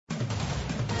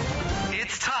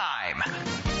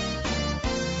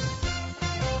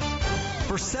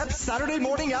for SEP's Saturday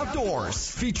Morning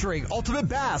Outdoors, featuring Ultimate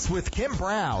Bass with Kent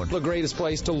Brown. The greatest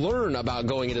place to learn about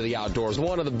going into the outdoors.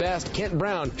 One of the best, Kent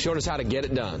Brown, showed us how to get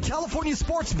it done. California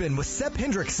Sportsman with Sep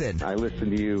Hendrickson. I listen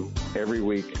to you every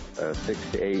week,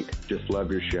 6 to 8. Just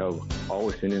love your show.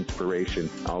 Always an inspiration.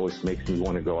 Always makes me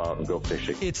want to go out and go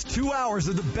fishing. It's 2 hours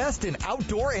of the best in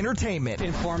outdoor entertainment.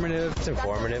 Informative. It's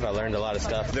informative. I learned a lot of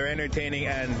stuff. They're entertaining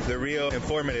and they're real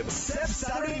informative. SEP's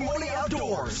Saturday Morning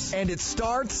Outdoors. And it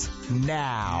starts now.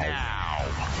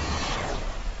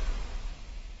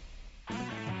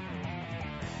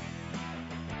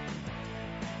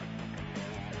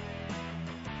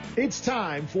 It's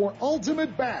time for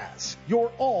Ultimate Bass,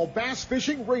 your all bass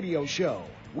fishing radio show.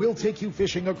 We'll take you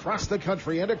fishing across the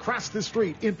country and across the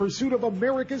street in pursuit of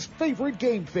America's favorite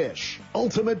game fish.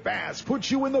 Ultimate Bass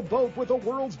puts you in the boat with the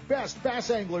world's best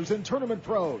bass anglers and tournament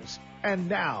pros. And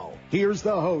now, here's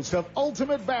the host of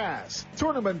Ultimate Bass,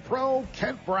 Tournament Pro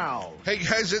Kent Brown. Hey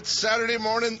guys, it's Saturday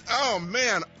morning. Oh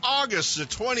man, August the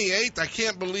 28th. I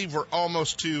can't believe we're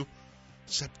almost to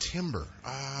September.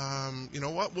 You know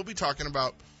what? We'll be talking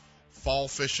about fall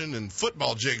fishing and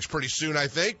football jigs pretty soon, I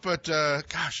think. But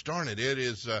gosh darn it, it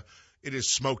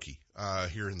is smoky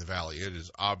here in the valley. It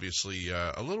is obviously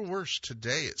a little worse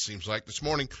today. It seems like this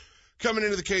morning. Coming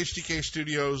into the KHTK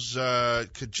studios,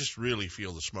 could just really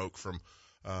feel the smoke from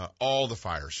all the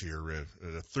fires here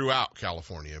throughout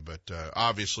California. But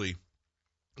obviously,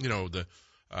 you know,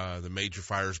 the major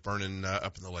fires burning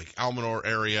up in the Lake Almanor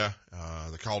area,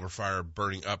 the Calder fire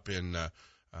burning up in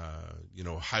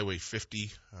Highway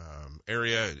 50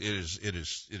 area. It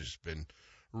has been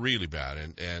really bad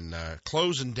and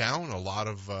closing down a lot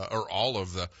of or all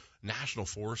of the national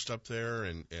forest up there.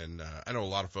 And I know a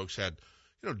lot of folks had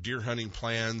deer hunting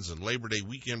plans and Labor Day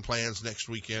weekend plans next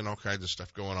weekend, all kinds of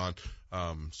stuff going on.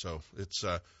 So it's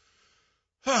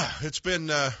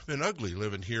been ugly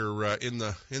living here in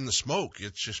the smoke.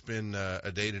 It's just been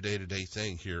a day-to-day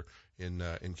thing here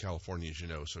in California, as you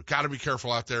know. So got to be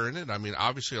careful out there in it. I mean,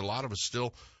 obviously a lot of us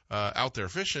still out there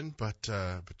fishing, but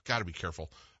got to be careful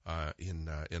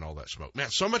in all that smoke. Man,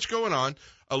 so much going on.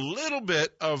 A little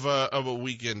bit of a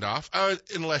weekend off,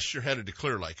 unless you're headed to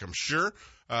Clear Lake, I'm sure.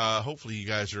 Hopefully you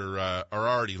guys are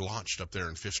already launched up there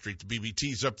in Fifth Street. The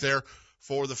BBT's up there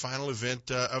for the final event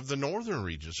of the northern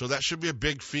region. So that should be a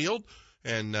big field,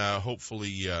 and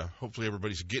hopefully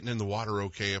everybody's getting in the water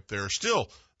okay up there. Still,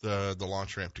 the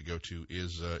launch ramp to go to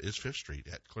is Fifth Street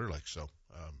at Clear Lake. So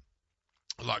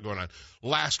a lot going on.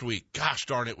 Last week, gosh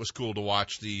darn, it was cool to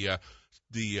watch the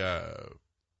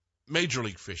Major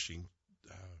League Fishing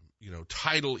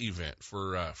title event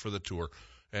for the tour.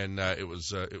 And it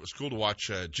was cool to watch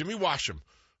Jimmy Washam,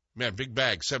 man, big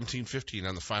bag, 17-15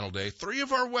 on the final day. 3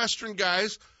 of our Western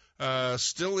guys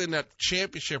still in that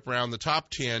championship round, the top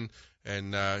 10.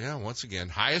 And, once again,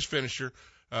 highest finisher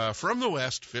from the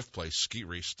West, 5th place, Skeet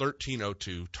Reese,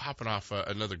 13:02, topping off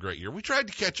another great year. We tried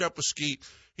to catch up with Skeet.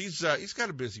 He's got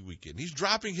a busy weekend. He's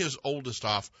dropping his oldest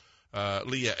off,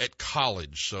 Leah, at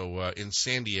college, so in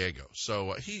San Diego.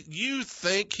 So you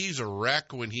think he's a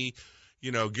wreck when he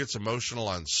gets emotional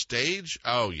on stage.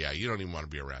 Oh yeah, you don't even want to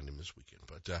be around him this weekend.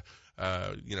 But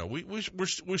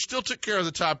we still took care of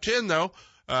the top 10 though,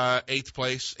 8th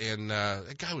place, and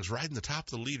that guy was riding the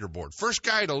top of the leaderboard. First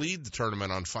guy to lead the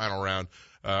tournament on final round.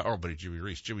 Our buddy Jimmy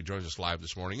Reese. Jimmy joins us live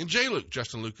this morning, and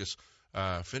Justin Lucas,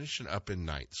 finishing up in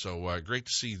 9th. So great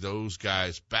to see those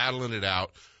guys battling it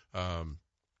out.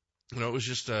 It was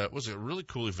just was a really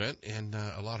cool event and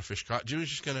a lot of fish caught. Jimmy's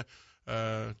just gonna.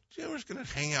 We're just going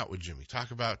to hang out with Jimmy,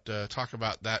 talk about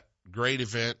that great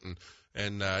event,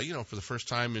 and for the first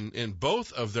time in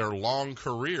both of their long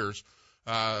careers,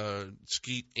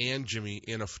 Skeet and Jimmy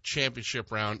in a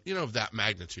championship round, of that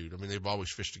magnitude. I mean, they've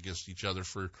always fished against each other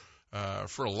for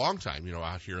a long time,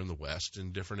 out here in the West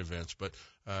in different events, but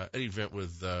an event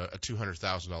with a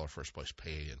 $200,000 first place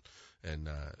pay and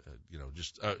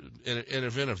just an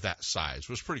event of that size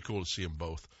was pretty cool to see them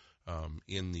both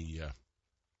in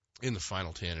the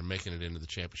final 10 and making it into the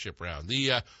championship round.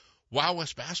 The Wild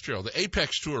West Bass Trail, the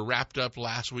Apex Tour, wrapped up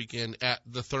last weekend at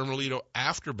the Thermalito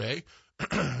After Bay.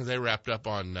 They wrapped up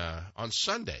on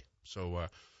Sunday. So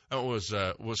it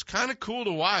was kind of cool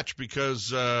to watch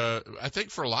because I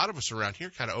think for a lot of us around here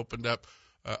kind of opened up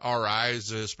our eyes,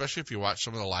 especially if you watch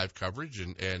some of the live coverage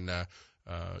and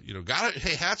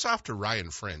hey, hats off to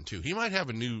Ryan Friend too. He might have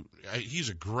he's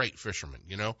a great fisherman,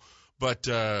 But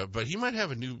he might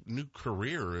have a new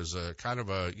career as a kind of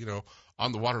a,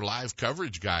 on the water live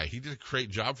coverage guy. He did a great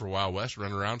job for Wild West,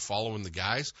 running around following the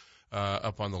guys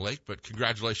up on the lake. But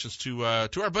congratulations to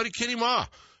our buddy Kenny Ma.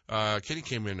 Kenny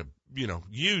came in a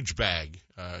huge bag.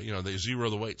 They zero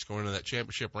the weights going into that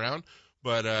championship round.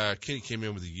 But Kenny came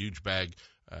in with a huge bag,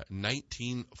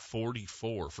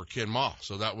 1944 for Ken Ma.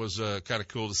 So that was kind of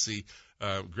cool to see.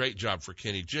 Great job for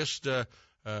Kenny. Just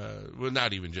well,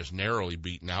 not even just narrowly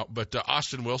beaten out, but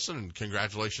Austin Wilson, and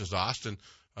congratulations to Austin,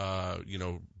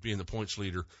 being the points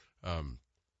leader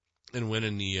and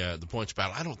winning the points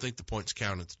battle. I don't think the points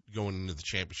count going into the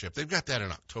championship. They've got that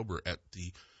in October at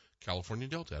the California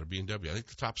Delta out of B&W. I think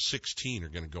the top 16 are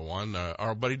going to go on.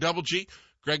 Our buddy Double G,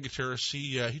 Greg Gutierrez,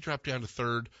 he dropped down to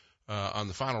third on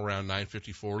the final round,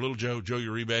 954. Little Joe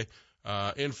Uribe,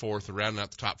 in fourth, rounding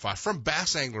out the top 5 from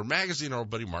Bass Angler Magazine, our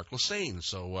buddy Mark Lassane.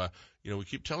 So, we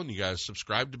keep telling you guys,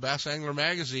 subscribe to Bass Angler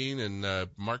Magazine, and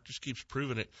Mark just keeps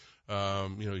proving it.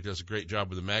 He does a great job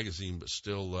with the magazine, but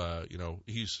still,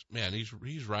 he's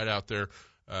right out there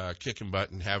kicking butt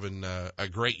and having a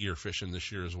great year fishing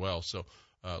this year as well. So,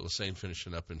 Lassane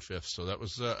finishing up in 5th. So that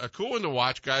was a cool one to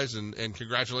watch, guys, and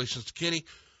congratulations to Kenny.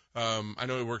 I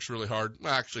know he works really hard.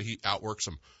 Well, actually, he outworks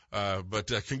him.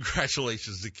 But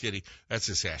congratulations to Kenny. That's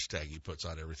his hashtag he puts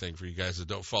on everything for you guys that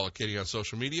don't follow Kenny on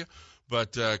social media.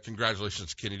 But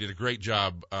congratulations to Kenny. Did a great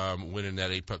job winning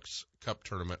that Apex Cup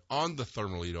tournament on the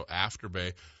Thermalito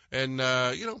Afterbay. And,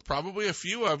 probably a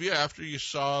few of you, after you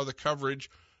saw the coverage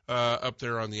up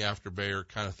there on the Afterbay, are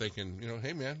kind of thinking,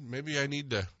 hey, man, maybe I need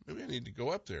to go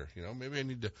up there. Maybe I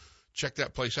need to check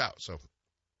that place out. So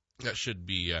that should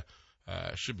be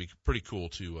pretty cool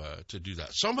to do that.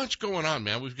 So much going on,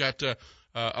 man. We've got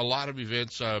a lot of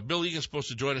events. Bill Egan's supposed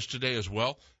to join us today as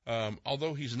well,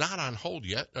 although he's not on hold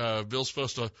yet. Bill's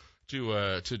supposed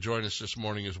to join us this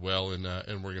morning as well,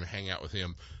 and we're going to hang out with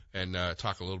him and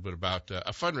talk a little bit about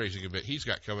a fundraising event he's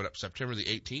got coming up September the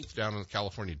 18th down in the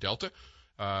California Delta,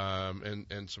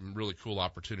 and some really cool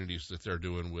opportunities that they're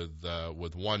doing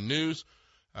with One News.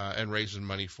 And raising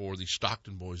money for the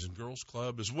Stockton Boys and Girls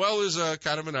Club, as well as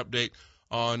kind of an update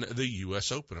on the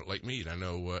U.S. Open at Lake Mead. I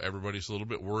know everybody's a little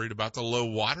bit worried about the low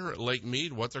water at Lake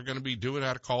Mead, what they're going to be doing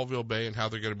out of Colville Bay, and how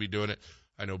they're going to be doing it.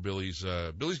 I know Billy's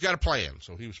got a plan,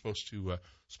 so he was supposed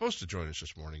to join us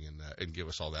this morning and give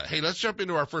us all that. Hey, let's jump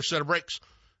into our first set of breaks,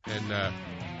 and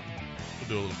we'll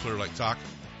do a little Clear Lake talk.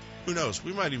 Who knows?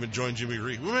 We might even join Jimmy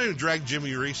Reese. We might even drag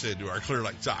Jimmy Reese into our Clear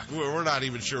Lake talk. We're not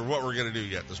even sure what we're going to do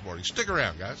yet this morning. Stick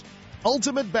around, guys.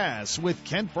 Ultimate Bass with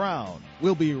Kent Brown.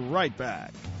 We'll be right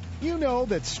back. You know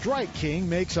that Strike King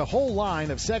makes a whole line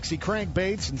of sexy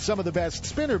crankbaits and some of the best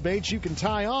spinner baits you can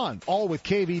tie on, all with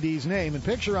KVD's name and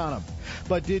picture on them.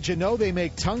 But did you know they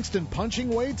make tungsten punching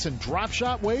weights and drop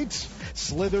shot weights?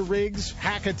 Slither rigs,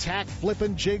 hack attack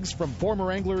flippin' jigs from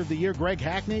former Angler of the Year Greg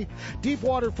Hackney, deep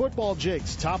water football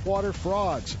jigs, top water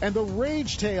frogs, and the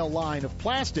Rage Tail line of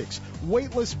plastics,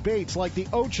 weightless baits like the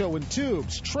Ocho and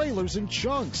tubes, trailers and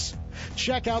chunks.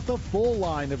 Check out the full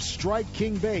line of Strike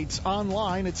King baits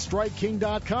online at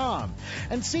StrikeKing.com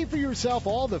and see for yourself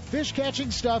all the fish-catching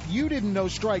stuff you didn't know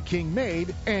Strike King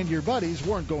made and your buddies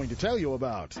weren't going to tell you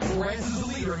about. Lowrance is the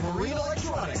leader in marine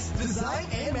electronics, design,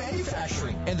 and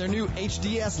manufacturing. And their new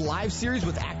HDS Live series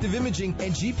with active imaging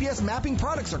and GPS mapping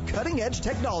products are cutting-edge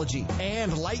technology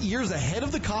and light years ahead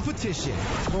of the competition.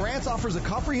 Lowrance offers a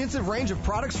comprehensive range of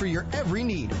products for your every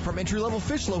need, from entry-level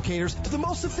fish locators to the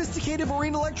most sophisticated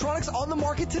marine electronics on the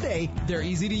market today. They're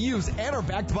easy to use and are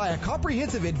backed by a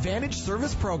comprehensive Advantage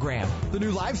service program. The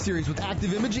new Live series with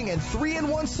active imaging and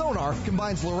 3-in-1 sonar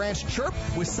combines Lowrance Chirp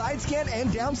with side scan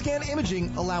and down scan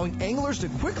imaging, allowing anglers to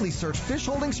quickly search fish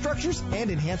holding structures, and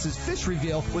enhances fish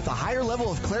reveal with a higher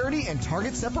level of clarity and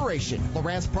target separation.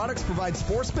 Lowrance products provide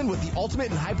sportsmen with the ultimate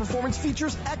and high performance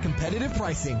features at competitive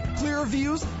pricing. Clearer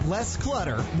views, less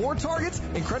clutter, more targets,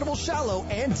 incredible shallow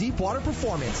and deep water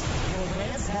performance.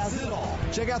 Lowrance has it all.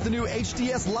 Check out the new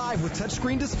HDS Live with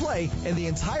touchscreen display and the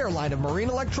entire line of marine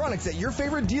electronics at your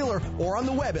favorite dealer or on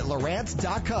the web at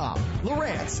Lowrance.com.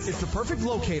 Lowrance is the perfect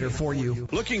locator for you.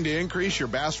 Looking to increase your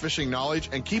bass fishing knowledge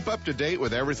and keep up to date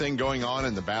with everything going on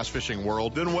in the bass fishing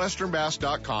world? Then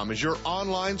WesternBass.com is your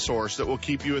online source that will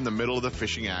keep you in the middle of the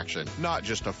fishing action, not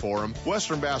just a forum.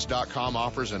 WesternBass.com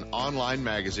offers an online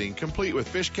magazine complete with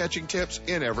fish catching tips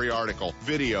in every article,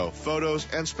 video, photos,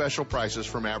 and special prices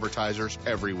from advertisers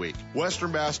every week.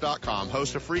 WesternBass.com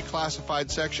hosts a free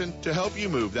classified section to help you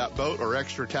move that boat or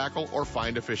extra tackle or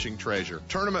find a fishing treasure.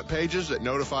 Tournament pages that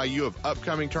notify you of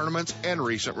upcoming tournaments and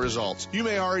recent results. You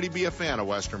may already be a fan of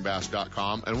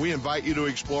WesternBass.com, and we invite you to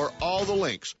explore all the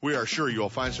links. We are sure you'll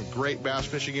find some great bass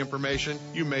fishing information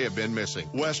you may have been missing.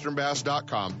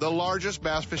 WesternBass.com, the largest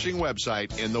bass fishing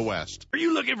website in the West. Are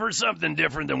you looking for something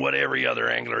different than what every other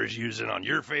angler is using on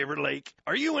your favorite lake?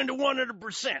 Are you into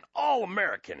 100%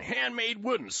 all-American handmade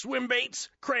wooden swim baits,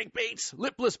 crankbaits,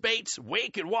 lipless baits,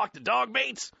 wake and walk the dog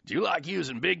baits? Do you like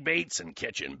using big baits and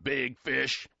catching big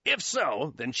fish? If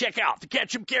so, then check out the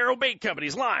Ketchup Carol Bait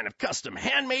Company's line of custom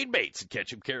handmade baits at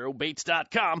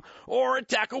ketchupcarolbaits.com or at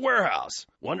Tackle Warehouse.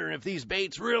 Wondering if these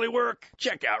baits really work?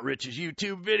 Check out Rich's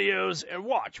YouTube videos and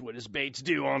watch what his baits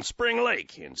do on Spring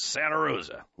Lake in Santa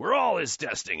Rosa, where all his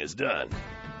testing is done.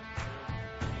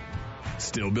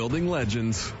 Still building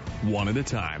legends, one at a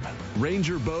time.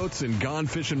 Ranger Boats and Gone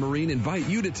Fishing Marine invite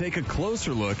you to take a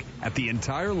closer look at the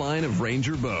entire line of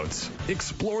Ranger boats.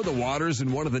 Explore the waters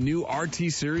in one of the new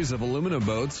RT series of aluminum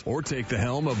boats, or take the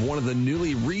helm of one of the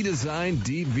newly redesigned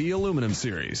Deep V aluminum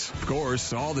series. Of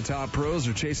course, all the top pros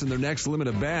are chasing their next limit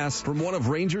of bass from one of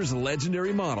Ranger's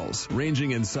legendary models, ranging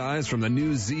in size from the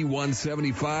new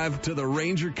Z175 to the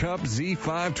Ranger Cup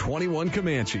Z521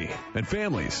 Comanche. And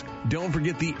families, don't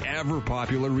forget the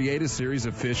ever-popular Rieta series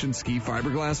of fish and ski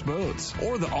fiberglass boats,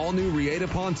 or the all-new Rieta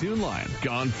pontoon line,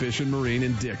 Gone Fishing Marine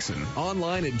in Dixon.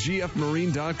 Online at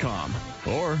gfmarine.com,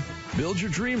 or build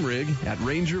your dream rig at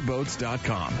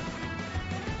rangerboats.com.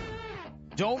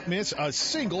 Don't miss a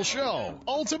single show.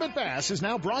 Ultimate Bass is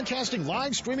now broadcasting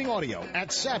live streaming audio at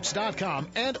seps.com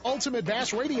and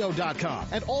ultimatebassradio.com.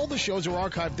 And all the shows are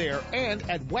archived there and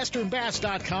at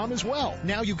westernbass.com as well.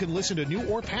 Now you can listen to new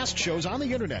or past shows on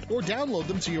the internet or download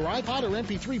them to your iPod or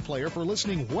MP3 player for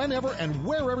listening whenever and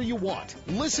wherever you want.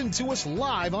 Listen to us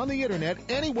live on the internet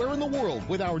anywhere in the world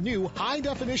with our new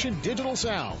high-definition digital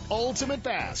sound. Ultimate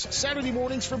Bass, Saturday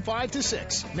mornings from 5 to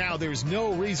 6. Now there's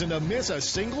no reason to miss a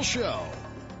single show.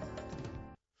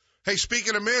 Hey,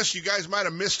 speaking of miss, you guys might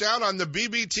have missed out on the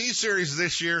BBT series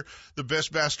this year. The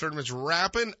Best Bass Tournament's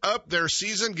wrapping up their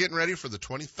season, getting ready for the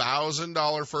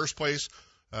 $20,000 first place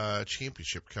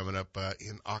championship coming up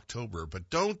in October. But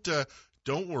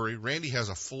don't worry, Randy has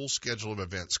a full schedule of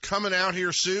events coming out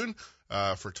here soon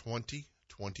for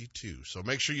 2022. So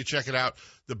make sure you check it out.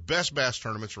 The Best Bass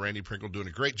Tournaments, Randy Prinkle doing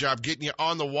a great job getting you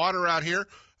on the water out here.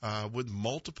 With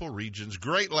multiple regions,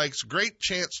 Great Lakes, great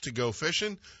chance to go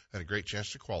fishing, and a great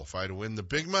chance to qualify to win the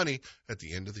big money at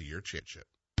the end of the year championship.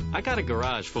 I got a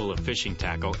garage full of fishing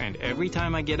tackle, and every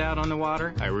time I get out on the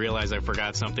water, I realize I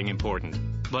forgot something important.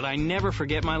 But I never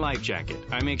forget my life jacket.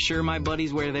 I make sure my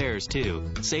buddies wear theirs,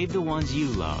 too. Save the ones you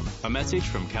love. A message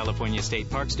from California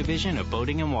State Parks Division of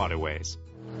Boating and Waterways.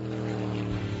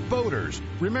 Boaters,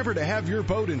 remember to have your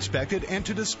boat inspected and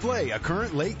to display a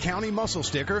current Lake County mussel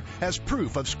sticker as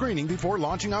proof of screening before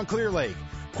launching on Clear Lake.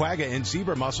 Quagga and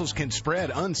zebra mussels can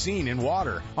spread unseen in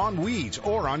water, on weeds,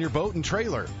 or on your boat and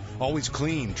trailer. Always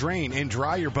clean, drain, and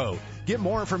dry your boat. Get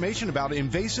more information about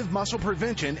invasive mussel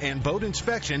prevention and boat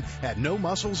inspection at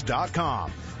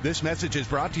nomussels.com. This message is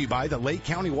brought to you by the Lake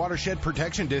County Watershed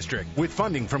Protection District with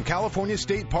funding from California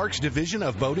State Parks Division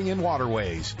of Boating and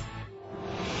Waterways.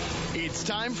 It's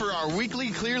time for our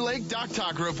weekly Clear Lake Dock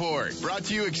Talk Report, brought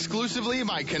to you exclusively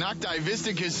by Canocti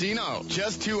Vista Casino,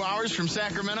 just 2 hours from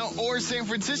Sacramento or San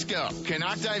Francisco.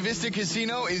 Canocti Vista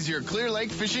Casino is your Clear Lake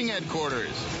fishing headquarters.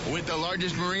 With the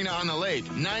largest marina on the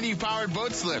lake, 90 powered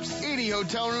boat slips, 80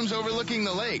 hotel rooms overlooking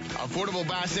the lake, affordable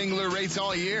bass angler rates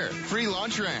all year, free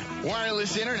launch ramp,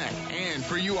 wireless internet, and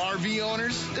for you RV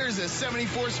owners, there's a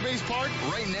 74-space park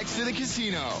right next to the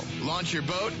casino. Launch your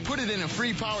boat, put it in a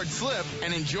free powered slip,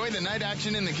 and enjoy the night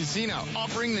action in the casino,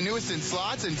 offering the newest in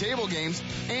slots and table games,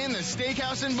 and the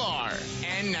steakhouse and bar.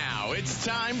 And now it's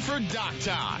time for Dock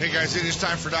Talk. Hey guys, it is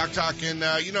time for Dock Talk, and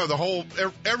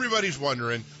everybody's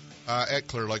wondering at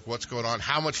Clear Lake what's going on,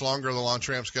 how much longer the launch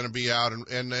ramp's going to be out,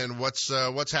 and what's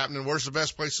happening, where's the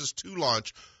best places to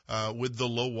launch with the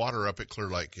low water up at Clear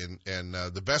Lake, and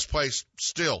the best place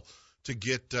still to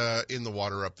get in the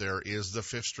water up there is the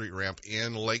 5th Street ramp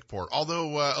in Lakeport.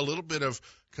 Although a little bit of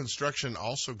construction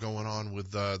also going on with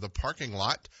the parking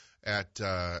lot at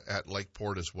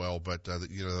Lakeport as well, but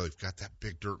they've got that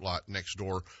big dirt lot next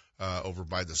door over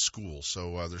by the school,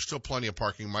 so there's still plenty of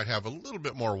parking. Might have a little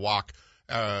bit more walk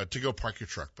to go park your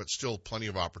truck, but still plenty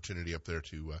of opportunity up there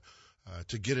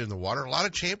to get in the water. A lot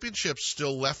of championships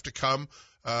still left to come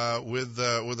with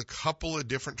a couple of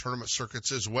different tournament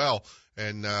circuits as well,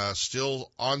 and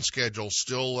still on schedule,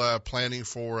 still planning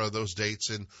for those dates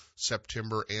in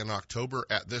September and October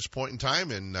at this point in time,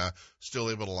 and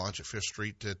still able to launch at 5th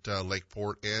Street at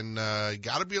Lakeport. And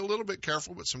got to be a little bit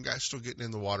careful, but some guys still getting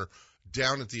in the water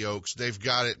down at the Oaks. They've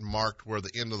got it marked where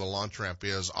the end of the launch ramp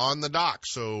is on the dock,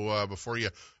 so before you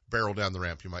barrel down the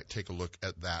ramp, you might take a look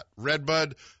at that.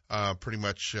 Redbud, pretty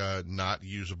much not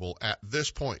usable at this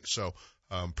point, so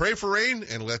pray for rain,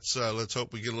 and let's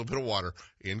hope we get a little bit of water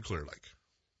in Clear Lake.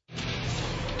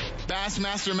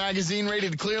 Bassmaster Magazine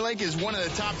rated Clear Lake as one of the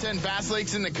top 10 bass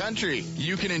lakes in the country.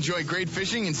 You can enjoy great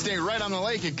fishing and stay right on the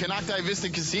lake at Canocti Vista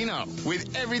Casino.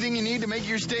 With everything you need to make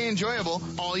your stay enjoyable,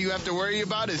 all you have to worry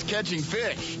about is catching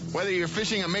fish. Whether you're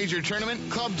fishing a major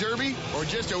tournament, club derby, or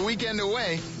just a weekend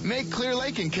away, make Clear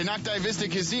Lake and Canocti Vista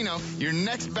Casino your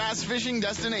next bass fishing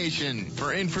destination.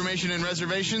 For information and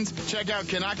reservations, check out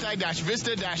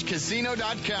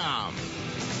canocti-vista-casino.com.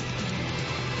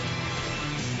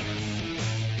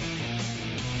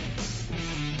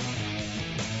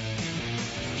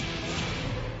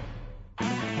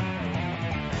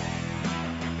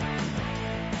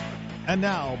 And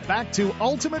now, back to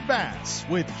Ultimate Bass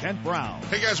with Kent Brown.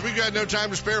 Hey, guys, we got no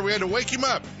time to spare. We had to wake him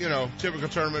up. You know, typical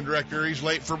tournament director. He's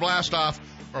late for blast-off.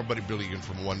 Our buddy Billy Egan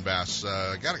from One Bass.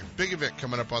 Got a big event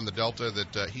coming up on the Delta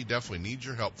that he definitely needs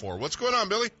your help for. What's going on,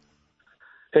 Billy?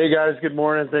 Hey, guys, good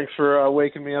morning. Thanks for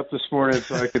waking me up this morning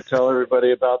so I could tell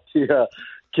everybody about the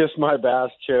Kiss My Bass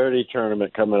charity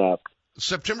tournament coming up.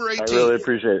 September 18th. I really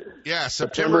appreciate it. Yeah,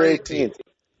 September 18th.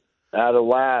 At a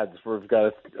Lads, we've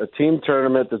got a team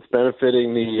tournament that's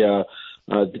benefiting the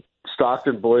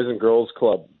Stockton Boys and Girls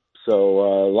Club. So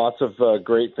lots of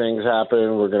great things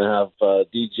happening. We're going to have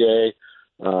DJ,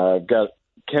 got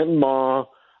Ken Ma,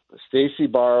 Stacy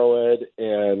Barwood,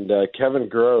 and Kevin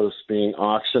Gross being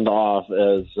auctioned off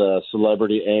as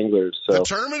celebrity anglers. So the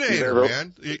Terminator,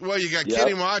 man. Well, you got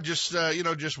Kenny Ma just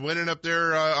winning up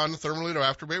there on the Thermalito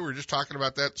Afterbay. We were just talking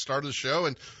about that at the start of the show,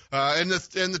 and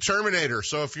the Terminator.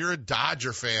 So if you're a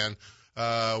Dodger fan,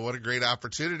 what a great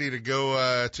opportunity to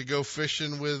go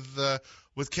fishing with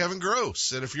Kevin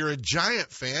Gross. And if you're a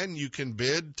Giant fan, you can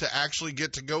bid to actually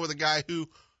get to go with a guy who,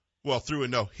 well, threw a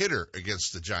no-hitter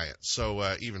against the Giants,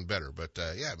 so even better. But,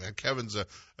 yeah, man, Kevin's a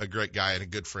great guy and a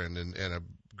good friend and a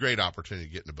great opportunity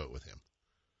to get in a boat with him.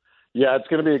 Yeah, it's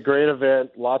going to be a great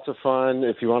event, lots of fun.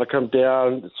 If you want to come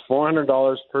down, it's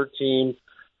 $400 per team,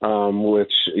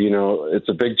 which, it's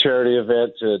a big charity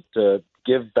event to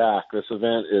give back. This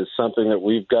event is something that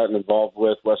we've gotten involved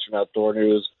with, Western Outdoor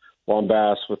News, One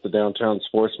Bass, with the Downtown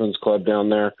Sportsman's Club down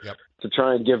there, to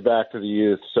try and give back to the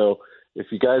youth. So if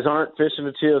you guys aren't fishing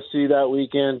the TOC that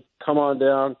weekend, come on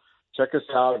down, check us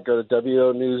out. Go to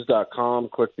WOnews.com,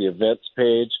 click the events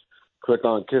page, click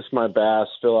on Kiss My Bass,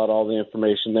 fill out all the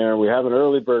information there. We have an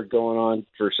early bird going on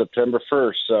for September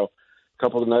 1st, so a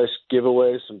couple of nice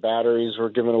giveaways, some batteries we're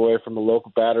giving away from a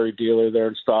local battery dealer there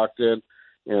in Stockton,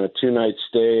 and a 2-night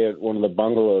stay at one of the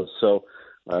bungalows. So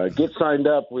get signed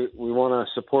up. We want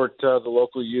to support the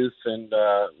local youth and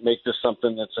make this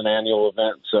something that's an annual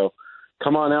event. So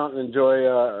come on out and enjoy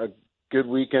a good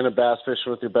weekend of bass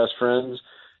fishing with your best friends,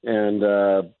 and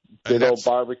big old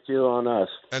barbecue on us.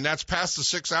 And that's past the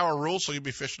 6-hour rule, so you'll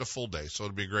be fishing a full day. So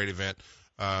it'll be a great event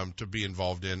to be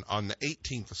involved in on the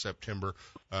 18th of September.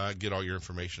 Get all your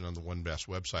information on the One Bass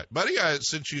website. Buddy,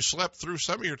 since you slept through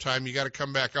some of your time, you got to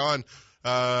come back on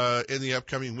in the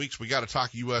upcoming weeks. We got to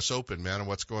talk U.S. Open, man, and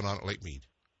what's going on at Lake Mead.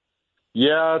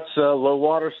 Yeah, it's a low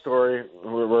water story.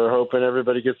 We're hoping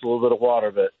everybody gets a little bit of water,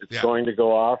 but it's going to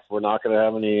go off. We're not going to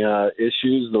have any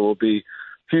issues. There will be a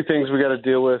few things we got to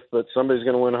deal with, but somebody's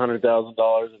going to win $100,000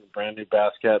 in a brand new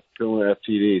Bass Cat Puma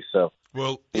FTD. So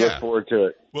look forward to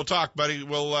it. We'll talk, buddy.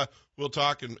 We'll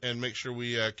talk and make sure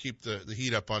we keep the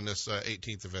heat up on this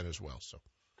 18th event as well. So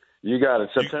you got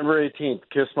it. September 18th.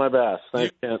 Kiss My Bass.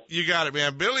 Thanks, Kent. You got it,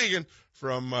 man. Bill Egan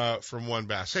from One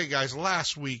Bass. Hey guys,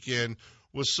 last weekend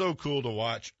was so cool to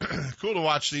watch. Cool to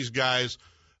watch these guys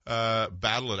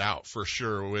battle it out for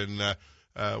sure. When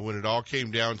it all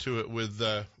came down to it with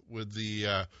the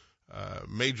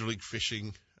Major League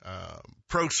Fishing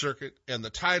Pro Circuit and the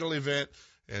title event,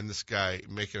 and this guy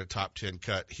making a top 10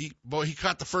 cut. He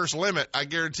caught the first limit. I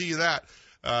guarantee you that.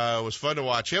 It was fun to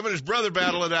watch him and his brother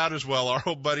battle it out as well. Our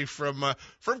old buddy from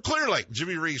Clear Lake,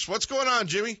 Jimmy Reese. What's going on,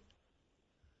 Jimmy?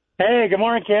 Hey, good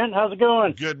morning, Ken. How's it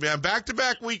going? Good, man.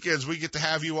 Back-to-back weekends, we get to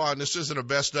have you on. This isn't a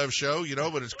best-of show,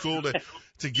 but it's cool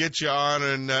to get you on.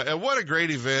 And what a great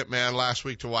event, man, last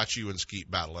week to watch you and Skeet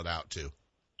battle it out, too.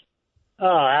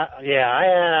 Oh,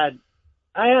 yeah,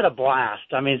 I had a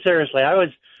blast. I mean, seriously, I was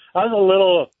a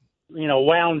little,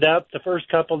 wound up the first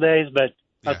couple of days, but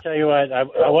I'll tell you what,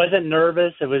 I wasn't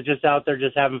nervous. It was just out there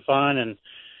just having fun. And,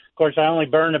 of course, I only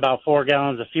burned about 4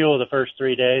 gallons of fuel the first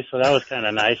 3 days, so that was kind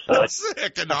of nice. That's an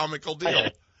economical deal.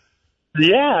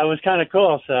 Yeah, it was kind of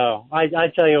cool. So I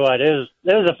tell you what, it was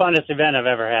the funnest event I've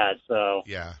ever had. So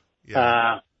yeah.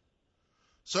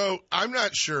 So I'm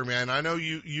not sure, man. I know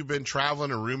you've been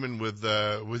traveling and rooming with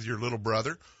your little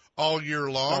brother all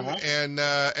year long,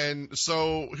 and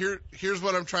so here's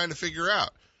what I'm trying to figure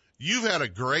out. You've had a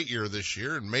great year this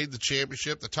year and made the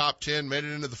championship, the top 10, made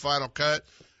it into the final cut.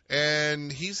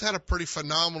 and he's had a pretty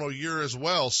phenomenal year as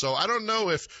well. So I don't know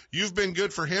if you've been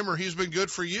good for him or he's been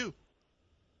good for you.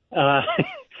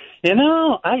 You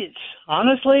know,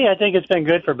 honestly, I think it's been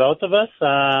good for both of us.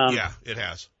 Yeah, it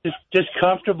has. Just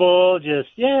comfortable, just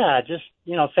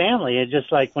you know, family. It's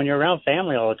just like when you're around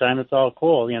family all the time, it's all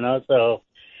cool, you know. So,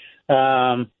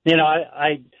 you know,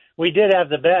 we did have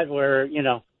the bet where, you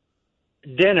know,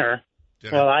 dinner.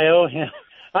 Well, I owe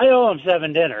him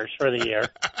 7 dinners for the year.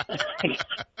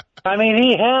 I mean,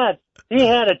 he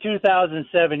had a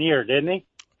 2007 year, didn't he?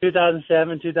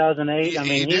 2007, 2008. I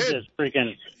mean, he just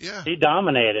freaking, he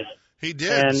dominated. He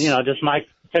did. And, you know, just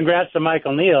congrats to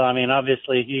Michael Neal. I mean,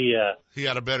 obviously he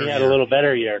had a better year. He had a little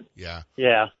better year. Yeah.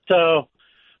 Yeah. So,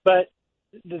 but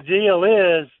the deal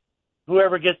is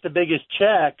whoever gets the biggest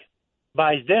check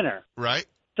buys dinner. Right.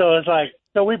 So it's like,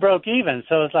 so we broke even.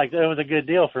 So it's like, it was a good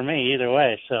deal for me either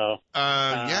way. So,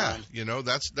 yeah, you know,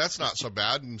 that's not so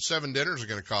bad. And 7 dinners are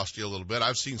going to cost you a little bit.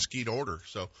 I've seen Skeet order.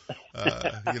 So,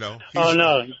 you know. Oh,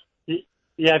 no.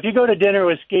 Yeah, if you go to dinner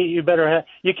with Skeet, you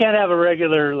can't have a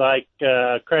regular, like,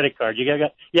 credit card. You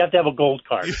have to have a gold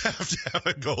card. You have to have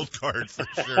a gold card for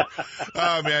sure.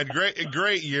 Oh, man,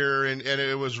 great year. And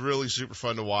it was really super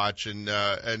fun to watch. And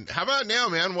how about now,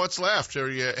 man? What's left?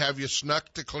 Have you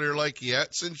snuck to Clear Lake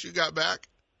yet since you got back?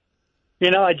 You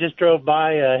know, I just drove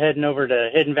by heading over to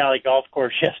Hidden Valley Golf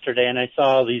Course yesterday, and I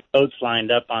saw all these boats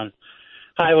lined up on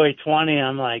Highway 20.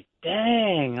 I'm like,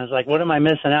 dang. I was like, what am I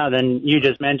missing out? Then you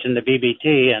just mentioned the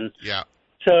BBT. And yeah.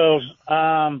 So,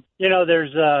 you know,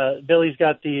 there's Billy's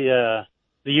got the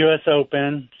U.S.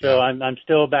 Open, so I'm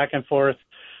still back and forth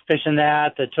fishing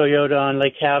that, the Toyota on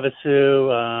Lake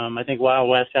Havasu. I think Wild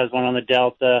West has one on the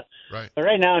Delta. Right. But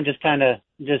right now I'm just kind of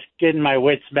just getting my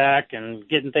wits back and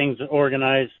getting things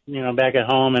organized, you know, back at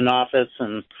home and office.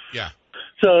 And yeah.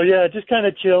 So, yeah, just kind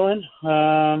of chilling,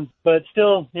 but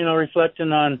still, you know,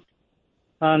 reflecting on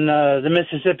the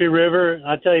Mississippi River.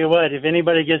 I'll tell you what, if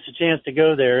anybody gets a chance to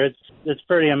go there, it's a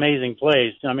pretty amazing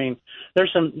place. I mean,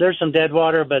 there's some dead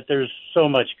water, but there's so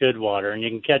much good water, and you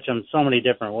can catch them so many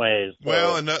different ways. So,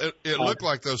 well, and it looked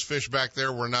like those fish back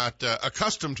there were not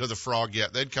accustomed to the frog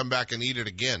yet. They'd come back and eat it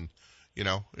again, you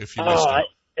know, if you missed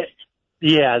it.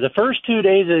 Yeah, the first 2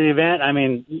 days of the event, I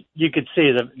mean, you could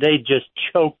see they just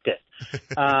choked it.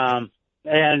 And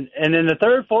then the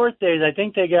third, fourth days, I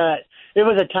think it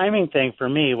was a timing thing for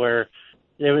me where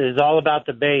it was all about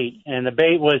the bait, and the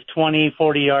bait was 20,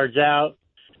 40 yards out.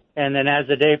 And then as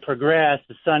the day progressed,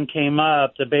 the sun came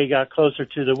up, the bait got closer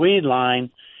to the weed line,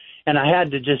 and I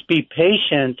had to just be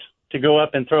patient to go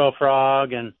up and throw a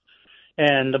frog, and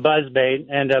the buzz bait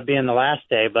ended up being the last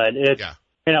day. But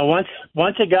you know,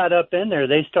 once it got up in there,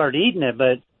 they started eating it,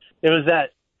 but it was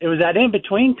that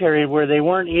in-between period where they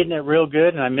weren't eating it real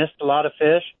good, and I missed a lot of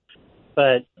fish.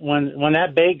 But when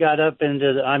that bait got up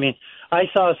into I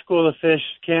saw a school of fish,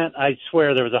 Kent, I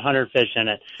swear there was 100 fish in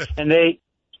it. And they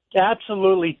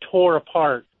absolutely tore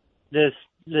apart this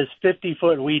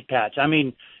 50-foot weed patch. I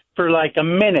mean, for like a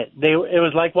minute, it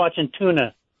was like watching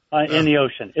tuna in the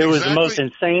ocean. It was the most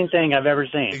insane thing I've ever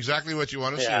seen. Exactly what you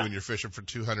want to see when you're fishing for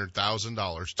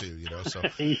 $200,000 too, you know. So,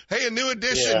 hey, a new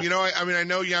addition, you know, I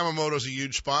know Yamamoto's a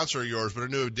huge sponsor of yours, but a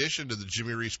new addition to the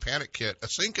Jimmy Reese Panic Kit, a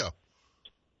Cinco.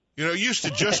 You know, it used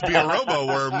to just be a robo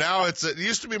worm. Now it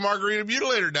used to be Margarita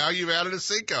Mutilator. Now you've added a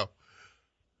Cinco.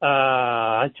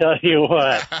 I tell you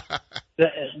what,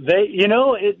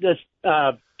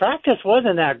 practice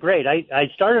wasn't that great. I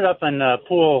started up in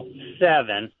pool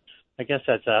 7. I guess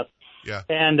that's up. Yeah.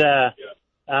 And,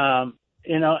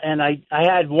 you know, and I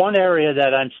had one area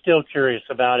that I'm still curious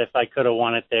about if I could have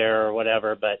won it there or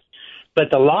whatever, but the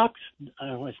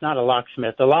it's not a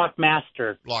locksmith, the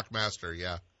Lockmaster. Lockmaster,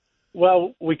 yeah.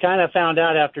 Well, we kind of found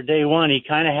out after day one, he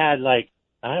kind of had like,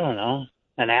 I don't know,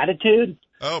 an attitude.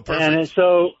 Oh, perfect. And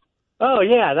so,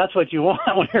 yeah, that's what you want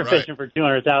when you're fishing for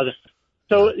 200,000.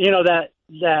 So, you know,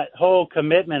 that whole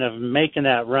commitment of making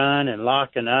that run and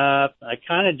locking up, I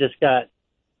kind of just got,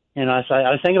 you know,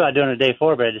 I was thinking about doing it day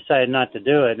 4, but I decided not to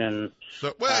do it. And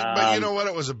so, but you know what?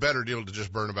 It was a better deal to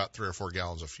just burn about 3 or 4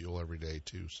 gallons of fuel every day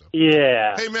too. So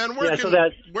yeah. Hey man, where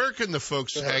can the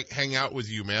folks hang out with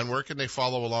you, man? Where can they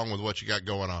follow along with what you got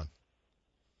going on?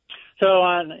 So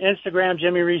on Instagram,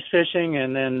 Jimmy Reese Fishing,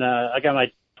 and then I got my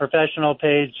professional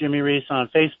page, Jimmy Reese, on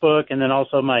Facebook, and then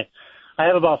also I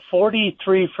have about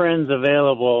 43 friends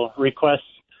requests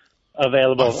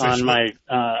available on my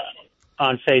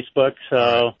on Facebook.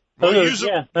 So use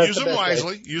them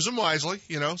wisely. Use them wisely,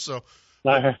 you know. So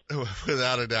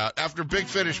without a doubt, after Big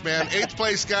Finish, man, 8th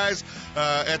place, guys,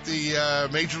 at the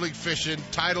Major League Fishing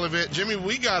title event. Jimmy,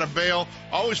 we got a bail.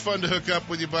 Always fun to hook up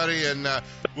with you, buddy, and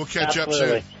we'll catch up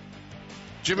soon.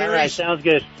 Jimmy All Reese. right, sounds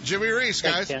good. Jimmy Reese,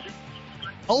 guys. Thanks, Ken.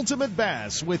 Ultimate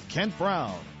Bass with Kent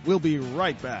Brown. We'll be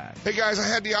right back. Hey, guys, I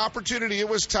had the opportunity. It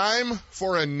was time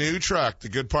for a new truck. The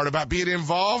good part about being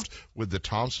involved with the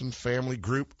Thompson family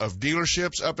group of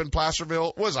dealerships up in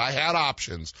Placerville was I had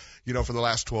options, for the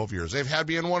last 12 years. They've had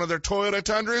me in one of their Toyota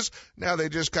Tundras. Now they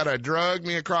just kind of drug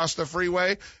me across the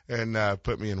freeway and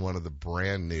put me in one of the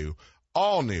brand new,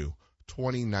 all new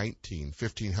 2019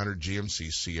 1500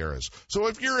 GMC Sierras. So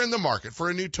if you're in the market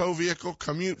for a new tow vehicle,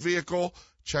 commute vehicle,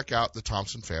 check out the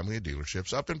Thompson family of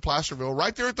dealerships up in Placerville,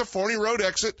 right there at the Forney Road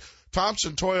exit.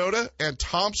 Thompson Toyota and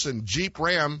Thompson Jeep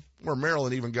Ram, where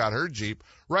Marilyn even got her Jeep,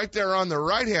 right there on the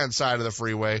right-hand side of the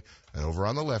freeway. And over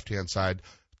on the left-hand side,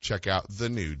 check out the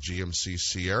new GMC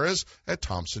Sierras at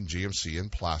Thompson GMC in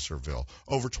Placerville.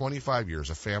 Over 25 years,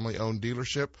 a family-owned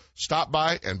dealership. Stop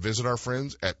by and visit our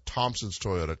friends at Thompson's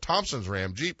Toyota, Thompson's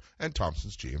Ram Jeep, and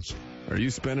Thompson's GMC. Are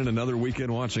you spending another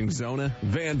weekend watching Zona,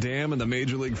 Van Dam, and the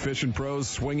Major League Fishing pros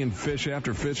swinging fish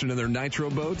after fishing in their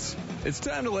nitro boats? It's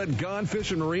time to let Gone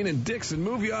Fishing Marine and Dixon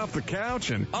move you off the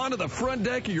couch and onto the front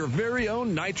deck of your very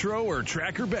own nitro or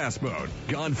tracker bass boat.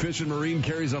 Gone Fishing Marine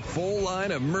carries a full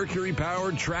line of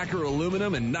mercury-powered tracker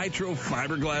aluminum and nitro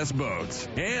fiberglass boats.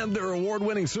 And their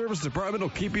award-winning service department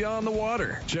will keep you on the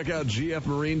water. Check out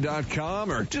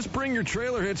gfmarine.com or just bring your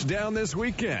trailer hitch down this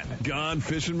weekend. Gone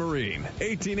Fishing Marine,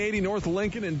 1880 North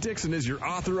Lincoln and Dixon is your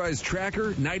authorized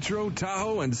tracker, nitro,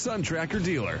 Tahoe, and Sun Tracker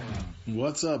dealer.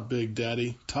 What's up, Big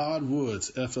Daddy? Todd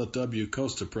Woods, FLW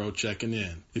Costa Pro checking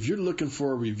in. If you're looking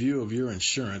for a review of your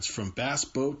insurance from bass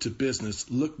boat to business,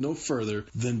 look no further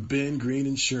than Ben Green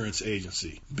Insurance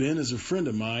Agency. Ben is a friend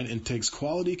of mine and takes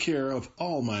quality care of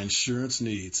all my insurance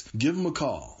needs. Give him a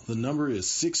call. The number is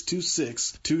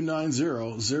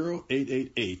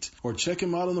 626-290-0888 or check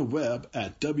him out on the web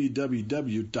at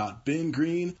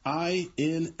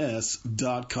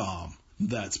www.bengreenins.com.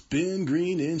 That's Ben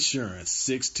Green Insurance,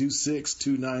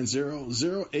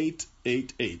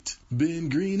 626-290-0888. Ben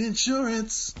Green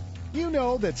Insurance. You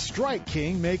know that Strike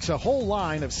King makes a whole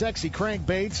line of sexy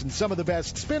crankbaits and some of the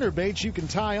best spinner baits you can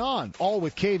tie on, all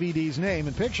with KVD's name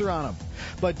and picture on them.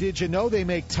 But did you know they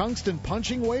make tungsten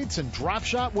punching weights and drop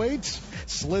shot weights?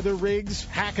 Slither rigs,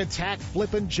 hack attack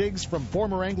flippin' jigs from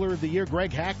former Angler of the Year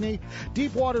Greg Hackney,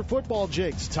 deep water football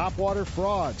jigs, topwater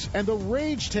frogs, and the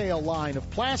Rage Tail line of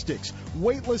plastics,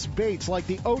 weightless baits like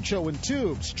the Ocho and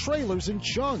tubes, trailers and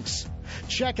chunks.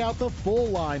 Check out the full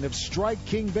line of Strike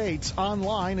King baits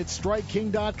online at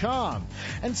StrikeKing.com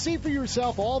and see for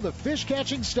yourself all the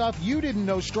fish-catching stuff you didn't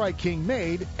know Strike King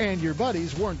made and your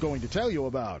buddies weren't going to tell you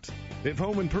about. If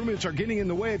home improvements are getting in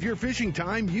the way of your fishing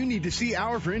time, you need to see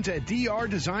our friends at DR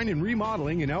Design and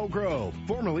Remodeling in Elk Grove.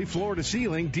 Formerly Floor to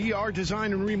Ceiling, DR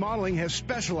Design and Remodeling has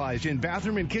specialized in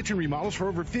bathroom and kitchen remodels for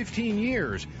over 15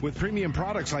 years with premium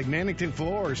products like Mannington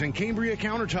floors and Cambria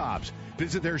countertops.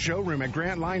 Visit their showroom at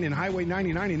Grant Line and Highway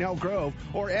 99 in Elk Grove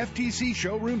or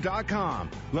ftcshowroom.com.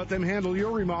 Let them handle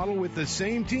your remodel with the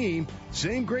same team,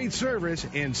 same great service,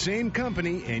 and same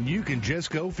company, and you can just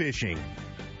go fishing.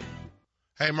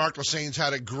 Hey, Mark Lassaine's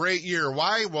had a great year.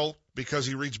 Why? Well, because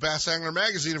he reads Bass Angler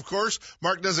Magazine, of course.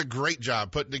 Mark does a great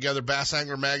job putting together Bass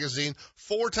Angler Magazine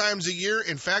 4 times a year.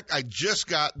 In fact, I just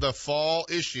got the fall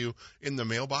issue in the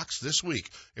mailbox this week.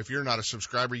 If you're not a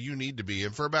subscriber, you need to be.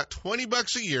 And for about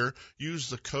 $20 a year, use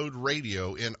the code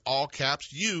RADIO in all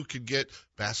caps. You could get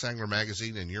Bass Angler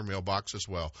Magazine in your mailbox as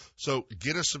well. So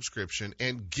get a subscription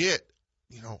and get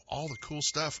all the cool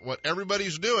stuff, what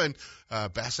everybody's doing,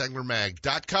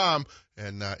 bassanglermag.com,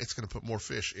 and it's going to put more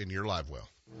fish in your live well.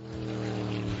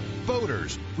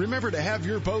 Boaters, remember to have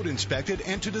your boat inspected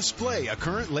and to display a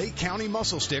current Lake County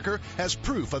mussel sticker as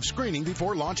proof of screening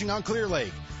before launching on Clear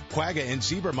Lake. Quagga and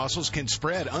zebra mussels can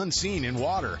spread unseen in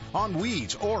water, on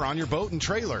weeds, or on your boat and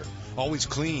trailer. Always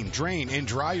clean, drain, and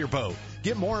dry your boat.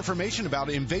 Get more information about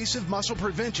invasive mussel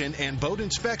prevention and boat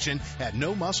inspection at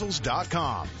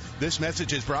nomussels.com. This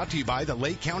message is brought to you by the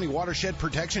Lake County Watershed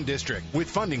Protection District with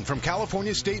funding from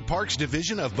California State Parks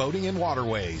Division of Boating and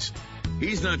Waterways.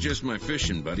 He's not just my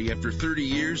fishing buddy. After 30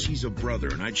 years, he's a brother,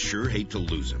 and I'd sure hate to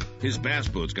lose him. His bass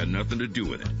boat's got nothing to do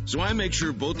with it. So I make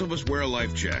sure both of us wear a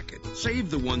life jacket. Save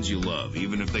the ones you love,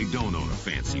 even if they don't own a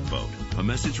fancy boat. A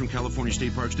message from California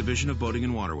State Parks Division of Boating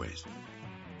and Waterways.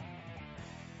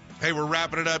 Hey, we're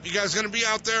wrapping it up. You guys going to be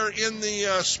out there in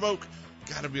the smoke?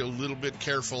 Got to be a little bit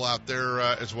careful out there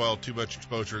as well. Too much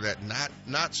exposure, that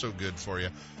not so good for you.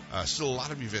 Still a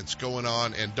lot of events going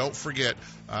on, and don't forget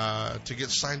to get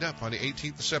signed up on the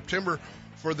 18th of September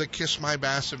for the Kiss My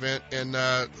Bass event. And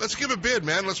let's give a bid,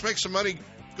 man. Let's make some money.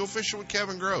 Go fishing with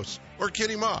Kevin Gross or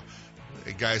Kitty Ma.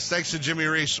 Hey, guys, thanks to Jimmy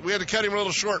Reese. We had to cut him a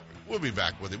little short. We'll be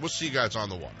back with it. We'll see you guys on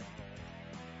the water.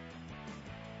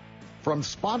 From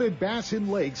spotted bass in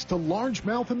lakes to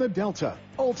largemouth in the Delta,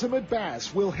 Ultimate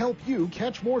Bass will help you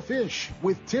catch more fish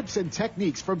with tips and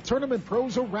techniques from tournament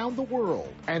pros around the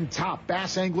world and top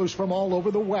bass anglers from all over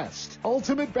the West.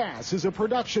 Ultimate Bass is a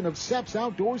production of Seps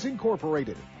Outdoors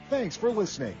Incorporated. Thanks for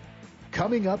listening.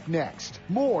 Coming up next,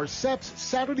 more Seps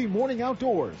Saturday Morning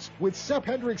Outdoors with Sepp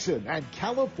Hendrickson and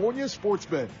California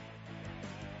Sportsman.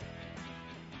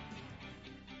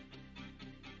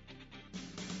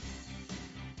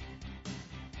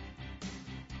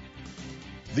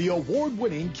 The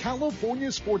award-winning California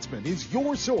Sportsman is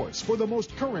your source for the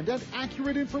most current and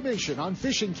accurate information on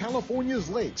fishing California's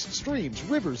lakes, streams,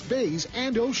 rivers, bays,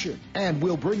 and ocean. And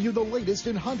we'll bring you the latest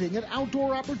in hunting and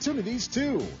outdoor opportunities,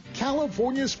 too.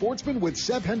 California Sportsman with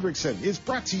Sepp Hendrickson is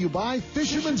brought to you by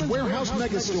Fisherman's Warehouse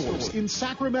Megastores in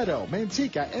Sacramento,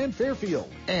 Manteca, and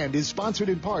Fairfield. And is sponsored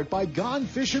in part by Gone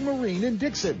Fishing Marine in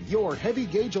Dixon, your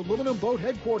heavy-gauge aluminum boat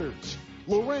headquarters.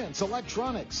 Lowrance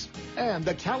Electronics, and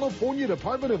the California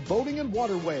Department of Boating and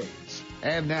Waterways.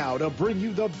 And now, to bring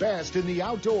you the best in the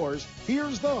outdoors,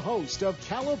 here's the host of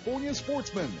California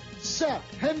Sportsman, Sepp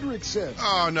Hendrickson.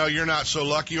 Oh, no, you're not so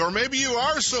lucky. Or maybe you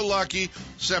are so lucky.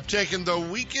 Sepp taking the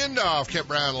weekend off. Kent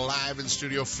Brown live in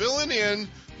studio, filling in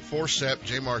for Sepp.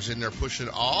 J-Mar's in there pushing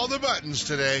all the buttons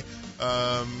today.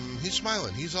 He's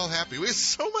smiling. He's all happy. There's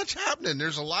so much happening.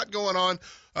 There's a lot going on.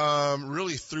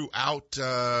 Really throughout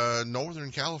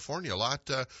Northern California, a lot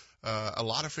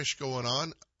of fish going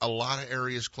on, a lot of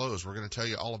areas closed. We're going to tell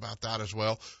you all about that as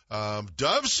well.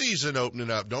 Dove season opening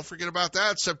up. Don't forget about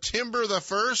that. September the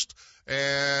 1st.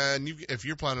 And if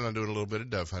you're planning on doing a little bit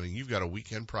of dove hunting, you've got a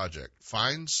weekend project.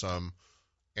 Find some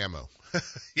ammo.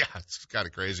 Yeah, it's kind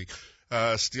of crazy.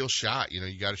 Steel shot.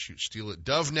 You got to shoot steel at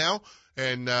dove now.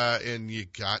 And you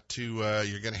got to,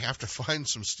 you're going to have to find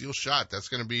some steel shot. That's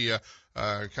going to be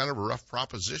kind of a rough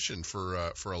proposition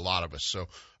for a lot of us. So,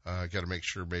 got to make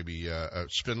sure maybe,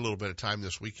 spend a little bit of time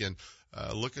this weekend,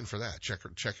 looking for that,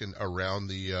 checking around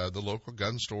the local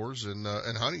gun stores and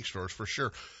hunting stores for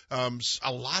sure.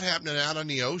 A lot happening out on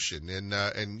the ocean and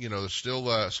there's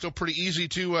still pretty easy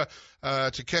to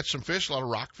catch some fish, a lot of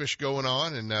rockfish going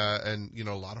on and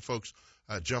a lot of folks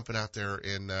jumping out there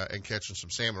and catching some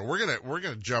salmon. We're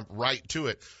gonna jump right to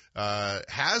it.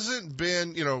 Hasn't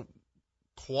been,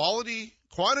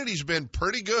 quantity's been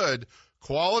pretty good.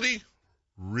 Quality,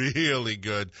 really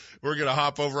good. We're gonna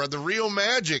hop over on the Real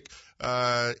Magic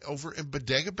over in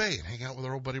Bodega Bay and hang out with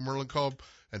our old buddy Merlin Kolb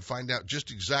and find out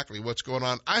just exactly what's going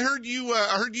on. I heard you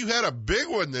had a big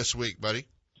one this week, buddy.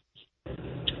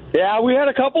 Yeah, we had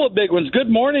a couple of big ones. Good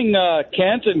morning,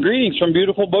 Kent, and greetings from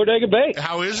beautiful Bodega Bay.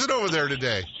 How is it over there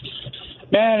today?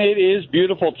 Man, it is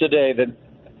beautiful today.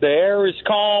 The air is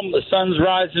calm, the sun's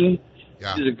rising.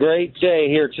 Yeah. It's a great day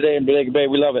here today in Bodega Bay.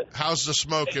 We love it. How's the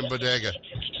smoke in Bodega?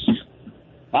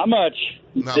 Not much.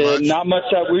 Not much.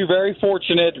 We're very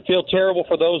fortunate. Feel terrible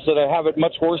for those that have it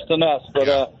much worse than us.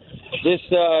 But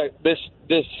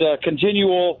this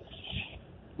continual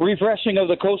refreshing of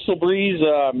the coastal breeze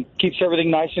keeps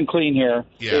everything nice and clean here.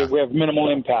 Yeah. We have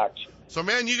minimal impact. So,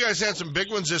 man, you guys had some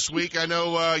big ones this week. I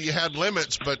know you had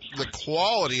limits, but the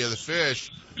quality of the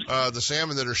fish, the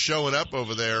salmon that are showing up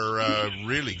over there,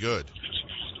 really good.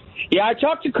 Yeah, I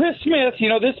talked to Chris Smith.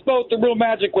 This boat, the Real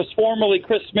Magic, was formerly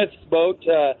Chris Smith's boat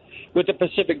with the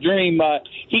Pacific Dream.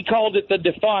 He called it the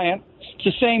Defiant. It's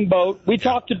the same boat. We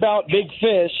talked about big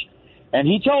fish, and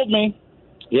he told me,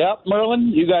 yep,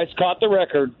 Merlin, you guys caught the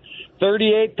record.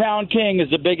 38-pound king is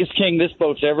the biggest king this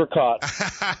boat's ever caught.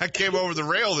 Came over the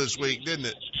rail this week, didn't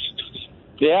it?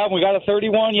 Yeah, we got a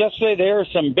 31 yesterday. There are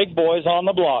some big boys on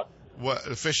the block.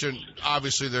 Fishing,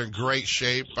 obviously, they're in great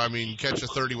shape. I mean, catch a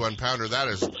 31-pounder, that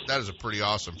is a pretty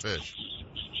awesome fish.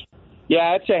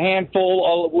 Yeah, it's a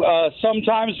handful.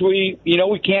 Sometimes we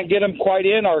can't get them quite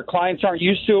in. Our clients aren't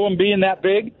used to them being that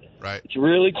big. Right. It's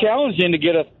really challenging to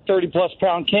get a 30-plus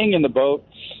pound king in the boat,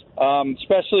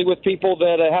 especially with people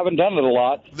that haven't done it a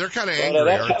lot. They're kind of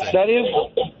angry, aren't they?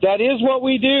 That is what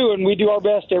we do, and we do our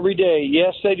best every day.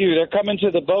 Yes, they do. They're coming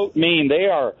to the boat mean. They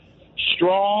are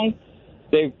strong.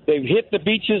 They've hit the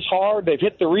beaches hard. They've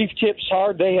hit the reef tips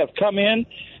hard. They have come in.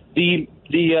 The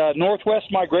northwest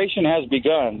migration has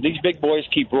begun. These big boys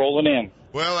keep rolling in.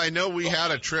 Well, I know we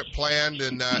had a trip planned,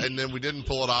 and then we didn't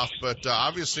pull it off. But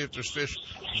obviously, if there's fish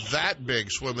that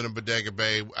big swimming in Bodega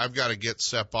Bay, I've got to get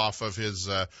Sepp off of his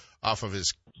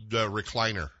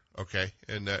recliner, okay?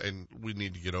 And we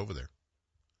need to get over there.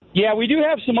 Yeah, we do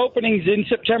have some openings in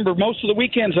September. Most of the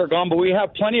weekends are gone, but we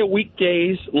have plenty of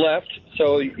weekdays left.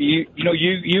 So you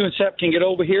and Sepp can get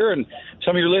over here, and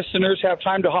some of your listeners have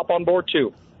time to hop on board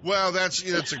too. Well, that's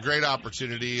a great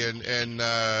opportunity, and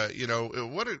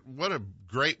what a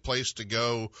great place to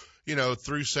go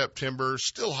through September.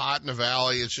 Still hot in the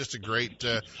valley. It's just a great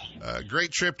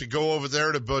trip to go over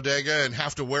there to Bodega and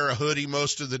have to wear a hoodie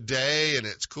most of the day, and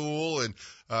it's cool, and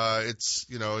it's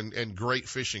and great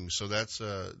fishing. So that's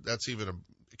even a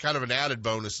kind of an added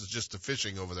bonus is just the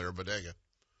fishing over there at Bodega.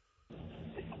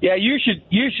 Yeah, you should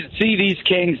see these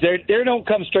kings. They don't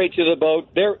come straight to the boat.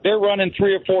 They're running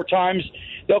 3 or 4 times.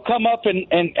 They'll come up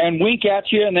and wink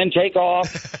at you and then take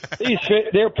off.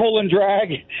 They're pulling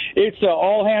drag. It's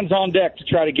all hands on deck to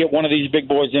try to get one of these big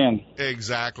boys in.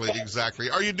 Exactly.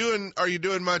 Are you doing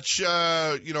much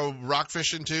rock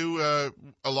fishing too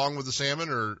along with the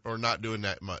salmon, or not doing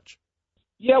that much?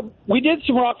 Yeah, we did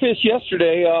some rockfish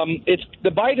yesterday. The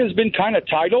bite has been kind of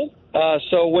tidal.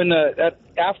 So when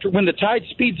the tide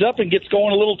speeds up and gets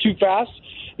going a little too fast,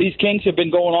 these kings have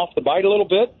been going off the bite a little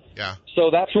bit. Yeah.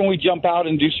 So that's when we jump out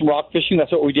and do some rock fishing.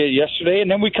 That's what we did yesterday,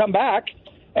 and then we come back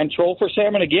and troll for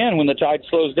salmon again when the tide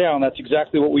slows down. That's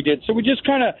exactly what we did. So we just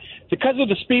kind of, because of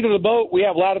the speed of the boat, we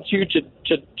have latitude to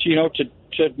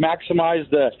maximize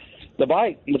the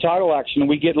bite, the tidal action, and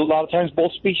we get a lot of times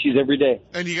both species every day.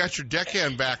 And you got your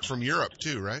deckhand back from Europe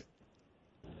too, right?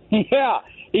 Yeah,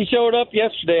 he showed up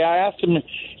yesterday. I asked him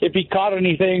if he caught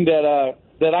anything that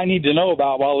I need to know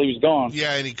about while he was gone.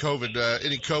 Yeah, any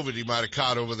COVID he might have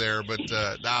caught over there, but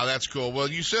that's cool. Well,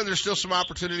 you said there's still some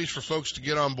opportunities for folks to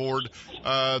get on board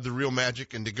the Real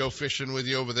Magic and to go fishing with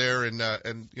you over there and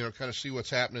kind of see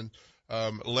what's happening.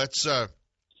 Let's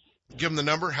give them the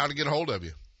number, how to get a hold of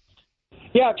you.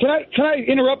 Yeah, can I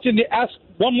interrupt and ask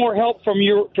one more help from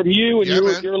you and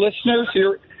your listeners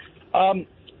here?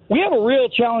 We have a real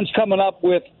challenge coming up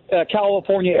with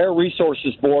California Air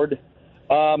Resources Board.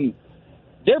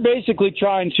 They're basically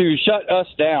trying to shut us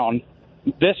down,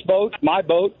 this boat, my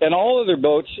boat, and all other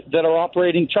boats that are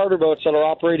operating, charter boats that are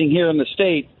operating here in the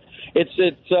state.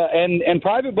 And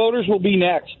private boaters will be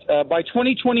next. By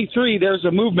 2023, there's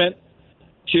a movement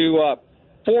to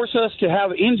force us to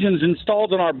have engines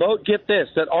installed on our boat, get this,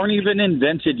 that aren't even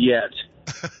invented yet.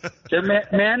 They're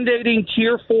mandating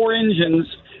Tier 4 engines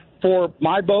for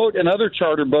my boat and other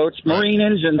charter boats, marine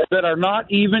engines that are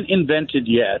not even invented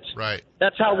yet. Right.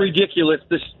 That's how ridiculous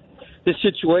this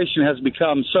situation has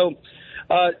become. So,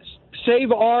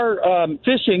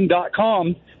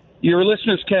 SaveOurFishing.com. Your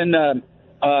listeners can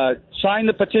sign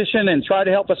the petition and try to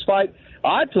help us fight.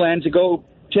 I plan to go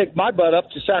take my butt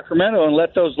up to Sacramento and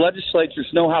let those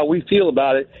legislatures know how we feel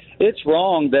about it. It's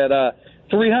wrong that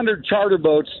 300 charter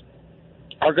boats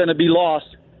are going to be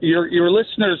lost. Your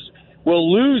listeners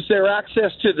will lose their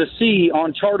access to the sea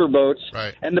on charter boats,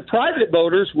 right, and the private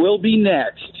boaters will be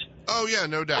next. Oh, yeah,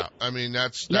 no doubt. I mean,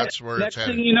 that's where it's headed. Next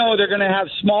thing you know, they're going to have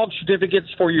smog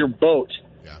certificates for your boat.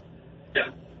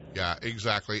 Yeah,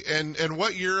 exactly. And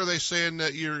what year are they saying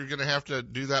that you're going to have to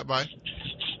do that by?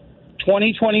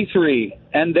 2023.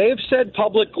 And they've said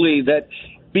publicly that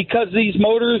because these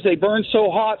motors, they burn so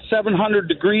hot, 700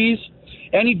 degrees,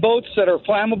 any boats that are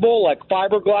flammable, like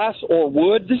fiberglass or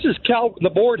wood, the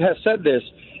board has said this,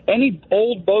 any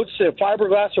old boats that have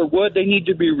fiberglass or wood, they need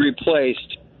to be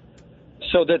replaced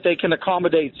so that they can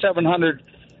accommodate 700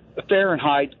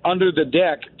 Fahrenheit under the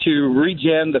deck to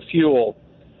regen the fuel.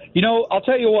 I'll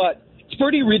tell you what, it's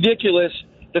pretty ridiculous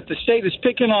that the state is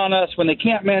picking on us when they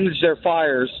can't manage their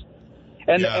fires.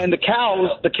 And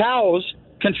the cows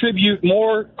contribute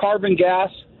more carbon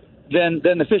gas than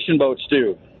the fishing boats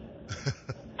do.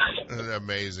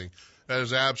 Amazing. That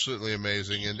is absolutely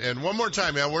amazing. And one more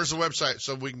time, man, where's the website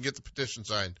so we can get the petition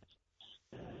signed?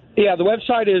 Yeah, the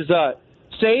website is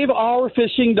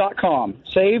SaveOurFishing.com.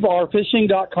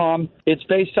 SaveOurFishing.com. It's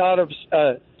based out of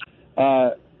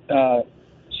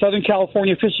Southern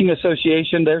California Fishing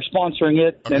Association. They're sponsoring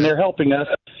it, and they're helping us.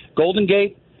 Golden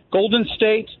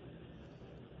State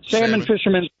Salmon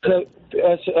Fishermen's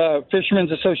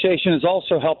Association is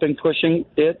also helping pushing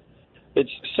it. It's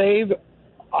Save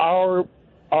Our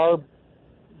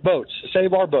Boats.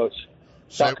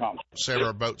 SaveOurBoats.com.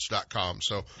 SaveOurBoats.com.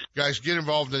 So, guys, get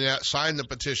involved in that. Sign the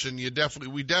petition.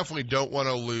 We definitely don't want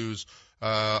to lose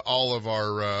all of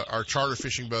our charter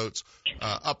fishing boats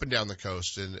up and down the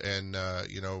coast, and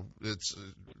it's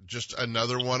just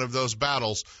another one of those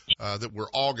battles that we're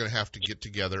all going to have to get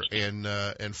together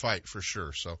and fight for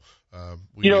sure. So,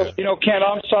 Ken,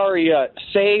 I'm sorry.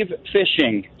 Save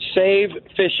Fishing.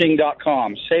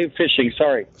 SaveFishing.com. Save Fishing.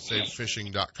 Sorry.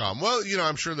 SaveFishing.com. Well,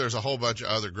 I'm sure there's a whole bunch of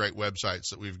other great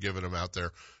websites that we've given them out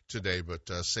there today, but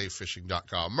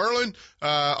SaveFishing.com. Merlin,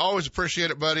 always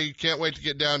appreciate it, buddy. Can't wait to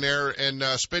get down there and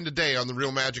spend a day on the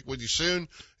Real Magic with you soon.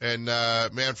 And,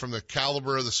 man, from the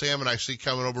caliber of the salmon I see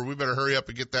coming over, we better hurry up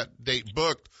and get that date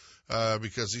booked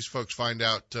because these folks find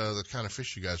out the kind of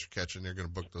fish you guys are catching. They're going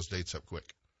to book those dates up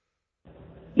quick.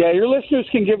 Yeah, your listeners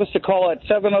can give us a call at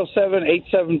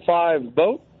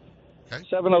 707-875-BOAT. Okay.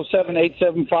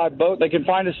 707-875-BOAT. They can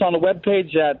find us on the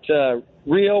webpage at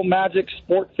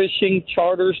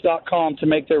RealMagicSportFishingCharters.com to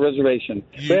make their reservation.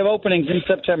 We have openings in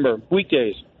September,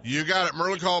 weekdays. You got it.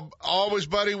 Merlin Call, always,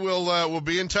 buddy. We'll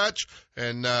be in touch,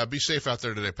 and be safe out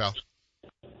there today, pal.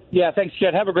 Yeah, thanks,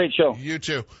 Jed. Have a great show. You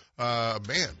too.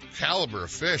 Man, caliber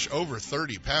of fish, over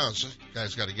 30 pounds. This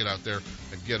guy's got to get out there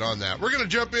and get on that. We're going to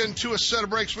jump into a set of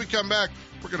breaks. When we come back,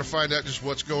 we're going to find out just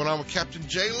what's going on with Captain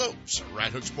Jay Lopes,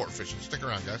 Right Hook Sport Fishing. Stick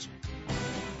around, guys.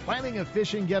 Planning a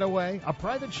fishing getaway, a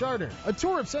private charter, a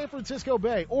tour of San Francisco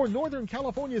Bay, or Northern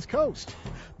California's coast?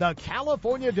 The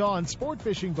California Dawn Sport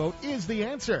Fishing Boat is the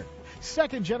answer.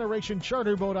 Second-generation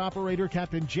charter boat operator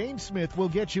Captain James Smith will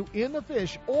get you in the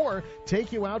fish or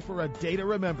take you out for a day to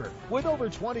remember. With over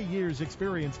 20 years'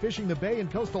 experience fishing the bay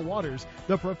and coastal waters,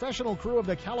 the professional crew of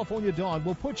the California Dawn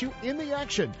will put you in the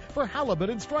action for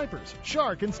halibut and stripers,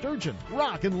 shark and sturgeon,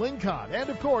 rock and lingcod, and,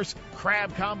 of course,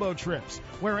 crab combo trips,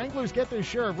 where anglers get their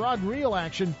share of rod and reel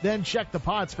action, then check the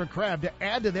pots for crab to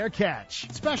add to their catch.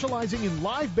 Specializing in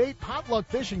live bait potluck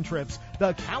fishing trips,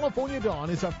 the California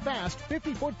Dawn is a fast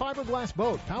 50-foot fiberglass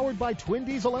boat powered by twin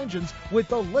diesel engines with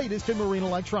the latest in marine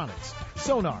electronics.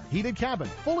 Sonar, heated cabin,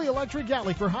 fully electric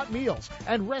galley for hot meals,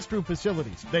 and restroom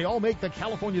facilities. They all make the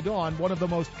California Dawn one of the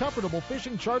most comfortable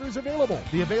fishing charters available.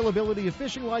 The availability of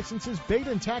fishing licenses, bait,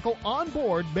 and tackle on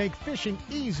board make fishing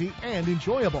easy and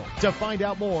enjoyable. To find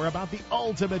out more about the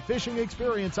ultimate fishing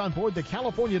experience on board the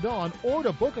California Dawn or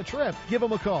to book a trip, give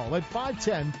them a call at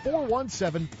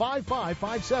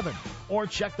 510-417-5557 or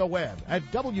check the web at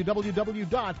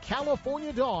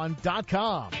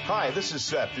www.californiadawn.com. Hi, this is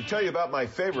Seth to tell you about my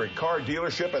favorite car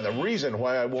dealership and the reason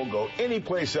why I won't go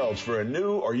anyplace else for a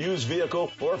new or used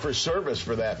vehicle or for service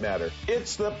for that matter.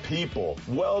 It's the people.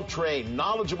 Well-trained,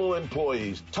 knowledgeable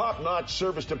employees, top-notch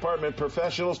service department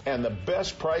professionals, and the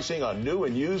best pricing on new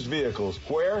and used vehicles.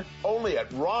 Where? Only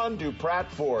at Ron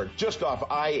Duprat Ford, just off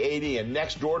I-80 and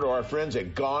next door to our friends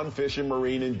at Gone Fishing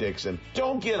Marine in Dixon.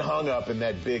 Don't get hung up in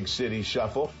that big city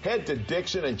shuffle. Head to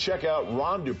Dixon and check out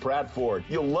Ron Duprat Ford.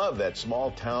 You'll love that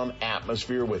small town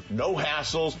atmosphere with no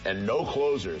hassles and no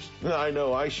closers. I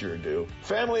know I sure do.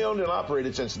 Family owned and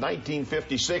operated since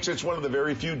 1956, it's one of the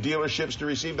very few dealerships to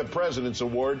receive the President's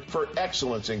Award for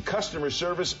excellence in customer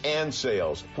service and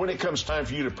sales. When it comes time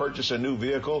for you to purchase a new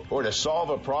vehicle or to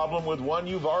solve a problem with one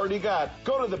you've already got,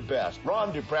 go to the best.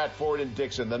 Ron Duprat Ford in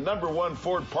Dixon, the #1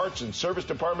 Ford parts and service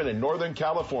department in Northern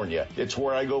California. It's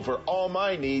where I go for all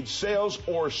my needs, sales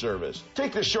or service.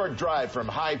 Take the short drive from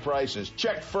high prices.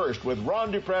 Check first with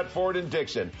Ron Duprat Ford in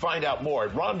Dixon. Find out more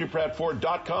at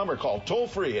rondupratford.com or call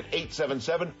toll-free at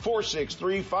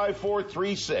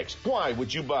 877-463-5436. Why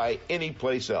would you buy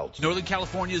anyplace else? Northern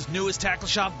California's newest tackle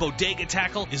shop, Bodega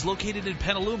Tackle, is located in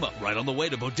Petaluma, right on the way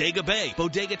to Bodega Bay.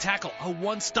 Bodega Tackle, a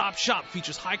one-stop shop,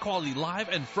 features high-quality live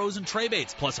and frozen tray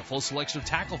baits, plus a full selection of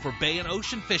tackle for bay and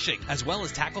ocean fishing, as well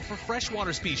as tackle for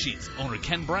freshwater species. Owner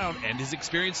Ken Brown and his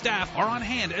experienced staff are on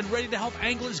hand and ready to help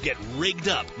anglers get rigged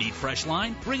up. Need fresh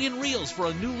line? Bring in reels for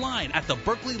a new line at the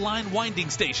Berkeley Line Winding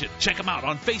Station. Check them out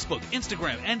on Facebook,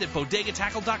 Instagram, and at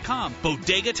bodegatackle.com.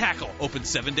 Bodega Tackle, open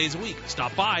 7 days a week.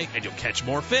 Stop by and you'll catch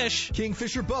more fish.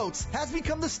 Kingfisher Boats has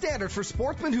become the standard for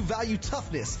sportsmen who value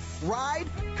toughness, ride,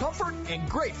 comfort, and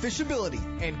great fishability.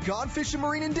 And Gone Fishing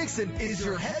Marine in Dixon is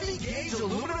your heavy gauge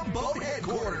aluminum boat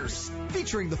headquarters,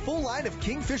 featuring the full line of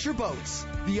Kingfisher boats.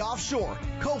 The offshore,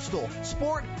 coastal,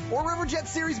 sport, or Riverjet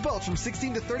Series boats from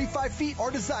 16 to 35 feet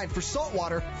are designed for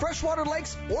saltwater, freshwater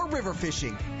lakes, or river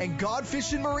fishing. And Gone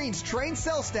Fishing Marine's trained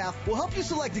sales staff will help you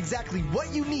select exactly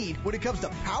what you need when it comes to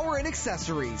power and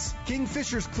accessories.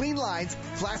 Kingfisher's clean lines,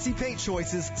 classy paint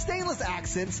choices, stainless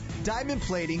accents, diamond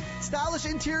plating, stylish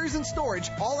interiors and storage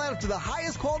all add up to the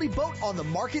highest quality boat on the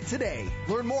market today.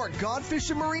 Learn more at Gone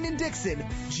Fishing Marine in Dixon,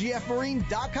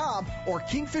 gfmarine.com, or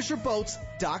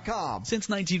kingfisherboats.com. Since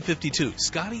 1952,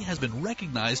 Scotty has been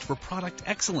recognized for product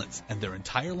excellence, and their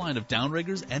entire line of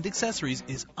downriggers and accessories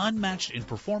is unmatched in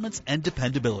performance and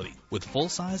dependability. With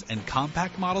full-size and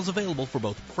compact models available for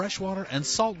both freshwater and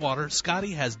saltwater,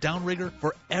 Scotty has downrigger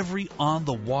for every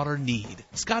on-the-water need.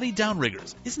 Scotty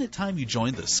Downriggers, isn't it time you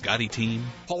joined the Scotty team?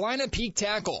 Paulina Peak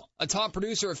Tackle, a top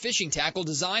producer of fishing tackle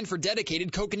designed for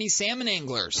dedicated kokanee salmon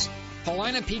anglers.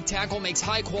 Paulina Peak Tackle makes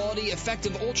high-quality,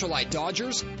 effective ultralight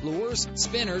dodgers, lures,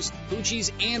 spinners,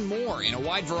 hoochies, and more in a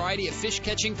wide variety of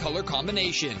fish-catching color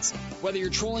combinations. Whether you're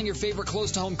trolling your favorite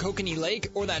close-to-home kokanee lake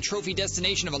or that trophy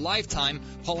destination of a lifetime,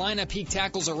 Paulina Peak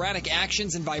Tackle's erratic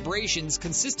actions and vibrations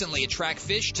consistently attract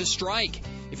fish to strike.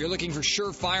 If you're looking for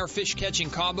surefire fish-catching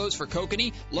combos for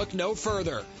kokanee, look no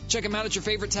further. Check them out at your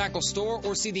favorite tackle store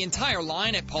or see the entire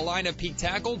line at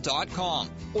PaulinaPeakTackle.com.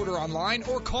 Order online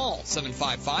or call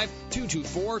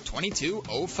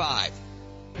 755-224-2205.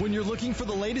 When you're looking for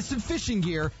the latest in fishing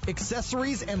gear,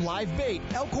 accessories, and live bait,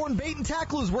 Elkhorn Bait and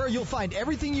Tackle is where you'll find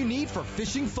everything you need for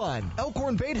fishing fun.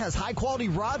 Elkhorn Bait has high-quality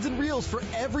rods and reels for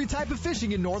every type of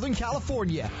fishing in Northern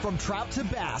California, from trout to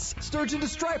bass, sturgeon to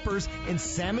stripers, and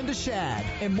salmon to shad.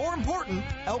 And more important,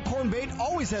 Elkhorn Bait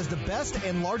always has the best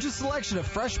and largest selection of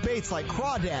fresh baits like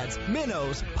crawdads,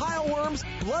 minnows, pileworms,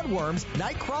 bloodworms,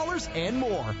 night crawlers, and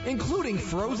more, including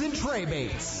frozen tray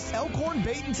baits. Elkhorn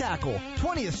Bait and Tackle,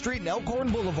 20th Street and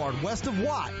Elkhorn Boulevard, west of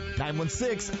Watt,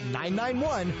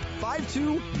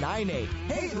 916-991-5298.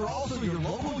 Hey, they're also your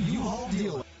local U-Haul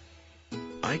dealer.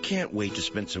 I can't wait to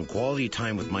spend some quality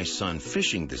time with my son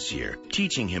fishing this year,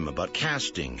 teaching him about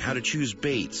casting, how to choose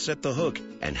baits, set the hook,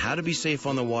 and how to be safe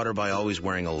on the water by always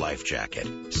wearing a life jacket.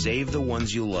 Save the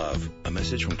ones you love. A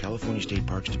message from California State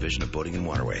Parks Division of Boating and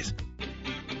Waterways.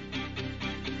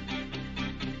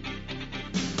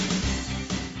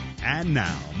 And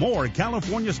now, more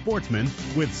California Sportsmen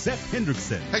with Seth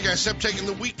Hendrickson. Hey guys, Seth taking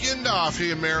the weekend off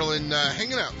here in Maryland,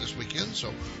 hanging out this weekend.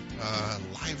 So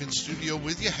live in studio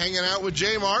with you, hanging out with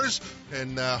Jay Mars,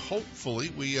 and hopefully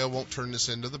we won't turn this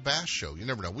into the Bass Show. You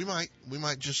never know. We might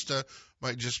just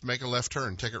make a left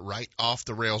turn, take it right off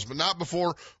the rails, but not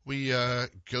before we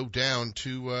go down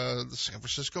to the San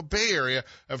Francisco Bay Area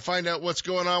and find out what's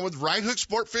going on with right hook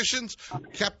sport fishing's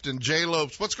Captain Jay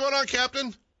Lopes. What's going on,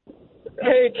 Captain?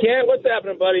 Hey, Kent, what's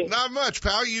happening, buddy? Not much,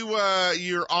 pal.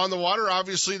 You're on the water,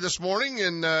 obviously, this morning,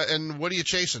 and what are you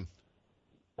chasing?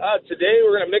 Today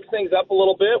we're going to mix things up a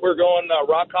little bit. We're going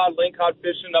rock cod, link cod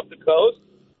fishing up the coast.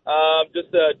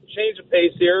 Just a change of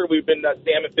pace here. We've been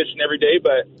salmon fishing every day,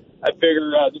 but I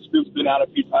figure this group's been out a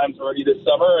few times already this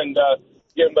summer, and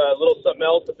give them a little something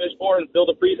else to fish for and fill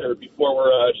the freezer before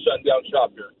we're shutting down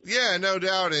shop here. Yeah, no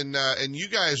doubt. And you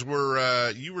guys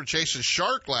were chasing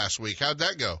shark last week. How'd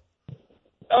that go?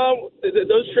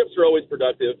 Those trips are always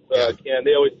productive, Ken.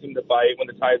 They always seem to bite when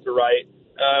the tides are right.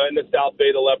 In the South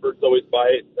Bay, the leopards always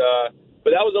bite.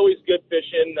 But that was always good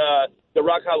fishing. The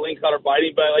rock cod, link cod are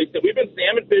biting. But like I said, we've been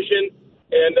salmon fishing,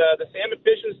 and the salmon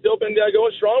fishing has still been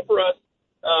going strong for us.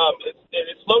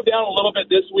 It slowed down a little bit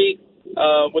this week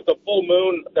with the full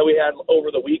moon that we had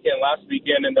over the last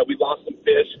weekend, and we lost some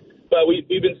fish. But we've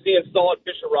been seeing solid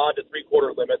fish and rod to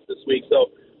 3/4 limits this week.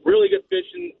 So really good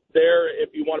fishing there if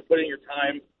you want to put in your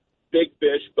time. Big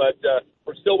fish, but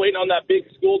we're still waiting on that big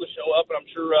school to show up, and I'm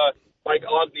sure Mike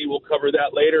Ogney will cover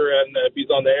that later, and if he's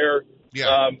on the air,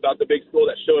 about the big school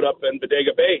that showed up in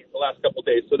Bodega Bay the last couple of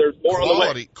days. So there's more on the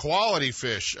way. Quality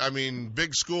fish. I mean,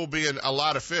 big school being a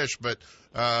lot of fish, but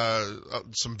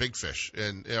some big fish.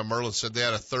 And Merlin said they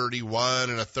had a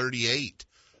 31 and a 38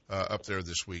 up there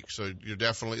this week. So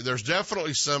there's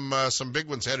definitely some big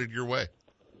ones headed your way.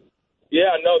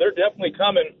 Yeah, no, they're definitely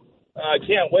coming. I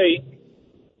can't wait.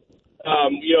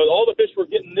 All the fish we're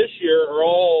getting this year are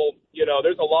all,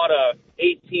 there's a lot of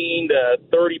 18 to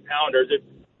 30 pounders.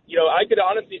 I could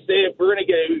honestly say if we're going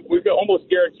to we could almost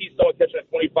guarantee someone catching a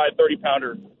 25, 30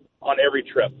 pounder on every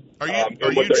trip. Are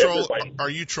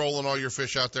you trolling all your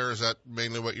fish out there? Is that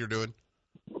mainly what you're doing?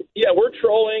 Yeah, we're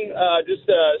trolling, just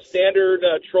standard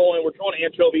trolling. We're trolling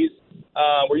anchovies.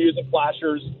 We're using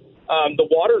flashers. The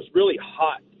water's really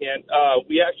hot, and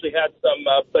we actually had some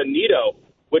bonito,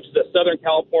 which is a Southern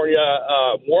California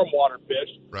warm water fish,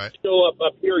 show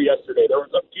up here yesterday. There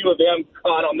was a few of them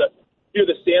caught on few of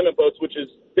the salmon boats, which is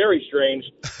very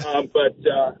strange. But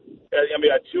a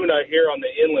tuna here on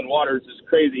the inland waters is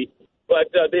crazy.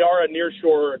 But they are a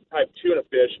nearshore type tuna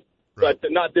fish, but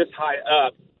not this high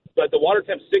up. But the water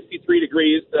temp's 63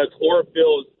 degrees. The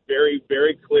chlorophyll is very,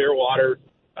 very clear water,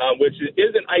 which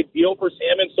isn't ideal for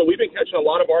salmon. So we've been catching a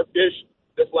lot of our fish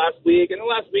this last week and the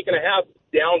last week and a half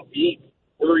down deep.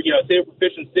 We're, say we're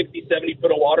fishing 60, 70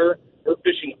 foot of water, we're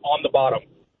fishing on the bottom.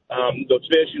 Those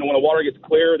fish, when the water gets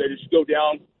clear, they just go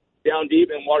down deep,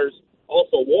 and water's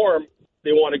also warm.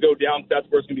 They want to go down. That's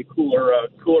where it's going to be cooler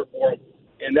for them.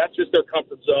 And that's just their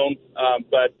comfort zone.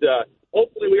 But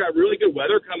hopefully we got really good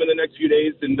weather coming the next few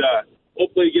days, and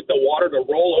hopefully get the water to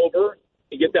roll over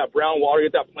and get that brown water,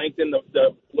 get that plankton, the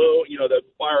blue, the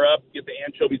fire up, get the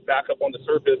anchovies back up on the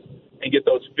surface, and get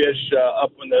those fish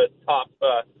up in the top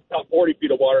 40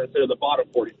 feet of water instead of the bottom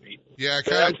 40 feet. Yeah,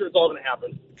 I'm sure it's all going to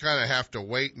happen. Kind of have to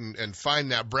wait and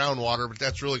find that brown water, but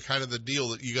that's really kind of the deal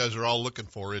that you guys are all looking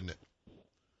for, isn't it?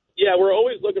 Yeah, we're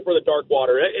always looking for the dark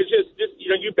water. It's just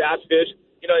you bass fish,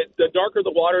 the darker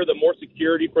the water, the more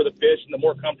security for the fish and the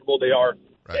more comfortable they are.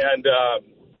 Right. And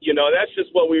You know, that's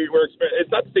just what we're experiencing. It's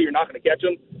not to say you're not going to catch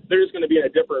them. They're just going to be in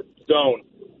a different zone.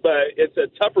 But it's a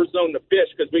tougher zone to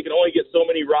fish because we can only get so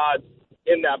many rods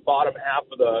in that bottom half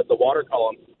of the water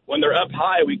column. When they're up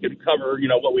high, we can cover,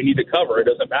 what we need to cover. It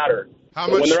doesn't matter.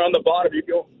 When they're on the bottom, you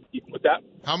go with that.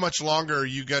 How much longer are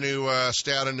you going to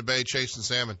stay out in the bay chasing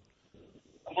salmon?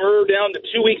 We're down to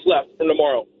 2 weeks left from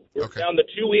tomorrow. We're down to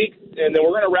 2 weeks, and then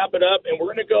we're going to wrap it up, and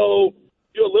we're going to go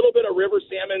do a little bit of river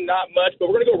salmon, not much, but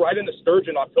we're going to go right into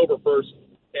sturgeon October 1st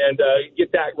and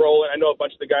get that rolling. I know a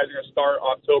bunch of the guys are going to start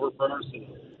October 1st, and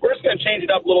we're just going to change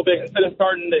it up a little bit. Instead of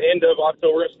starting the end of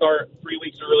October, we're going to start 3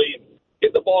 weeks early and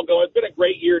get the ball going. It's been a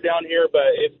great year down here,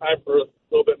 but it's time for a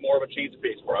little bit more of a change of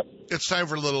pace for us. It's time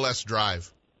for a little less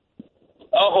drive.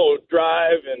 Oh,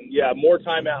 drive and, more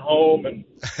time at home. And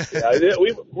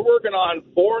we're working on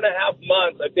 4.5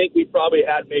 months. I think we probably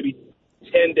had maybe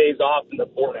 10 days off in the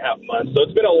 4.5 months. So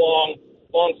it's been a long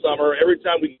summer. Every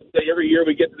year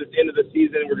we get to this end of the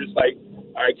season, we're just like,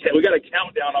 all right, we got a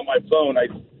countdown on my phone. I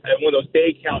have one of those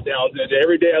day countdowns, and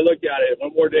every day I look at it,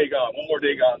 one more day gone.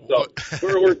 So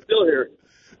we're still here.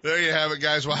 There you have it,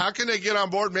 guys. Well, how can they get on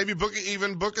board? Maybe book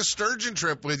a sturgeon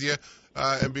trip with you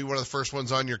and be one of the first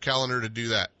ones on your calendar to do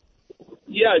that.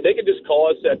 Yeah, they can just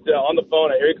call us on the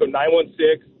phone at area code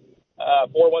 916-417-5670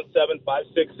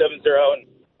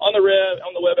 and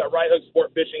on the web at Right Hook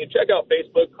Sport Fishing, and check out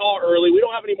Facebook. Call early. We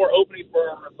don't have any more openings for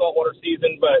our saltwater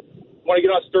season, but want to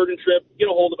get on a sturgeon trip, get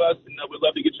a hold of us, and we'd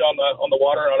love to get you on the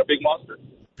water and on a big monster.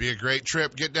 Be a great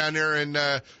trip. Get down there and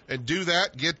do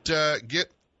that. Get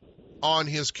on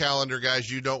his calendar, guys.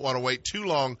 You don't want to wait too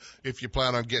long if you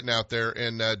plan on getting out there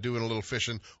and doing a little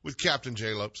fishing with Captain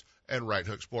J. Lopes and Right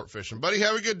Hook Sport Fishing. Buddy,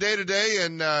 have a good day today,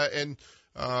 and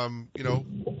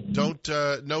don't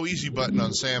no easy button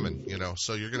on salmon,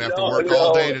 so you're going to have to work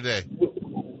all day today.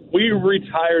 We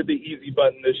retired the easy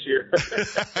button this year.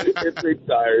 It's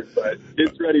retired, but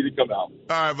it's ready to come out. All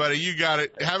right, buddy, you got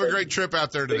it. Have a great trip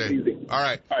out there today. All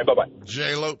right, bye-bye.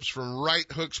 Jay Lopes from Right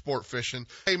Hook Sport Fishing.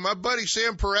 Hey, my buddy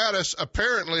Sam Paratus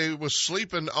apparently was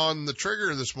sleeping on the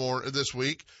trigger this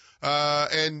week.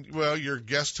 Your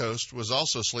guest host was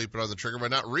also sleeping on the trigger by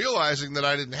not realizing that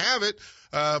I didn't have it.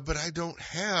 But I don't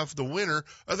have the winner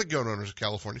of the Gun Owners of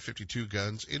California 52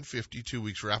 Guns in 52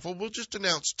 Weeks raffle. We'll just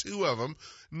announce 2 of them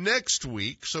next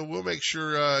week, so we'll make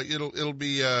sure it'll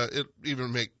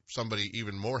even make somebody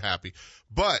even more happy.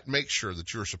 But make sure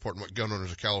that you're supporting what Gun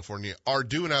Owners of California are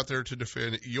doing out there to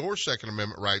defend your Second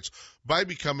Amendment rights by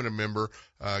becoming a member,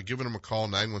 giving them a call,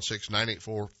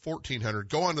 916-984-1400.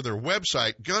 Go onto their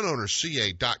website,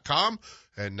 gunownersca.com,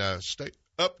 and stay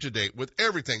up to date with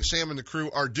everything Sam and the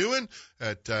crew are doing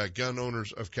at Gun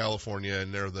Owners of California,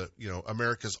 and they're the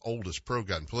America's oldest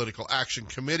pro-gun political action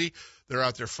committee. They're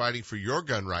out there fighting for your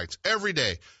gun rights every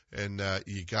day, and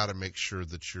you got to make sure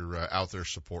that you're out there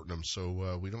supporting them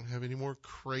so we don't have any more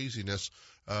craziness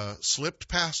slipped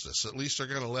past us. At least they're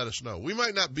going to let us know. We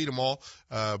might not beat them all,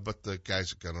 but the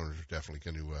guys at Gun Owners are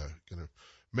definitely going to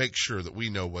make sure that we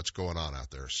know what's going on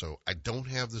out there. So I don't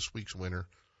have this week's winner.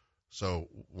 So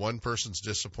one person's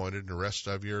disappointed and the rest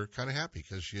of you are kind of happy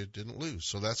because you didn't lose.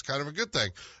 So that's kind of a good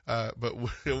thing. But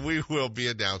we will be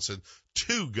announcing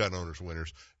 2 Gun Owners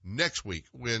winners next week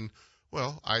when,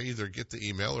 I either get the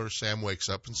email or Sam wakes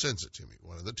up and sends it to me,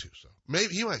 one of the 2. So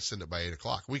maybe he might send it by 8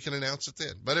 o'clock. We can announce it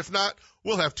then. But if not,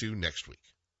 we'll have 2 next week.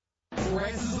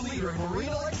 Lowrance is the leader in marine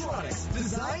electronics,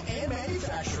 design, and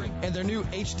manufacturing. And their new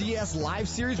HDS Live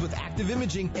series with active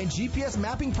imaging and GPS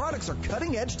mapping products are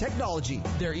cutting-edge technology.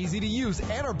 They're easy to use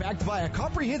and are backed by a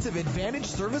comprehensive Advantage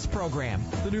service program.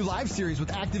 The new Live series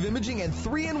with active imaging and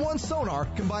 3-in-1 sonar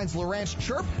combines Lowrance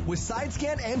Chirp with side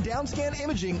scan and down scan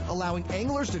imaging, allowing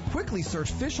anglers to quickly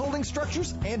search fish holding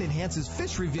structures, and enhances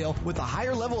fish reveal with a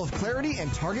higher level of clarity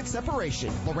and target separation.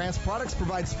 Lowrance products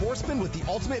provide sportsmen with the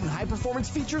ultimate and high-performance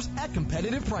features at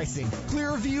competitive pricing.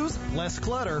 Clearer views, less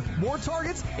clutter, more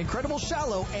targets, incredible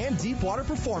shallow and deep water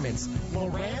performance.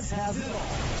 Lowrance has it all.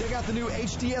 Check out the new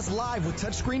HDS Live with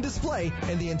touchscreen display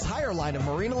and the entire line of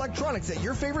marine electronics at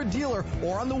your favorite dealer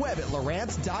or on the web at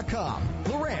Lowrance.com.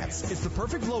 Lowrance is the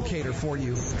perfect locator for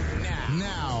you.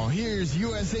 Now, here's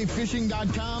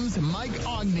USAFishing.com's Mike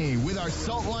Ogney with our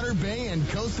Saltwater Bay and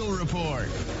Coastal Report.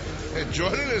 And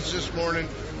joining us this morning,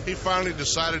 he finally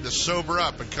decided to sober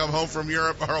up and come home from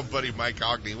Europe. Our old buddy Mike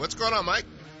Ogney. What's going on, Mike?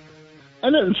 I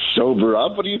didn't sober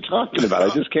up. What are you talking about? I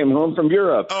just came home from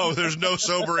Europe. Oh, there's no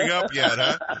sobering up yet,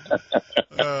 huh?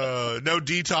 No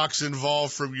detox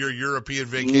involved from your European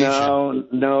vacation.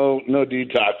 No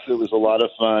detox. It was a lot of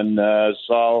fun.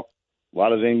 Saw a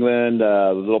lot of England,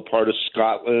 a little part of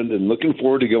Scotland, and looking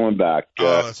forward to going back.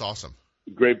 Oh, that's awesome.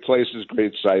 Great places,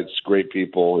 great sights, great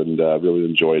people, and really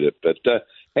enjoyed it. But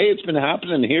Hey, it's been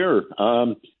happening here.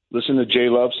 Listen to Jay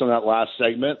Loves on that last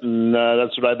segment, and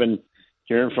that's what I've been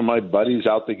hearing from my buddies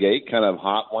out the gate. Kind of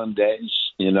hot one days,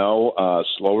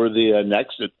 slower the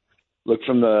next. Look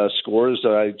from the scores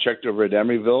that I checked over at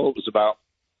Emeryville. It was about,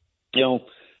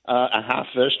 a half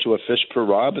fish to a fish per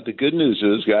rod. But the good news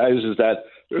is, guys, is that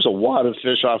there's a lot of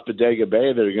fish off Bodega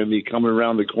Bay that are going to be coming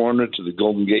around the corner to the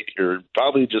Golden Gate here,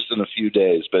 probably just in a few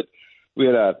days. But we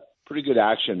had a pretty good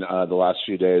action the last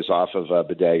few days off of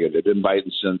Bodega. They've been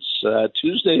biting since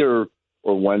Tuesday or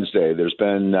Wednesday. There's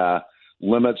been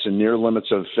limits and near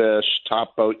limits of fish.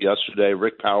 Top boat yesterday,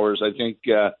 Rick Powers, I think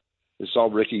I saw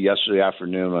Ricky yesterday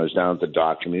afternoon when I was down at the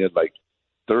dock, and he had like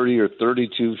 30 or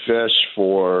 32 fish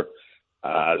for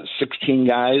 16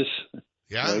 guys.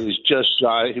 Yeah. He was just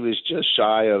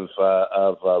shy of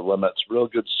limits. Real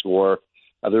good score.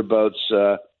 Other boats,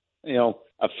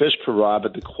 a fish per rod,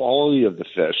 but the quality of the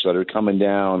fish that are coming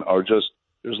down are just,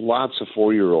 there's lots of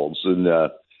 4-year-olds in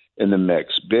the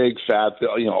mix. Big, fat,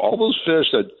 all those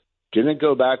fish that didn't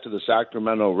go back to the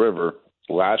Sacramento River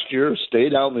last year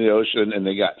stayed out in the ocean, and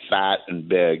they got fat and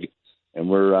big, and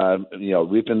we're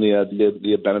reaping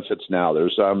the benefits now.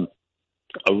 There's a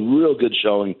real good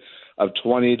showing of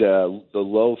 20 to the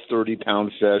low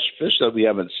 30-pound fish that we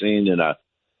haven't seen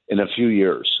in a few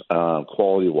years,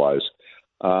 quality-wise.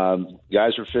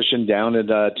 Guys are fishing down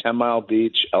at 10 Mile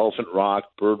Beach, Elephant Rock,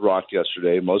 Bird Rock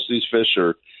yesterday. Most of these fish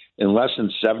are in less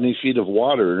than 70 feet of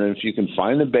water, and if you can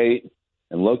find the bait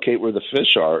and locate where the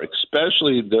fish are,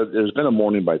 especially there's been a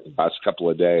morning bite the last couple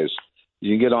of days.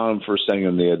 You can get on them first thing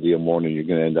in the morning. You're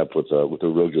going to end up with a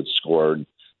real good score. And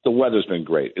the weather's been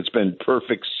great. It's been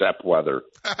perfect SEP weather.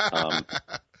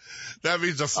 That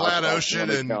means a flat ocean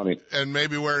and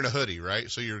maybe wearing a hoodie, right?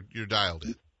 So you're dialed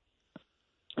in.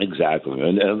 Exactly,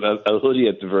 and a hoodie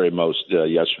at the very most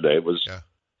yesterday. It was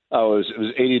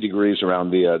 80 degrees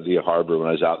around the harbor when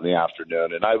I was out in the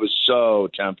afternoon, and I was so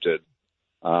tempted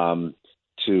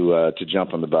to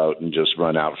jump on the boat and just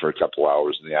run out for a couple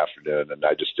hours in the afternoon, and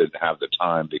I just didn't have the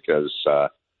time because I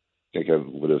think I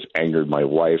would have angered my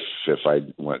wife if I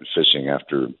went fishing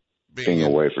after being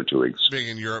away for 2 weeks. Being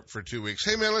in Europe for 2 weeks.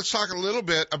 Hey, man, let's talk a little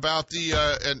bit about the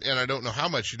and I don't know how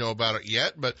much you know about it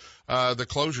yet, but the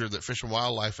closure that Fish and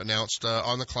Wildlife announced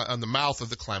on the mouth of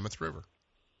the Klamath River.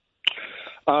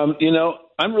 I'm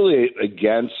really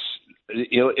against.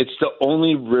 It's the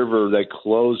only river that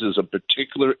closes a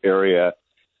particular area.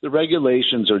 The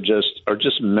regulations are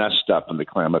just messed up in the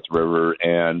Klamath River,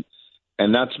 and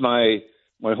that's my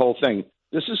whole thing.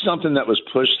 This is something that was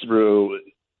pushed through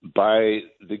by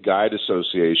the Guide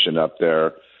Association up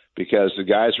there because the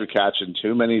guys were catching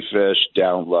too many fish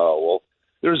down low. Well,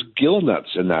 there's gill nuts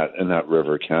in that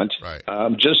river, Kent. Right.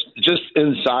 Just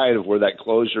inside of where that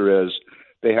closure is,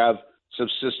 they have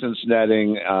subsistence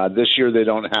netting. This year they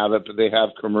don't have it, but they have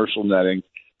commercial netting.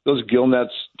 Those gill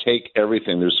nets take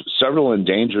everything. There's several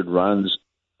endangered runs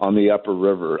on the upper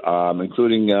river,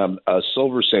 including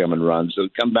silver salmon runs that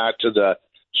come back to the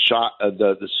Scott and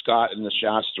the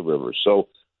Shasta River. So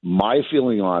my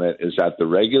feeling on it is that the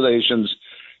regulations,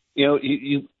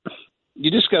 you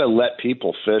just got to let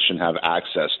people fish and have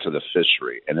access to the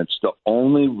fishery. And it's the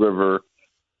only river,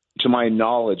 to my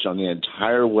knowledge, on the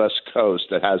entire West Coast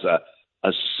that has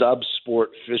a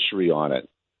sub-sport fishery on it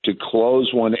to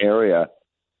close one area,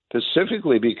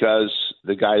 specifically because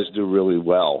the guys do really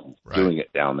well doing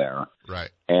it down there.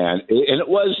 Right. And it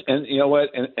was, and you know what,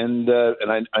 and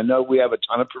I know we have a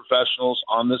ton of professionals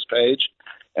on this page,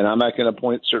 and I'm not going to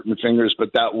point certain fingers,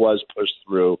 but that was pushed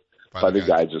through by the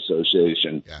Guides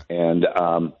Association. Yeah. And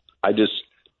I just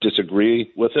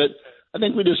disagree with it. I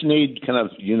think we just need kind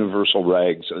of universal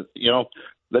regs.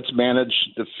 Let's manage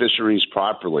the fisheries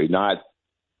properly, not.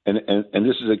 And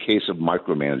this is a case of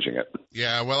micromanaging it.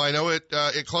 Yeah, well, I know it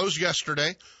closed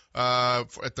yesterday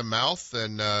at the mouth,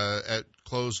 and it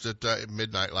closed at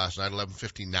midnight last night,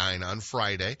 11:59 on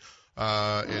Friday.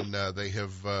 And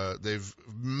they've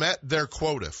met their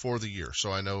quota for the year.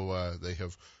 So I know they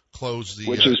have closed the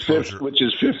closure.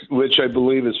 Which I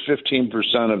believe is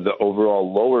 15% of the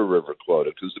overall lower river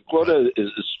quota, because the quota is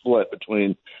split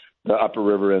between the upper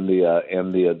river and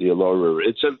the lower river.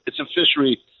 It's a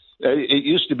fishery. It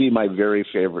used to be my very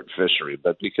favorite fishery,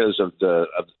 but because of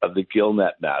the gill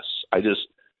net mess, I just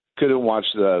couldn't watch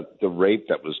the rape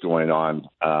that was going on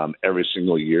every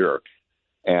single year,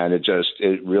 and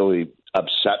it really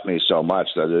upset me so much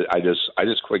that I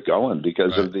just quit going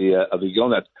because of the gill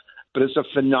net. But it's a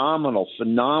phenomenal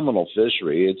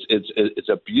fishery. It's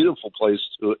a beautiful place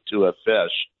to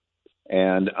fish,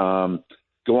 and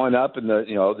going up, and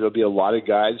there'll be a lot of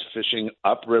guys fishing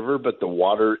upriver, but the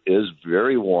water is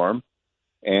very warm.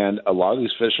 And a lot of these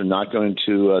fish are not going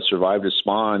to survive to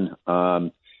spawn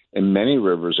in many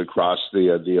rivers across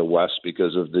the west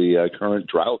because of the current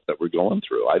drought that we're going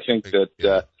through. I think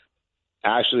that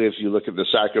actually, if you look at the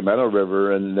Sacramento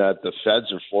River and that the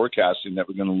feds are forecasting that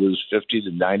we're going to lose 50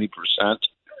 to 90%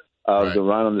 of the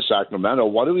run on the Sacramento,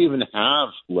 what do we even have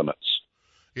limits?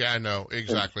 Yeah, I know.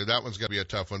 Exactly. That one's going to be a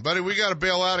tough one. Buddy, we got to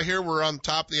bail out of here. We're on the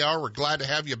top of the hour. We're glad to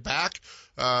have you back.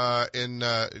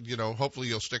 Hopefully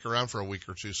you'll stick around for a week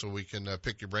or two so we can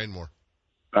pick your brain more.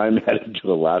 I'm headed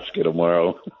to Alaska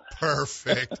tomorrow.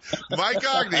 Perfect. Mike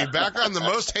Ogney, back on the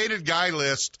most hated guy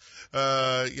list.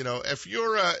 If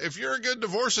you're a good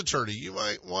divorce attorney, you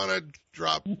might want to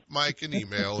drop Mike an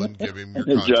email and give him your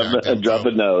contact info. Drop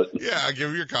a note. Yeah, give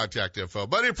him your contact info.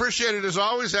 Buddy, appreciate it as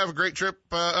always. Have a great trip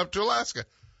up to Alaska.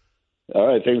 All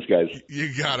right, thanks, guys.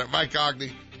 You got it. Mike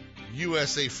Ogney,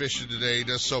 USA Fishing Today,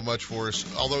 does so much for us,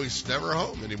 although he's never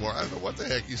home anymore. I don't know what the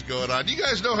heck he's going on. You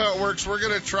guys know how it works. We're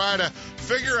going to try to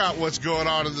figure out what's going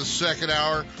on in the second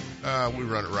hour. We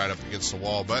run it right up against the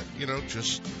wall, but,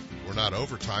 we're not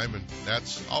overtime, and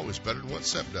that's always better than what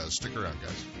Sep does. Stick around,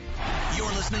 guys.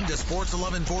 You're listening to Sports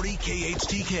 1140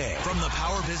 KHTK from the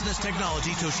Power Business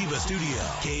Technology Toshiba Studio.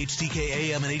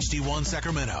 KHTK AM and HD1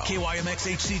 Sacramento. KYMX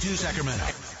HD2 Sacramento.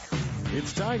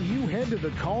 It's time you head to the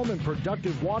calm and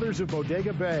productive waters of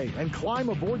Bodega Bay and climb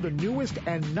aboard the newest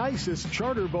and nicest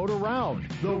charter boat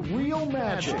around, the Real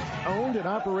Magic. Owned and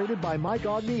operated by Mike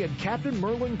Ogney and Captain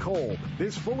Merlin Kolb.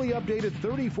 This fully updated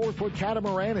 34-foot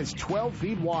catamaran is 12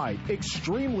 feet wide,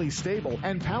 extremely stable,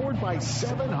 and powered by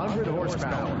 700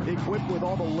 horsepower. Equipped with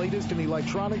all the latest in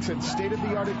electronics and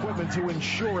state-of-the-art equipment to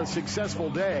ensure a successful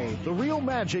day, the Real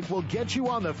Magic will get you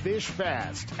on the fish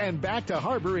fast and back to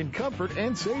harbor in comfort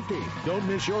and safety. Don't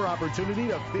miss your opportunity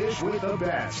to fish with the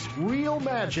best. Real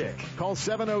Magic. Call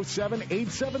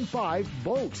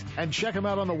 707-875-BOAT and check them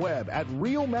out on the web at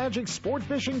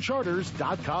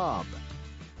realmagicsportfishingcharters.com.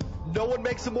 No one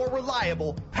makes a more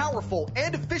reliable, powerful,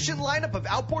 and efficient lineup of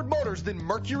outboard motors than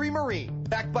Mercury Marine.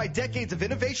 Backed by decades of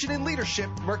innovation and leadership,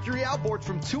 Mercury outboards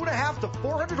from 2.5 to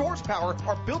 400 horsepower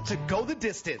are built to go the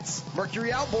distance. Mercury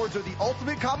outboards are the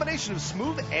ultimate combination of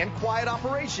smooth and quiet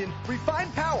operation,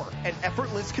 refined power, and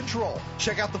effortless control.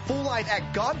 Check out the full line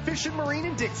at Gone Fishing Marine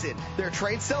in Dixon. Their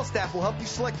trained sales staff will help you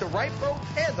select the right boat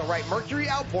and the right Mercury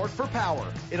outboard for power.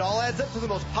 It all adds up to the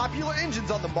most popular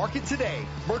engines on the market today.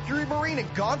 Mercury Marine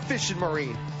and Gone Fishing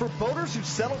Marine. For boaters who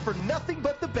settle for nothing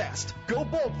but the best, go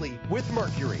boldly with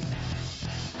Mercury.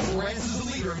 Lowrance is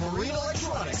the leader in marine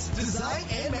electronics, design,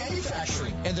 and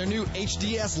manufacturing. And their new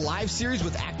HDS Live series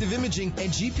with active imaging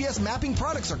and GPS mapping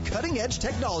products are cutting-edge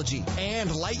technology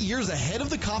and light years ahead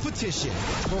of the competition.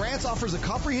 Lowrance offers a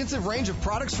comprehensive range of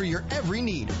products for your every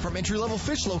need. From entry-level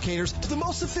fish locators to the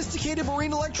most sophisticated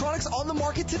marine electronics on the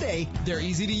market today, they're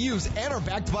easy to use and are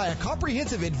backed by a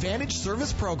comprehensive Advantage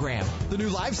service program. The new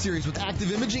Live series with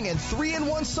active imaging and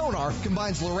 3-in-1 sonar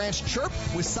combines Lowrance Chirp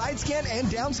with side scan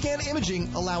and down scan imaging,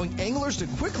 allowing anglers to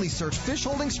quickly search fish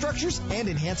holding structures and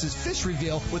enhances fish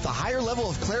reveal with a higher level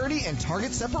of clarity and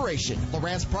target separation.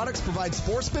 Lowrance products provide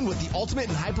sportsmen with the ultimate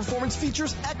and high performance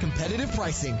features at competitive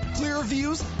pricing. Clearer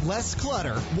views, less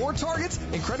clutter, more targets,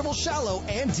 incredible shallow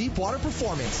and deep water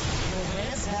performance.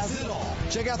 Lowrance has it all.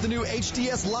 Check out the new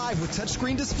HDS Live with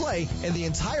touchscreen display and the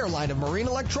entire line of marine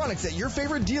electronics at your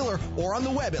favorite dealer or on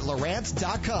the web at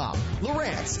Lowrance.com.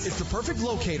 Lowrance is the perfect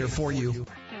locator for you.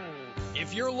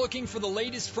 If you're looking for the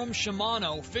latest from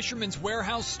Shimano, Fisherman's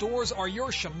Warehouse stores are your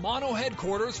Shimano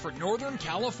headquarters for Northern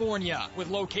California.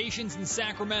 With locations in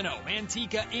Sacramento,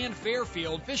 Manteca, and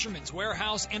Fairfield, Fisherman's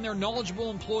Warehouse and their knowledgeable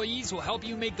employees will help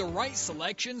you make the right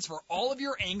selections for all of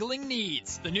your angling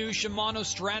needs. The new Shimano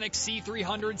Stratex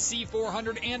C300,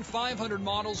 C400, and 500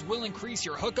 models will increase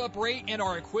your hookup rate and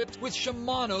are equipped with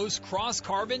Shimano's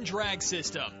cross-carbon drag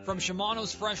system. From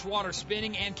Shimano's freshwater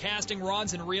spinning and casting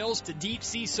rods and reels to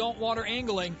deep-sea saltwater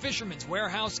angling, Fisherman's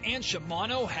Warehouse and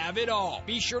Shimano have it all.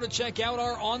 Be sure to check out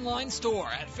our online store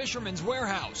at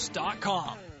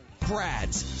fishermanswarehouse.com.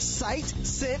 Brad's sight,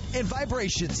 scent, and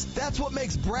vibrations. That's what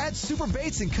makes Brad's super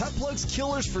baits and cut plugs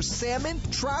killers for salmon,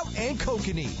 trout, and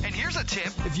kokanee. And here's a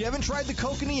tip. If you haven't tried the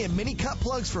kokanee and mini cut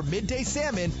plugs for midday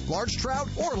salmon, large trout,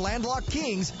 or landlocked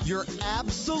kings, you're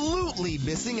absolutely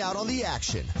missing out on the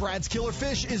action. Brad's Killer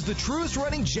Fish is the truest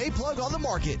running J-plug on the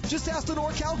market. Just ask the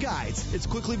NorCal guides. It's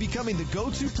quickly becoming the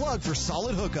go-to plug for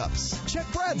solid hookups.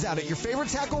 Check Brad's out at your favorite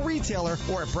tackle retailer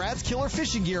or at Brad's Killer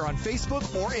Fishing Gear on Facebook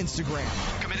or Instagram.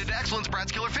 Committed to excellence,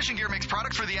 Brad's Killer Fishing Gear makes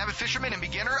products for the avid fisherman and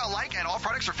beginner alike, and all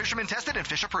products are fisherman tested and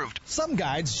fish approved. Some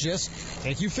guides just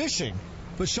take you fishing.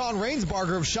 But Sean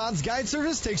Rainsbarger of Sean's Guide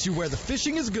Service takes you where the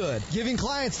fishing is good, giving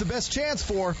clients the best chance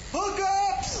for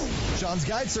hookups. Sean's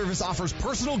Guide Service offers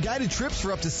personal guided trips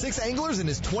for up to 6 anglers in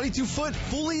his 22-foot,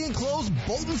 fully enclosed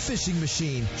Bolton fishing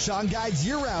machine. Sean guides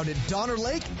year-round at Donner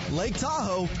Lake, Lake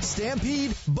Tahoe,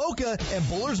 Stampede, Boca, and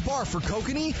Buller's Bar for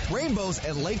kokanee, rainbows,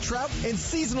 and lake trout, and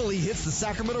seasonally hits the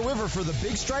Sacramento River for the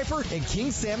big striper and king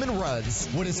salmon runs.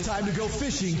 When it's time to go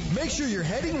fishing, make sure you're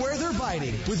heading where they're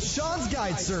biting with Sean's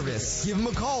Guide Service. Give him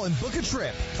a call and book a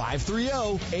trip.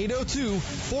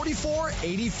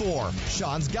 530-802-4484.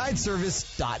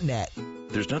 Sean'sGuideservice.net.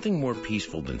 There's nothing more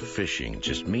peaceful than fishing.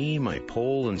 Just me, my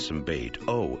pole, and some bait.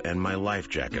 Oh, and my life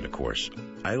jacket, of course.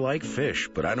 I like fish,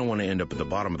 but I don't want to end up at the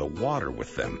bottom of the water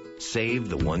with them. Save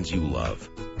the ones you love.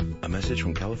 A message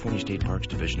from California State Parks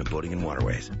Division of Boating and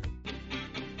Waterways.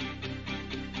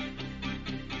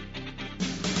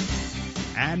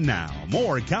 And now,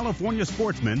 more California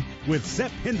Sportsmen with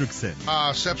Sepp Hendrickson.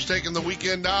 Sepp's taking the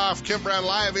weekend off. Kim Brown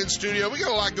live in studio. We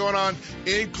got a lot going on,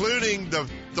 including the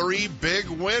 3 big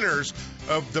winners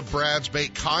of the Brad's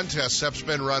Bait contest. Sepp's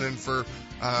been running for,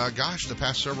 the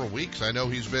past several weeks. I know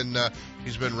he's been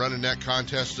running that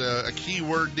contest, a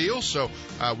keyword deal. So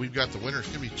we've got the winners.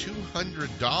 It's going to be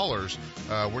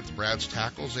 $200 worth of Brad's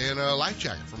tackles and a life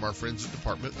jacket from our friends at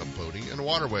Department of Boating and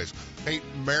Waterways. Hey,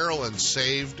 Maryland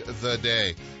saved the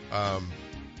day.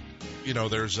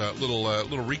 There's a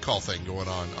little recall thing going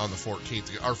on the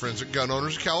 14th. Our friends at Gun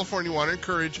Owners of California want to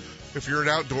encourage, if you're an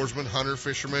outdoorsman, hunter,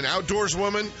 fisherman,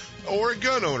 outdoorswoman, or a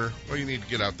gun owner, well, you need to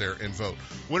get out there and vote.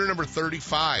 Winner number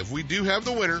 35. We do have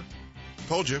the winner.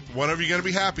 Told you, one of you going to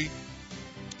be happy.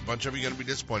 A bunch of you going to be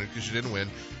disappointed because you didn't win.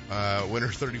 Winner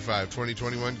 35,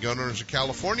 2021, Gun Owners of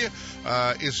California,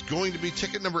 is going to be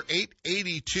ticket number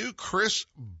 882, Chris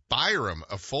Byram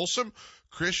of Folsom.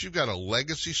 Chris, you've got a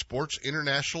Legacy Sports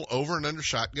International over and under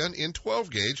shotgun in 12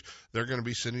 gauge. They're going to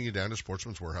be sending you down to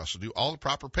Sportsman's Warehouse to do all the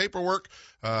proper paperwork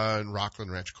in Rockland,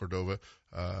 Rancho Cordova,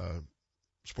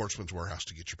 Sportsman's Warehouse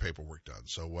to get your paperwork done.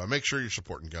 So make sure you're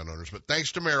supporting gun owners. But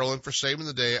thanks to Maryland for saving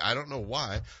the day. I don't know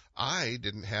why I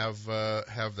didn't have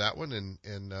that one, and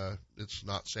it's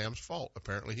not Sam's fault.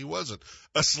 Apparently he wasn't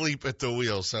asleep at the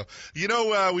wheel. So,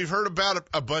 we've heard about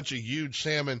a bunch of huge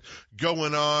salmon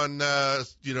going on,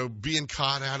 being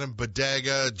caught out in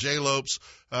Bodega, J-Lopes,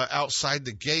 outside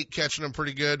the gate, catching them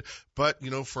pretty good. But,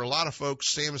 for a lot of folks,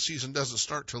 salmon season doesn't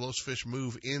start till those fish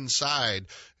move inside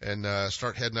and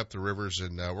start heading up the rivers.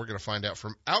 And we're going to find out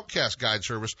from Outcast Guide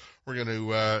Service. We're going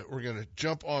to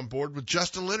jump on board with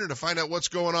Justin Leonard to find out what's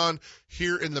going on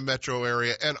here in the metro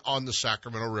area and on the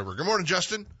Sacramento River. Good morning,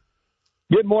 Justin.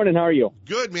 Good morning. How are you?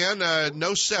 Good, man.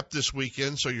 No Sepp this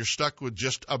weekend, so you're stuck with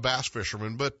just a bass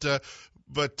fisherman. But I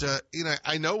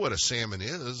know what a salmon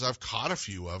is. I've caught a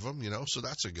few of them, so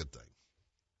that's a good thing.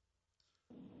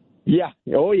 Yeah.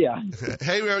 Oh, yeah.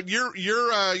 Hey,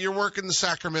 you're working the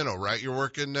Sacramento, right? You're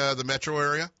working the metro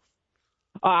area?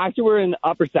 Actually, we're in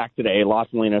Upper Sac today, Los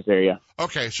Molinos area.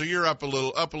 Okay, so you're up a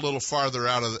little farther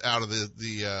out of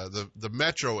the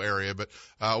metro area. But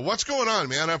what's going on,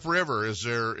 man? Upriver, is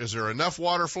there enough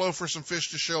water flow for some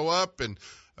fish to show up, and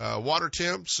water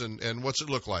temps, and what's it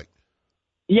look like?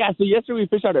 Yeah, so yesterday we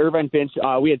fished out of Irvine Finch.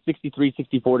 We had 63,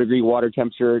 64 degree water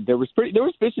temperature. There was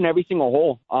fish in every single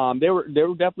hole. There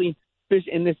were definitely fish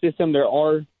in the system. There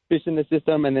are fish in the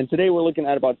system. And then today we're looking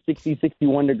at about 60,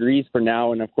 61 degrees for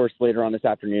now. And of course, later on this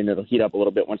afternoon, it'll heat up a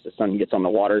little bit once the sun gets on the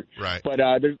water. Right. But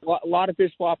there's a lot of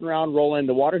fish flopping around, rolling.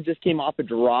 The water just came off a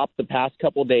drop the past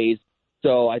couple days.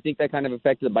 So I think that kind of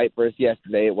affected the bite for us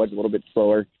yesterday. It was a little bit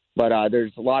slower, but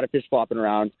there's a lot of fish flopping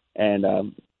around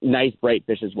and nice bright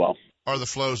fish as well. Are the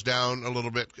flows down a little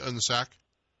bit in the Sac?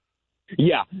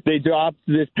 Yeah, they dropped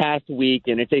this past week,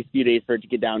 and it takes a few days for it to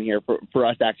get down here for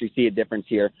us to actually see a difference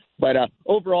here. But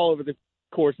overall, over the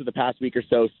course of the past week or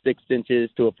so, 6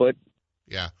 inches to a foot.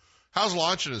 Yeah. How's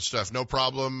launching and stuff? No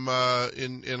problem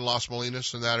in Los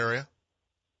Molinos in that area?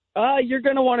 You're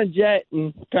going to want to jet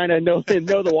and kind of know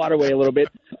the waterway a little bit.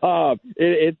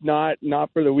 It's not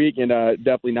for the week, and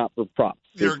definitely not for props.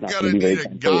 You're going to need a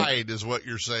guide is what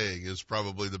you're saying is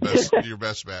probably the best your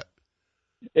best bet.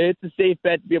 It's a safe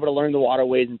bet to be able to learn the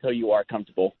waterways until you are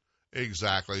comfortable.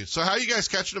 Exactly. So how are you guys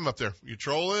catching them up there? You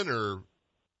trolling or?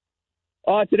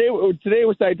 Today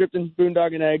we're side drifting,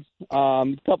 boondogging eggs.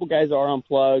 A couple guys are on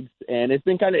plugs, and it's a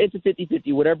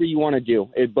 50-50, whatever you want to do.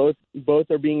 Both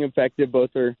are being effective,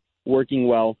 both are working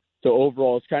well. So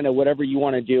overall, it's kind of whatever you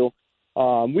want to do.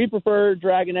 We prefer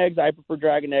dragon eggs. I prefer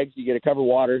dragon eggs. You get to cover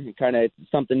water. It's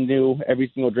something new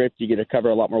every single drift. You get to cover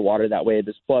a lot more water that way.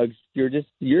 This plugs, you're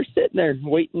sitting there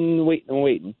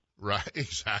waiting. Right,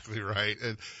 exactly right.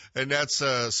 And that's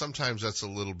sometimes that's a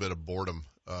little bit of boredom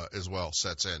as well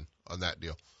sets in on that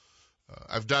deal.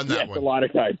 I've done that one. A lot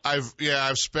of times.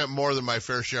 I've spent more than my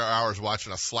fair share of hours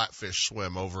watching a flatfish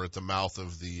swim over at the mouth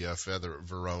of the Feather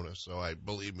Verona. So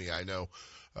believe me, I know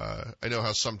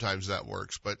how sometimes that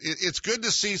works. But it's good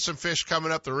to see some fish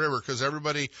coming up the river, because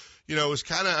everybody, was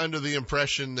kind of under the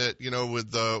impression that,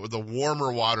 with the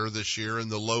warmer water this year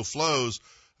and the low flows,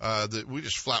 that we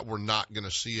just flat were not going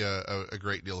to see a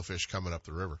great deal of fish coming up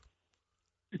the river.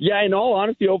 Yeah, in all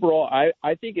honesty, overall,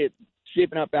 I think it's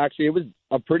shaping up. Actually, it was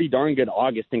a pretty darn good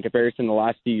August in comparison to the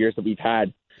last few years that we've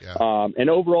had. Yeah. And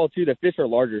overall, too, the fish are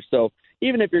larger. So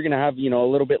even if you're going to have, a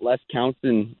little bit less counts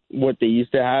than what they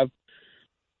used to have,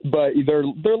 but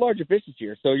they're larger fish this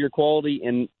year. So your quality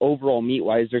and overall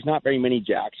meat-wise, there's not very many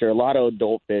jacks. There are a lot of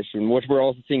adult fish, and which we're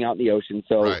also seeing out in the ocean.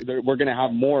 So we're going to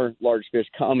have more large fish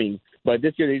coming. But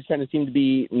this year they just kind of seem to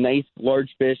be nice, large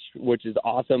fish, which is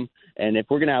awesome. And if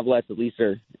we're going to have less, at least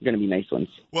they're going to be nice ones.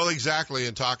 Well, exactly.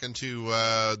 And talking to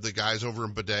the guys over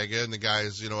in Bodega and the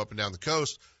guys, up and down the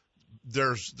coast,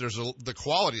 the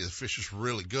quality of the fish is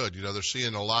really good. They're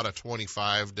seeing a lot of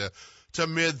 25 to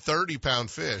mid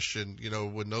 30-pound fish. And,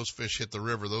 when those fish hit the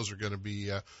river, those are going to be,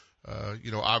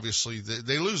 obviously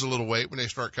they lose a little weight when they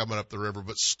start coming up the river,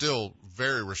 but still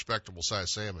very respectable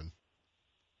size salmon.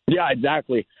 Yeah,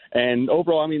 exactly. And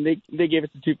overall, I mean, they gave us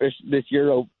the 2 fish this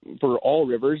year for all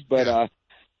rivers, but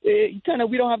we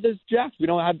don't have those jacks. We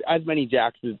don't have as many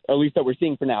jacks, at least that we're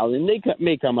seeing for now. And they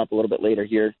may come up a little bit later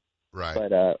here. Right.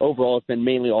 But overall, it's been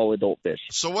mainly all adult fish.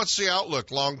 So what's the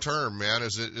outlook long term, man?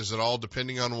 Is it all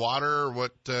depending on water?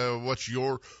 What's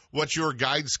your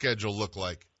guide schedule look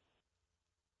like?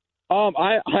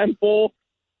 I'm full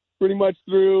pretty much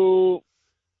through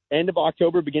end of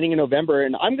October, beginning of November,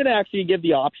 and I'm going to actually give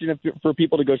the option for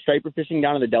people to go striper fishing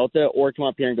down in the Delta or come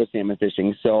up here and go salmon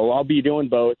fishing. So I'll be doing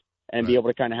both and be able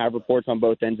to kind of have reports on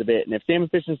both ends of it. And if salmon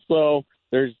fishing's slow,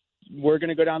 we're going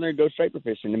to go down there and go striper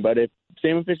fishing. But if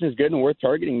salmon fishing is good and worth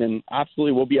targeting, then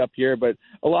absolutely we'll be up here. But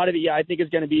a lot of it, I think is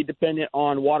going to be dependent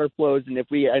on water flows. And if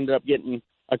we end up getting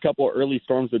a couple of early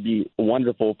storms, would be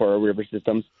wonderful for our river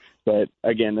systems. But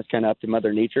again, that's kind of up to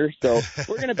Mother Nature. So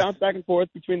we're going to bounce back and forth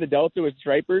between the Delta with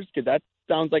stripers, because that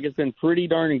sounds like it's been pretty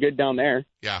darn good down there.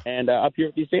 Yeah. And up here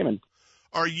with these salmon.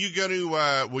 Are you going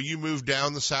to, will you move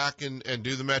down the Sac and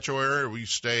do the metro area, or will you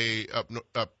stay up,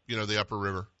 the upper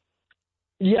river?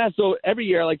 Yeah, so every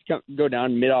year I like to go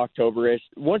down mid-October-ish.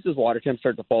 Once those water temps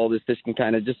start to fall, this fish can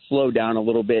kind of just slow down a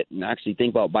little bit and actually think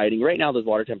about biting. Right now, those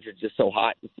water temperatures are just so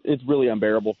hot. It's really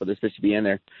unbearable for this fish to be in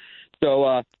there.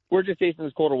 So we're just facing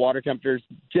those colder water temperatures.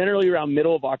 Generally around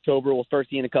middle of October, we'll start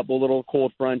seeing a couple of little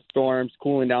cold front storms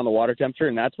cooling down the water temperature,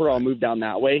 and that's where I'll move down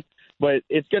that way. But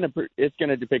it's gonna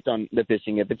depict on the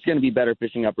fishing. If it's going to be better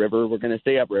fishing upriver, we're going to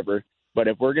stay upriver. But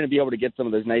if we're going to be able to get some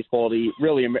of those nice quality,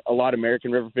 really a lot of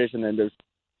American river fish, and then there's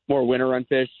more winter run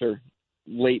fish or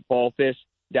late fall fish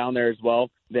down there as well,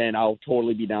 then I'll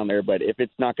totally be down there. But if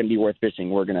it's not going to be worth fishing,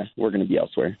 we're gonna be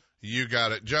elsewhere. You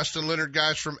got it. Justin Leonard,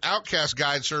 guys from Outcast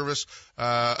Guide Service,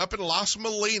 up in Las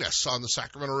Molinas on the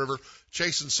Sacramento River,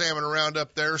 chasing salmon around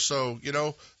up there. So,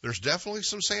 there's definitely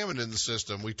some salmon in the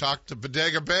system. We talked to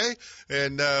Bodega Bay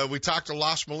and we talked to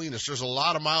Las Molinas. There's a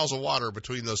lot of miles of water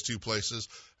between those two places,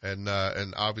 and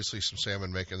obviously some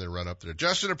salmon making their run up there.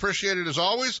 Justin, appreciate it as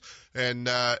always, and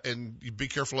you be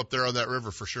careful up there on that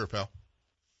river for sure, pal.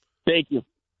 Thank you.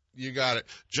 You got it.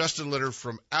 Justin Litter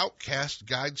from Outcast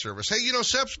Guide Service. Hey,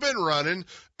 Sep's been running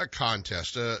a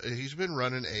contest. He's been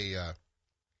running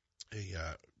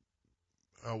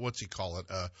what's he call it?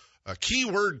 A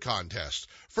keyword contest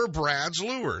for Brad's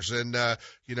Lures. And,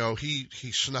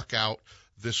 he snuck out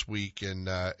this week and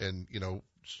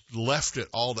left it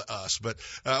all to us. But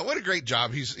what a great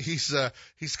job.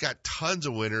 He's got tons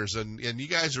of winners, and you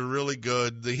guys are really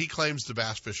good. He claims the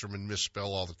bass fishermen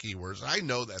misspell all the keywords. I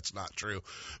know that's not true.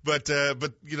 But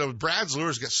Brad's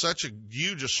Lures got such a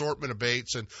huge assortment of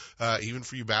baits, and even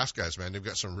for you bass guys, man, they've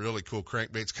got some really cool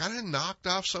crankbaits, kind of knocked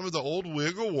off some of the old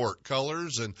wigglewort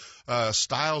colors and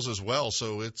styles as well.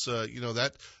 So it's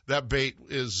that bait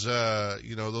is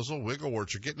those little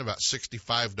wiggleworts are getting about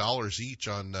 $65 each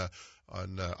on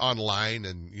online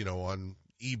and on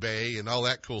eBay and all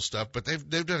that cool stuff. But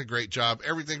they've done a great job.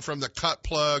 Everything from the cut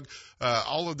plug,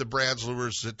 all of the Brad's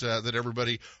Lures that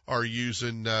everybody are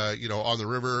using, on the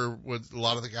river. With a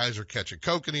lot of the guys are catching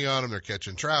kokanee on them, they're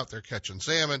catching trout, they're catching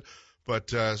salmon.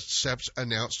 But Sep's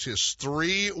announced his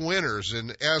 3 winners,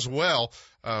 and as well,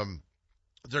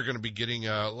 they're going to be getting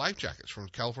life jackets from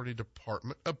the California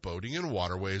Department of Boating and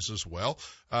Waterways as well.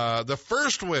 The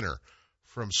first winner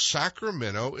from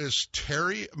Sacramento is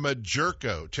Terry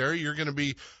Majurko. Terry, you're going to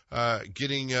be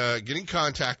getting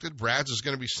contacted. Brad's is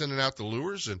going to be sending out the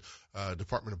lures, and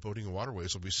Department of Boating and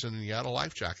Waterways will be sending you out a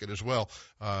life jacket as well.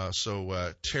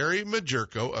 So Terry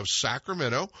Majurko of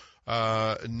Sacramento,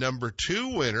 number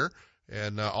 2 winner,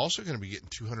 and also going to be getting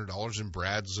 $200 in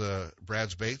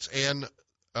Brad's baits and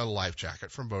a life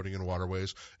jacket from Boating and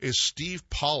Waterways is Steve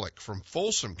Pollock from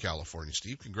Folsom, California.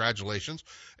 Steve, congratulations.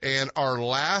 And our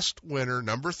last winner,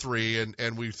 number 3,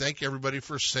 and we thank everybody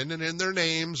for sending in their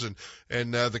names and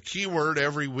the keyword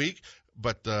every week.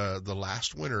 But the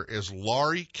last winner is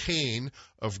Laurie Kane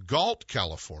of Galt,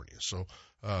 California. So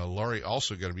Laurie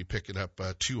also going to be picking up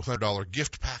a $200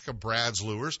 gift pack of Brad's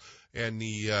lures and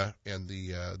the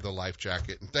life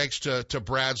jacket. And thanks to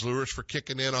Brad's Lures for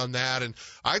kicking in on that. And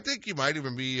I think you might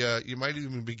even be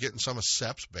getting some of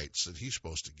Sep's baits that he's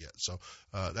supposed to get. So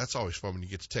that's always fun when you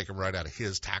get to take them right out of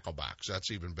his tackle box.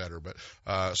 That's even better. But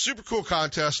super cool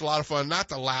contest, a lot of fun. Not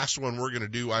the last one we're going to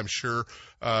do, I'm sure,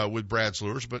 with Brad's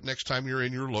Lures, but next time you're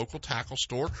in your local tackle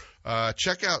store,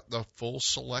 check out the full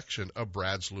selection of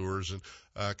Brad's Lures and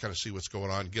kind of see what's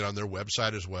going on. Get on their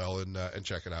website as well and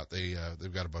check it out.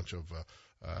 They've got a bunch of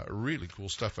really cool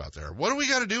stuff out there. What do we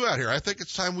got to do out here? I think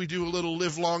it's time we do a little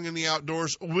live long in the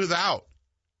outdoors without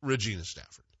Regina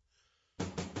Stafford.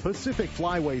 Pacific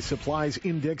Flyway Supplies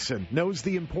in Dixon knows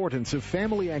the importance of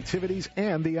family activities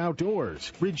and the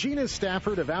outdoors. Regina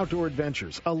Stafford of Outdoor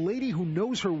Adventures, a lady who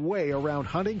knows her way around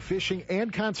hunting, fishing,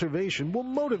 and conservation, will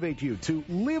motivate you to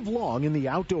live long in the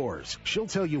outdoors. She'll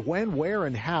tell you when, where,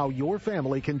 and how your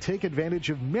family can take advantage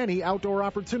of many outdoor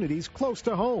opportunities close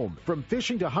to home. From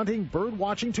fishing to hunting, bird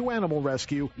watching to animal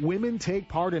rescue, women take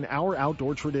part in our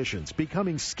outdoor traditions,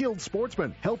 becoming skilled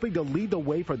sportsmen, helping to lead the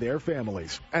way for their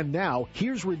families. And now,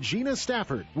 here's Regina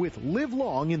Stafford with Live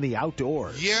Long in the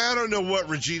Outdoors. Yeah, I don't know what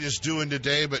Regina's doing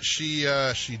today, but she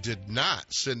did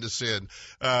not send us in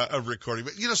a recording.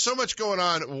 But, so much going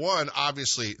on. One,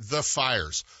 obviously, the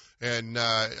fires. And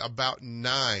about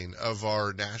 9 of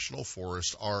our national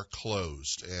forests are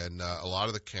closed. And a lot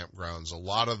of the campgrounds, a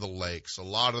lot of the lakes, a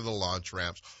lot of the launch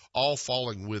ramps, all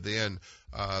falling within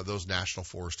those national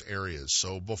forest areas.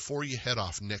 So before you head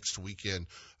off next weekend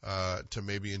to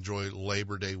maybe enjoy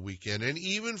Labor Day weekend, and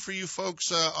even for you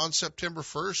folks on September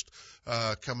 1st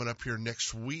coming up here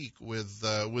next week with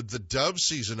the dove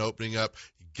season opening up,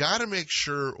 you got to make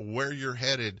sure where you're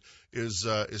headed is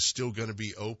still going to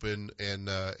be open and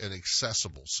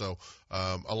accessible. So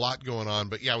a lot going on.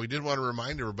 But yeah, we did want to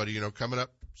remind everybody, coming up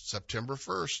September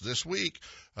 1st, this week,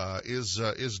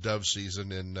 is dove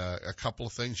season, and a couple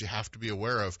of things you have to be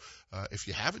aware of. If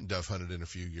you haven't dove hunted in a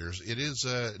few years, it is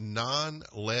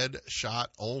non-lead shot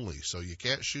only. So you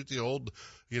can't shoot the old,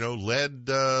 lead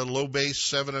low base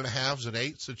 7.5s and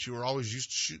 8s that you were always used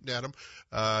to shooting at them.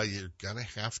 You're going to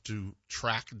have to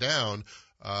track down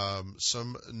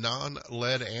some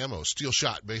non-lead ammo. Steel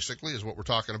shot, basically, is what we're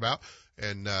talking about.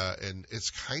 And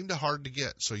it's kind of hard to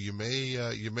get. So you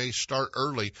may start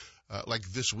early, like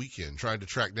this weekend, trying to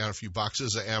track down a few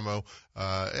boxes of ammo.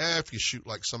 If you shoot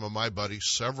like some of my buddies,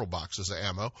 several boxes of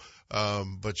ammo.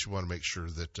 But you want to make sure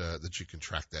that you can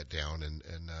track that down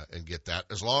and get that,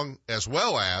 as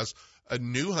well as a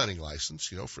new hunting license,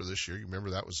 for this year. You remember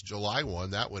that was July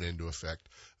 1. That went into effect.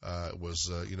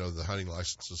 The hunting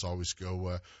licenses always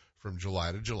go from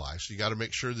July to July. So you got to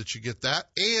make sure that you get that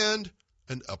and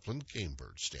an upland game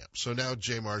bird stamp. So now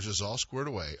J-Mars is all squared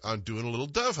away on doing a little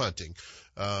dove hunting.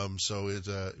 So it's,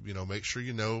 make sure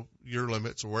you know your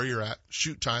limits, where you're at,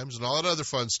 shoot times, and all that other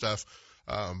fun stuff.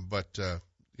 But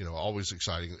always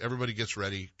exciting. Everybody gets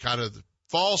ready. Kind of the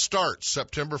fall starts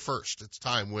September 1st. It's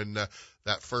time when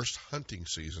that first hunting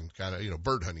season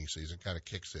bird hunting season kind of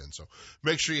kicks in. So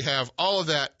make sure you have all of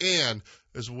that, and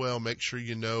as well, make sure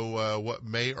you know what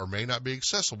may or may not be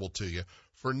accessible to you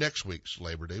for next week's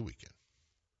Labor Day weekend.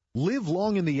 Live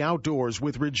Long in the Outdoors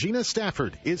with Regina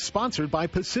Stafford is sponsored by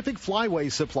Pacific Flyway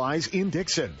Supplies in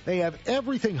Dixon. They have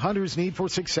everything hunters need for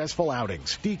successful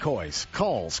outings: decoys,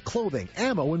 calls, clothing,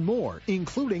 ammo, and more,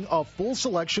 including a full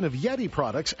selection of Yeti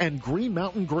products and Green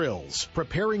Mountain grills.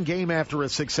 Preparing game after a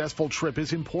successful trip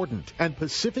is important, and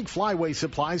Pacific Flyway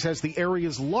Supplies has the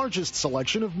area's largest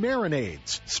selection of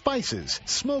marinades, spices,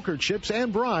 smoker chips,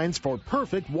 and brines for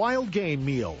perfect wild game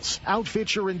meals.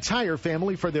 Outfit your entire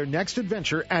family for their next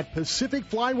adventure at Pacific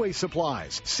Flyway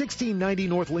Supplies, 1690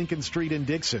 North Lincoln Street in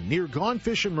Dixon, near Gone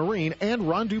Fishing Marine and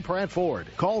Rondu Pratt Ford.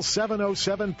 Call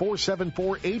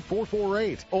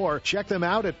 707-474-8448 or check them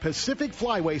out at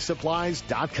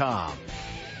PacificFlyWaySupplies.com.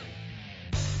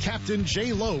 Captain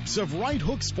Jay Lopes of Right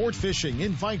Hook Sport Fishing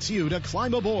invites you to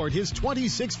climb aboard his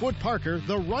 26-foot Parker,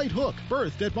 the Right Hook,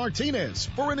 berthed at Martinez,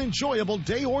 for an enjoyable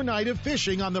day or night of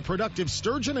fishing on the productive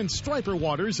sturgeon and striper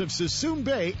waters of Sassoon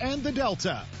Bay and the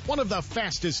Delta. One of the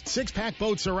fastest six-pack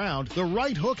boats around, the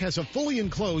Right Hook has a fully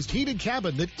enclosed heated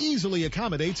cabin that easily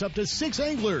accommodates up to 6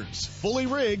 anglers. Fully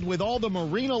rigged with all the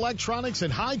marine electronics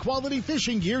and high-quality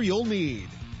fishing gear you'll need.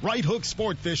 Right Hook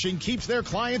Sport Fishing keeps their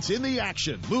clients in the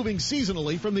action, moving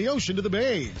seasonally from the ocean to the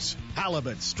bays.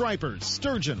 Halibut, stripers,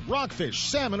 sturgeon, rockfish,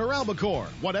 salmon, or albacore.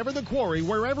 Whatever the quarry,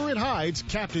 wherever it hides,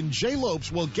 Captain Jay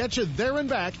Lopes will get you there and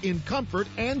back in comfort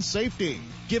and safety.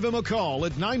 Give him a call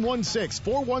at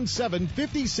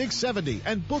 916-417-5670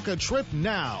 and book a trip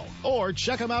now. Or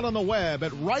check him out on the web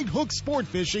at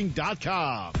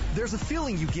righthooksportfishing.com. There's a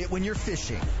feeling you get when you're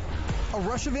fishing. A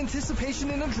rush of anticipation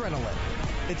and adrenaline.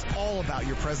 It's all about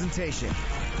your presentation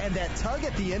and that tug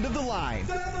at the end of the line.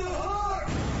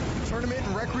 Tournament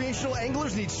and recreational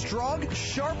anglers need strong,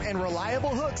 sharp, and reliable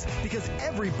hooks because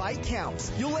every bite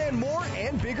counts. You'll land more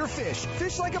and bigger fish.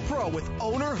 Fish like a pro with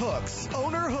Owner Hooks.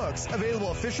 Owner Hooks,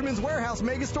 available at Fisherman's Warehouse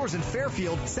mega stores in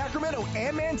Fairfield, Sacramento,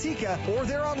 and Manteca, or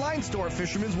their online store at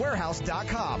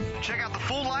fishermanswarehouse.com. Check out the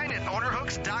full line at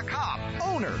ownerhooks.com.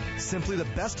 Owner, simply the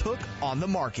best hook on the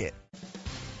market.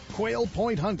 Quail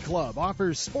Point Hunt Club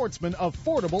offers sportsmen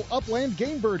affordable upland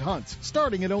game bird hunts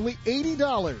starting at only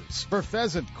 $80 for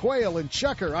pheasant, quail, and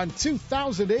chukar on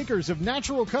 2,000 acres of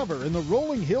natural cover in the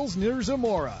rolling hills near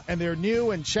Zamora. And their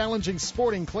new and challenging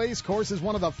sporting clays course is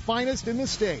one of the finest in the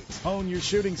state. Hone your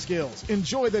shooting skills,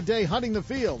 enjoy the day hunting the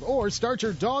field, or start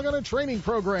your dog on a training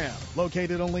program.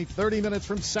 Located only 30 minutes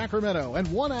from Sacramento and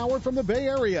 1 hour from the Bay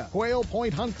Area, Quail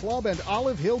Point Hunt Club and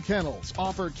Olive Hill Kennels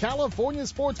offer California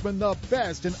sportsmen the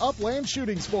best in upland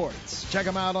shooting sports. Check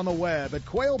them out on the web at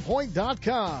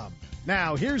quailpoint.com.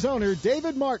 Now, here's owner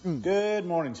David Martin. Good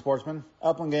morning, sportsmen.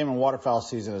 Upland game and waterfowl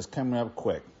season is coming up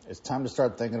quick. It's time to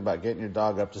start thinking about getting your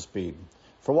dog up to speed.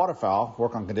 For waterfowl,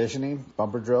 work on conditioning,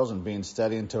 bumper drills, and being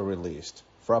steady until released.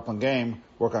 For upland game,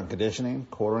 work on conditioning,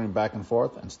 quartering back and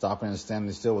forth, and stopping and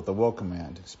standing still with the will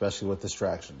command, especially with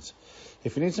distractions.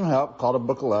 If you need some help, call to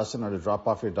book a lesson or to drop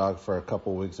off your dog for a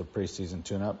couple weeks of preseason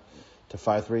tune-up to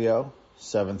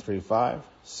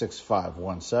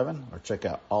 530-735-6517 or check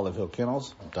out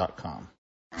olivehillkennels.com.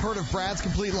 Heard of Brad's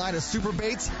complete line of super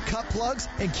baits, cut plugs,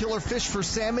 and killer fish for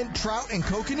salmon, trout, and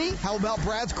kokanee? How about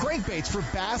Brad's crankbaits for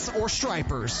bass or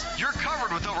stripers? You're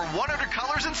covered with over 100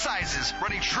 colors and sizes,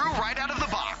 running true right out of the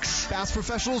box. Bass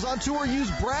professionals on tour use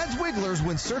Brad's Wigglers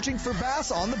when searching for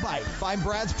bass on the bite. Find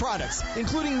Brad's products,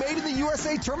 including Made in the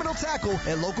USA terminal tackle,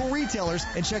 at local retailers,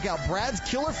 and check out Brad's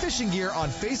Killer Fishing Gear on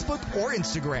Facebook or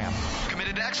Instagram.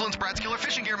 Committed to excellence, Brad's Killer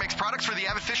Fishing Gear makes products for the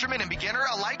avid fisherman and beginner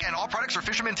alike, and all products are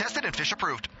fisherman tested and fish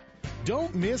approved.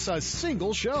 Don't miss a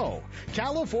single show.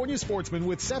 California Sportsman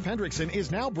with Seth Hendrickson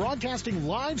is now broadcasting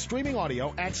live streaming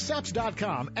audio at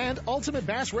seps.com and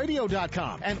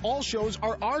ultimatebassradio.com, and all shows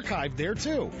are archived there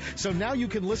too. So now you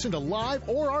can listen to live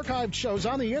or archived shows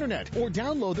on the internet or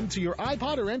download them to your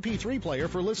iPod or MP3 player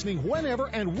for listening whenever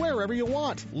and wherever you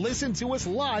want. Listen to us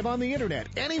live on the internet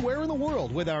anywhere in the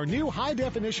world with our new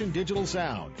high-definition digital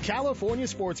sound. California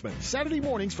Sportsman, Saturday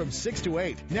mornings from 6 to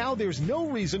 8. Now there's no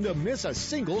reason to miss a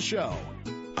single show.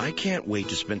 I can't wait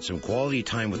to spend some quality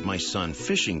time with my son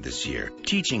fishing this year,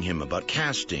 teaching him about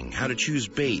casting, how to choose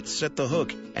baits, set the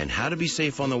hook, and how to be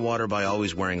safe on the water by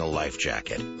always wearing a life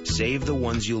jacket. Save the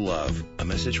ones you love. A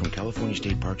message from California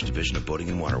State Parks Division of Boating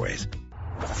and Waterways.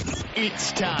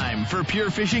 It's time for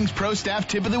Pure Fishing's Pro Staff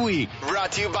Tip of the Week.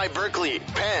 Brought to you by Berkeley,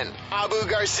 Penn, Abu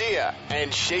Garcia,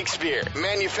 and Shakespeare,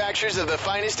 manufacturers of the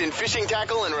finest in fishing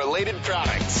tackle and related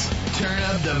products. Turn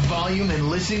up the volume and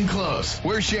listen close.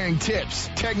 We're sharing tips,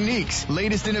 techniques,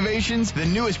 latest innovations, the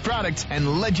newest products,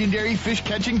 and legendary fish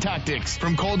catching tactics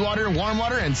from cold water, warm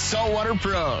water, and saltwater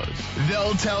pros.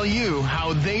 They'll tell you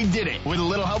how they did it with a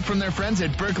little help from their friends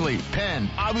at Berkeley, Penn,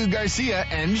 Abu Garcia,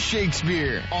 and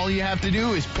Shakespeare. All you have to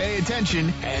do is pay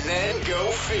attention and then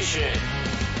go fishing.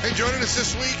 Hey, joining us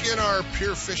this week in our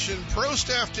Pure Fishing Pro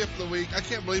Staff Tip of the Week. I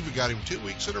can't believe we got him 2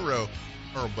 weeks in a row.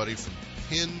 Our buddy from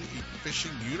Penn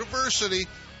Fishing University,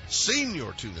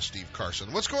 Senior Tuna Steve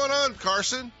Carson. What's going on,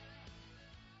 Carson?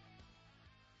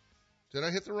 Did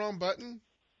I hit the wrong button?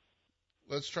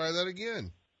 Let's try that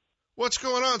again. What's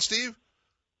going on, Steve?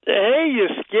 Hey, you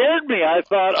scared me. I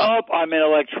thought, I'm in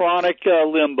electronic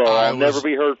limbo. I'll never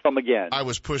be heard from again. I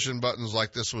was pushing buttons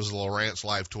like this was Lawrence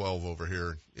Live 12 over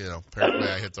here. You know, apparently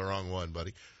I hit the wrong one,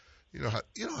 buddy. You know how.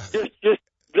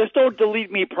 Just don't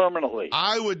delete me permanently.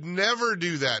 I would never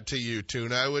do that to you,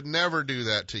 Tuna. I would never do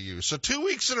that to you. So 2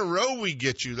 weeks in a row we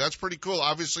get you. That's pretty cool.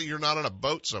 Obviously, you're not on a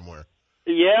boat somewhere.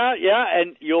 Yeah, Yeah,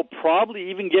 and you'll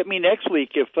probably even get me next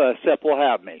week if Sepp will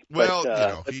have me.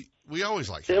 Well, we always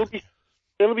like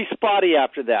it'll be spotty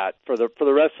after that for the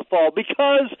rest of the fall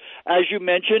because, as you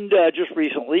mentioned just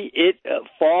recently,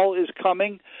 fall is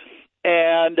coming,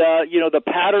 and the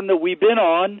pattern that we've been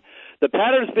on, the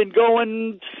pattern's been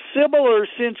going similar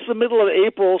since the middle of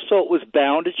April, so it was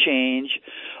bound to change.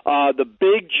 The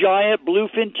big giant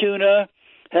bluefin tuna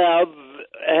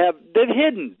they've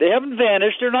hidden. They haven't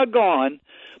vanished. They're not gone,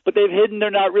 but they've hidden.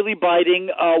 They're not really biting.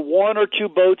 One or two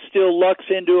boats still lucks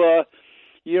into a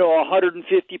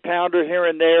 150-pounder here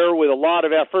and there with a lot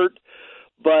of effort.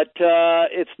 But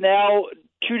it's now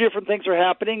two different things are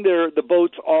happening. This is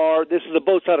the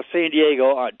boats out of San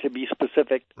Diego, to be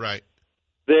specific. Right.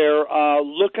 They're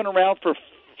looking around for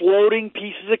floating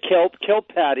pieces of kelp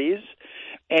patties,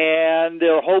 and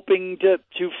they're hoping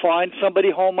to find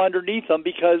somebody home underneath them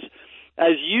because,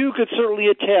 as you could certainly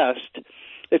attest,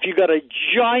 if you got a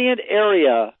giant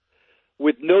area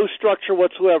with no structure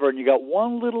whatsoever and you got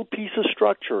one little piece of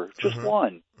structure, just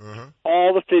one,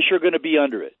 all the fish are going to be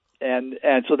under it. And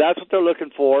so that's what they're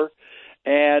looking for.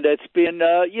 And it's been,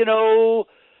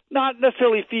 not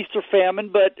necessarily feast or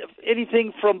famine, but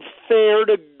anything from fair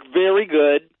to very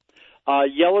good.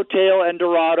 Yellowtail and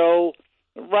Dorado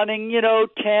running,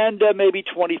 10 to maybe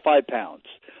 25 pounds.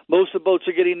 Most of the boats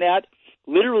are getting that.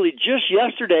 Literally just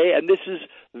yesterday, and this is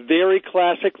very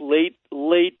classic late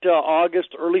August,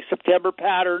 early September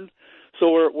pattern,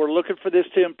 so we're looking for this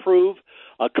to improve.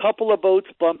 A couple of boats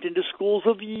bumped into schools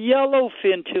of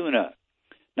yellowfin tuna,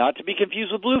 not to be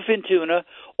confused with bluefin tuna,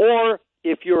 or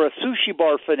if you're a sushi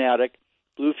bar fanatic,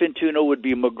 bluefin tuna would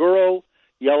be maguro,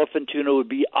 yellowfin tuna would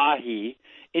be ahi.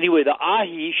 Anyway, the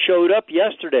ahi showed up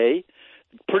yesterday,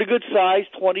 pretty good size,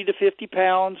 20 to 50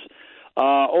 pounds.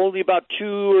 Only about 2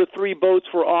 or 3 boats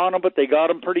were on them, but they got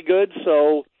them pretty good.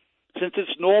 So since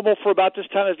it's normal for about this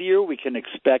time of year, we can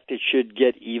expect it should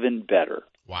get even better.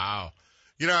 Wow.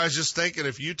 I was just thinking,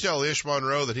 if you tell Ish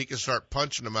Monroe that he can start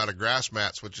punching them out of grass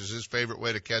mats, which is his favorite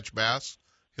way to catch bass,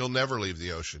 he'll never leave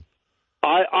the ocean.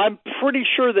 I'm pretty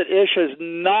sure that Ish has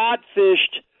not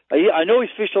fished. I know he's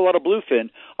fished a lot of bluefin.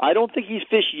 I don't think he's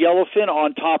fished yellowfin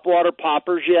on topwater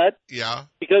poppers yet. Yeah.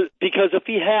 Because if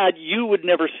he had, you would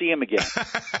never see him again.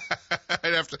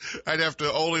 I'd have to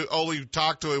only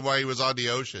talk to him while he was on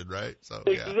the ocean, right? So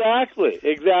yeah.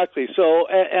 Exactly. So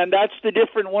and that's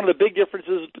one of the big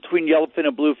differences between yellowfin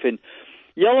and bluefin.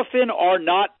 Yellowfin are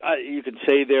not. You can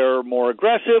say they're more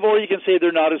aggressive, or you can say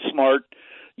they're not as smart.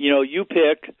 You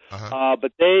pick.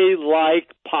 But they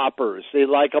like poppers. They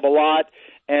like them a lot.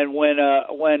 And when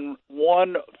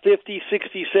 50,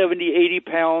 60, 70, 80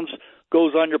 pounds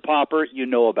goes on your popper, you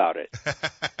know about it.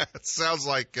 Sounds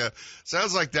like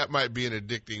that might be an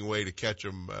addicting way to catch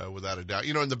them, without a doubt.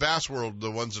 In the bass world,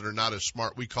 the ones that are not as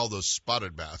smart, we call those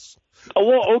spotted bass. Oh,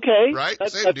 well, okay. Right?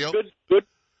 Same deal.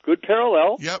 Good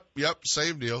parallel. Yep.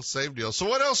 Same deal. So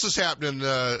what else is happening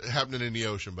in the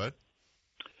ocean, bud?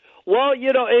 Well,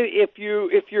 if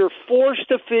you're forced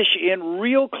to fish in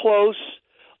real close,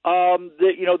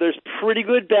 there's pretty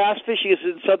good bass fishing. It's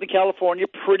in Southern California.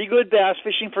 Pretty good bass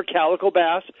fishing for calico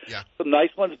bass. Yeah. Some nice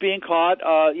ones being caught.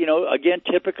 Again,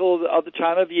 typical of the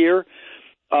time of year.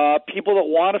 People that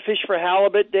want to fish for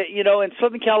halibut. In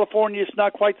Southern California, it's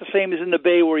not quite the same as in the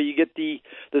Bay, where you get the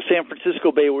San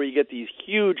Francisco Bay, where you get these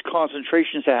huge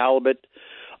concentrations of halibut.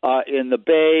 In the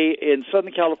Bay, in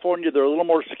Southern California, they're a little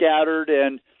more scattered,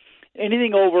 and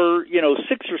anything over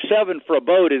 6 or 7 for a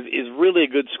boat is really a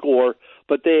good score.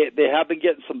 But they have been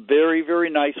getting some very, very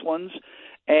nice ones.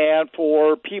 And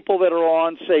for people that are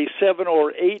on, say, 7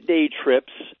 or 8 day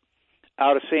trips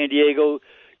out of San Diego,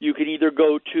 you can either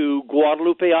go to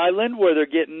Guadalupe Island, where they're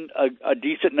getting a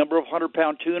decent number of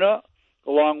 100-pound tuna,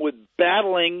 along with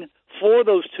battling for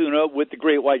those tuna with the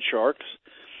great white sharks.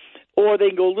 Or they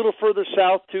can go a little further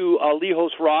south to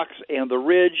Lejos Rocks and the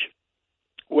Ridge,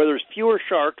 where there's fewer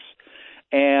sharks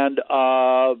and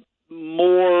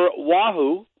more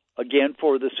wahoo. Again,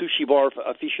 for the sushi bar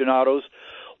aficionados,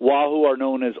 wahoo are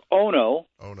known as ono,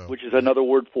 which is another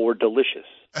word for delicious.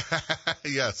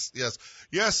 Yes.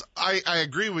 I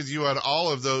agree with you on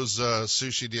all of those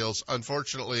sushi deals.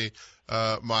 Unfortunately,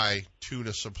 my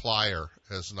tuna supplier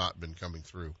has not been coming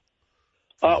through.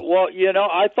 Well,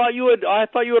 I thought you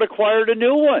had acquired a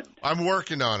new one. I'm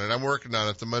working on it.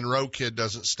 The Monroe kid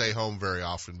doesn't stay home very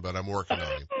often, but I'm working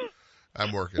on him.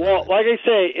 Well, like I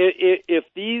say, if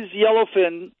these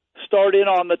yellowfin start in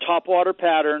on the topwater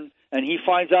pattern, and he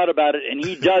finds out about it, and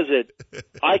he does it,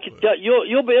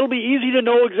 it'll be easy to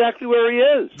know exactly where he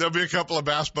is. There'll be a couple of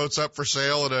bass boats up for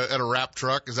sale at a wrap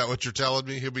truck. Is that what you're telling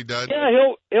me? He'll be done. Yeah,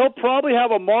 he'll probably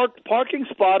have a marked parking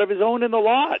spot of his own in the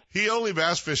lot. He only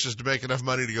bass fishes to make enough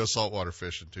money to go saltwater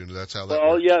fishing, Tuna. That's how that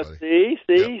Well, works. yes, Buddy.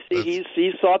 see,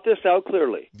 he's thought this out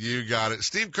clearly. You got it.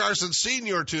 Steve Carson,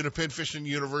 Senior, Tuna, Pin Fishing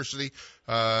University.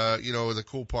 The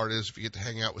cool part is if you get to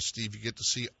hang out with Steve, you get to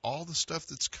see all the stuff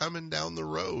that's coming down the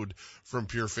road from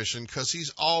Pure Fishing because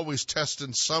he's always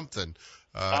testing something in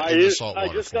the saltwater.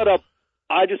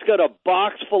 I just got a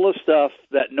box full of stuff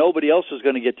that nobody else is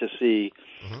going to get to see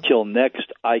till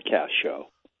next ICAST show.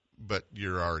 But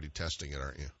you're already testing it,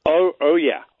 aren't you? Oh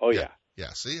yeah. Yeah,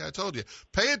 see, I told you.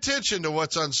 Pay attention to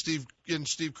what's on Steve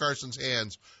Carson's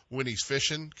hands when he's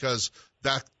fishing, because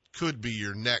that could be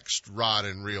your next rod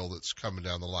and reel that's coming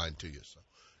down the line to you.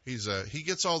 So he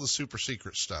gets all the super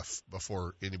secret stuff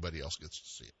before anybody else gets to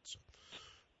see it. So,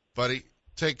 buddy,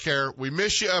 take care. We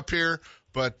miss you up here,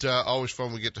 but always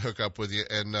fun we get to hook up with you.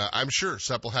 And I'm sure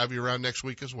Sepp will have you around next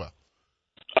week as well.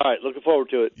 All right, looking forward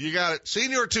to it. You got it.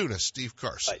 Senior Tuna, Steve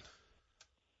Carson. Bye.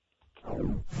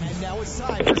 And now it's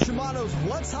time for Shimano's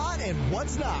What's Hot and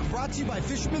What's Not, brought to you by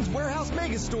Fisherman's Warehouse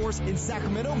Mega Stores in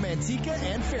Sacramento, Manteca,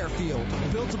 and Fairfield.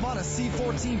 Built upon a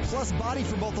C14 Plus body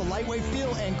for both a lightweight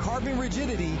feel and carbon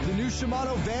rigidity, the new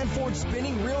Shimano Van Forge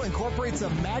spinning reel incorporates a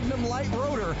Magnum Light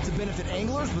rotor to benefit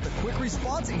anglers with a quick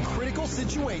response in critical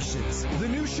situations. The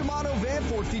new Shimano Van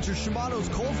Forge features Shimano's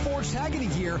cold forged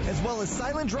Hagerty gear, as well as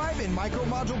silent drive and micro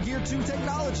module gear 2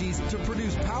 technologies to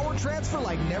produce power transfer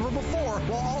like never before,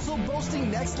 while also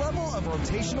boasting next level of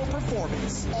rotational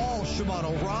performance. All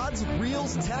Shimano rods,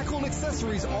 reels, tackle, and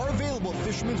accessories are available at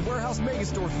Fisherman's Warehouse Mega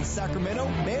Stores in Sacramento,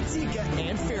 Manteca,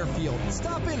 and Fairfield.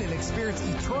 Stop in and experience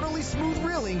eternally smooth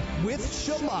reeling with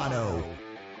Shimano.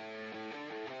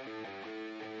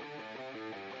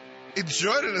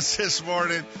 Joining us this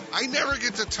morning, I never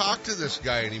get to talk to this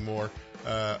guy anymore.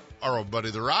 Our old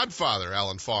buddy, the Rod Father,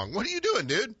 Alan Fong. What are you doing,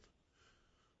 dude?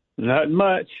 Not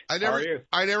much. I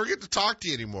never get to talk to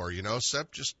you anymore.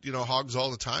 Sepp just hogs all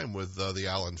the time with the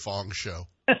Alan Fong show.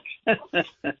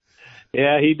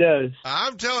 Yeah, he does.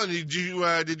 I'm telling you,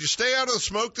 did you stay out of the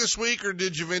smoke this week, or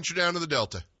did you venture down to the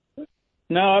Delta?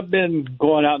 No, I've been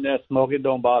going out in that smoke. It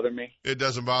don't bother me. It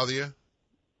doesn't bother you?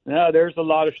 No, there's a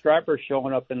lot of stripers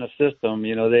showing up in the system.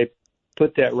 They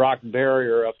put that rock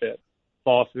barrier up at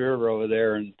False River over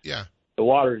there, and the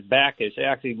water's back. It's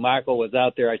actually, Michael was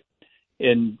out there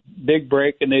in Big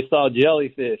Break, and they saw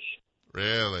jellyfish.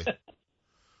 Really?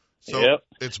 So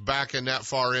It's backing that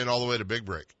far in all the way to Big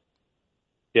Break.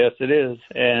 Yes, it is.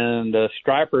 And the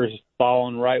striper's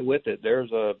following right with it. There's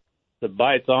the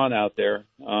bite's on out there.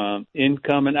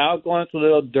 Incoming, outgoing, it's a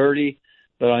little dirty,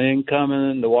 but on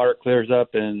incoming, the water clears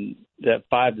up, and that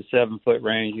 5 to 7 foot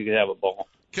range, you could have a ball.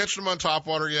 Catching them on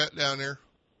topwater yet down there?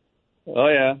 Oh,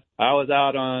 yeah. I was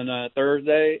out on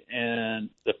Thursday, and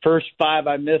the first 5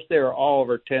 I missed, they were all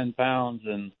over 10 pounds,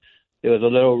 and it was a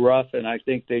little rough, and I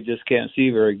think they just can't see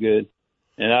very good.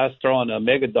 And I was throwing a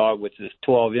Mega Dog, which is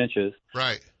 12 inches.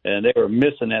 Right. And they were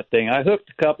missing that thing. I hooked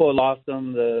a couple and lost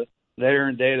them. Later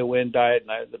in the day, the wind died,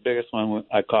 and the biggest one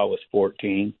I caught was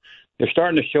 14. They're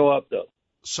starting to show up, though.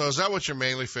 So is that what you're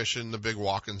mainly fishing, the big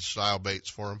walking style baits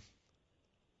for them?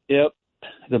 Yep.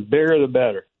 The bigger, the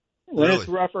better. When Really? it's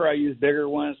rougher, I use bigger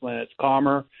ones. When it's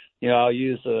calmer, I'll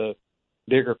use a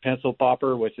bigger pencil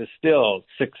popper, which is still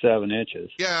 6-7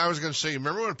 inches. Yeah, I was going to say,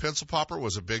 remember when pencil popper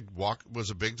was a big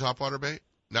topwater bait?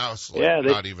 Now it's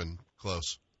not even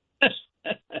close.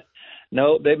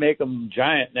 No, they make them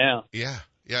giant now. Yeah,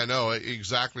 no,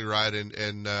 exactly right.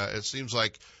 And it seems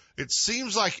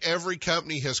like every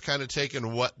company has kind of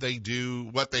taken what they've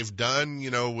done,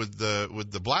 with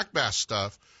the black bass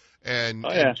stuff, and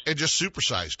just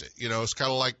supersized it. It's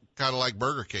kind of like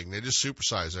Burger King. They just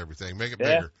supersize everything, make it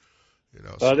bigger.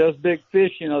 Well, those big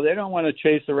fish, they don't want to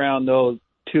chase around those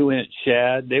 2-inch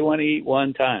shad. They want to eat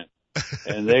one time,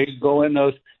 and they go in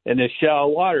the shallow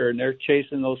water, and they're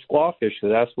chasing those squawfish,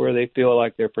 because that's where they feel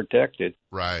like they're protected.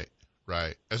 Right.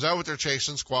 Is that what they're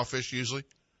chasing? Squawfish usually?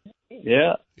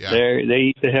 Yeah. They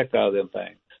eat the heck out of them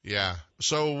things. Yeah.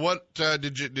 So what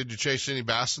did you chase any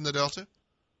bass in the Delta?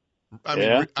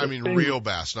 I mean real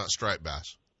bass, not striped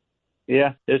bass.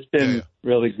 Yeah, it's been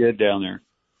really good down there.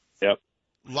 Yep.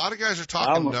 A lot of guys are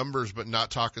talking numbers, but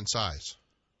not talking size.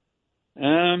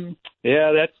 Yeah,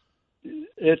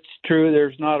 it's true.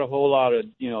 There's not a whole lot of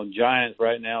giants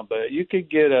right now, but you could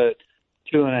get a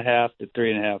 2.5 to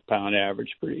 3.5 pound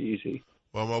average pretty easy.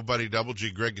 Well, my buddy Double G,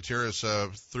 Greg Gutierrez,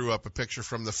 threw up a picture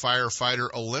from the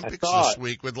Firefighter Olympics this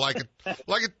week with like a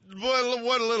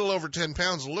little over 10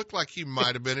 pounds. It looked like he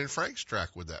might have been in Frank's track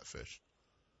with that fish.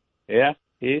 Yeah,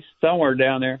 he's somewhere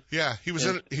down there. Yeah, he was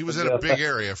in a big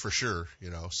area for sure.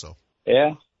 So.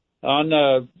 Yeah,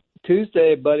 on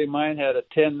Tuesday, a buddy of mine had a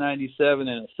 1097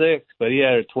 and a 6, but he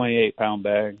had a 28-pound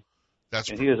bag.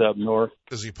 And he was up north.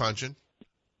 Is he punching?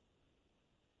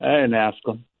 I didn't ask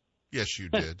him. Yes, you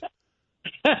did.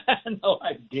 No,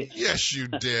 I didn't. Yes, you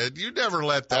did. You never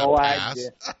let that pass.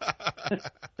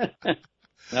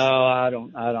 No, I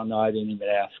don't know. I didn't even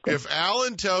ask him. If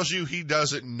Alan tells you he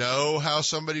doesn't know how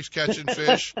somebody's catching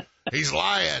fish, he's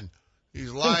lying.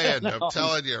 He's lying. No. I'm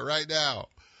telling you right now.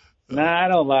 Nah, I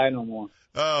don't lie no more.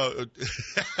 Oh,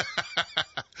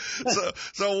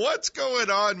 so what's going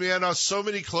on, man? So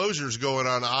many closures going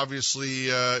on. Obviously,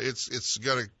 it's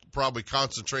going to probably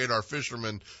concentrate our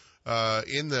fishermen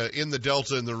in the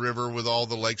Delta and the river, with all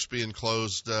the lakes being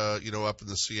closed, up in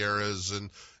the Sierras, and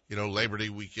Labor Day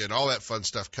weekend, all that fun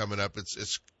stuff coming up.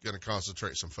 It's going to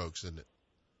concentrate some folks, isn't it?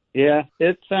 Yeah,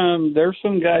 it's there's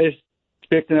some guys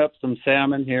picking up some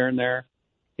salmon here and there.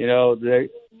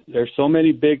 There's so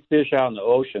many big fish out in the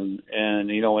ocean, and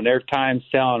when their time's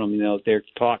telling them, their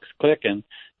clock's clicking,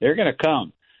 they're going to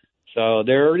come. So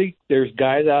there's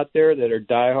guys out there that are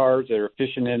diehards that are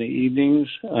fishing in the evenings,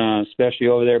 especially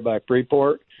over there by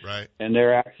Freeport. Right. And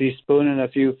they're actually spooning a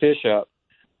few fish up.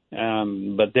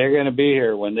 But they're going to be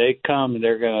here. When they come,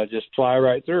 they're going to just fly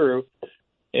right through.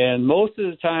 And most of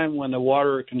the time when the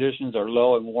water conditions are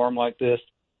low and warm like this,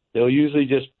 they'll usually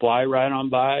just fly right on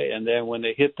by. And then when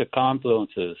they hit the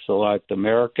confluences, so like the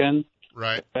American,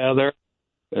 right, Feather,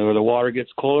 where the water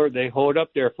gets colder, they hold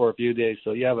up there for a few days.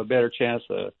 So you have a better chance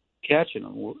of catching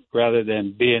them rather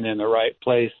than being in the right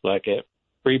place like at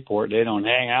Freeport. They don't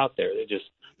hang out there. They just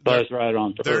buzz right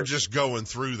on through. They're just going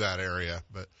through that area.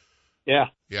 But yeah,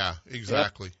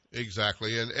 exactly.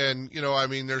 And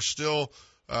there's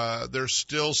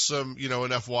still some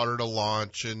enough water to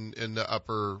launch in the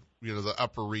upper the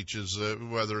upper reaches,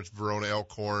 whether it's Verona,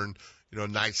 Elkhorn,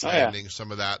 Knights Landing,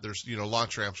 some of that. There's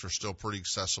launch ramps are still pretty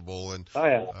accessible, and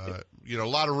a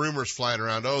lot of rumors flying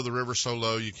around. Oh, the river's so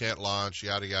low you can't launch.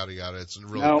 Yada yada yada. That's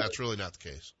really not the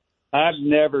case. I've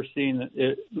never seen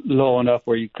it low enough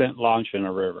where you couldn't launch in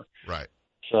a river. Right.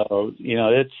 So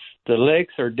it's the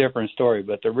lakes are a different story,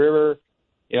 but the river.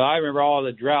 I remember all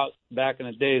the droughts back in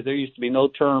the days. There used to be no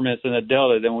tournaments in the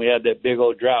Delta. Then we had that big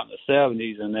old drought in the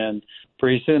 70s, and then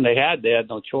pretty soon they had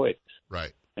no choice.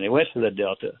 Right. And they went to the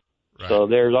Delta. Right. So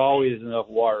there's always enough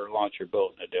water to launch your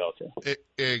boat in the Delta.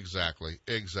 Exactly.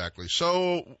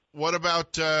 So what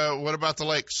about the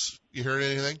lakes? You heard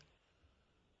anything?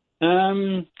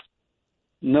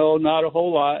 No, not a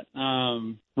whole lot.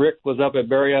 Rick was up at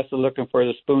Berryessa looking for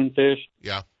the spoonfish.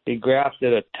 Yeah. He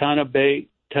grafted a ton of bait,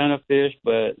 ton of fish,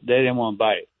 but they didn't want to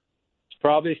bite. It's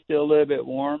probably still a little bit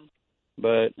warm,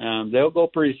 but they'll go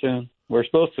pretty soon. We're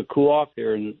supposed to cool off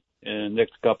here in the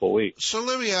next couple of weeks. So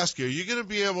let me ask you: are you going to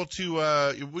be able to?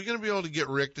 We're going to be able to get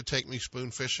Rick to take me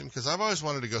spoon fishing, because I've always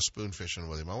wanted to go spoon fishing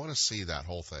with him. I want to see that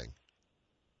whole thing.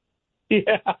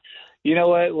 Yeah, you know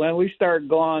what? When we start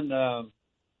going,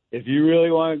 if you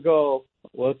really want to go,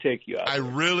 we'll take you out. I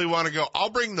really want to go. I'll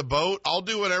bring the boat. I'll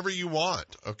do whatever you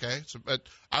want. Okay, but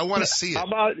I want to see it. How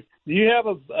about? Do you have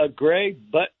a gray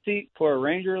butt seat for a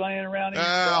Ranger laying around?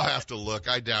 I'll have to look.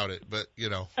 I doubt it, but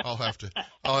I'll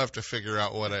have to figure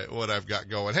out what I've got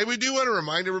going. Hey, we do want to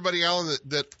remind everybody, Alan,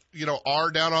 that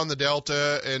are down on the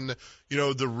Delta and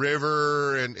the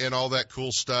river and all that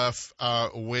cool stuff.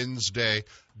 Wednesday,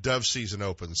 dove season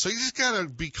opens, so you just gotta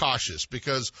be cautious,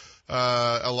 because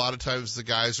a lot of times the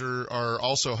guys are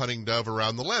also hunting dove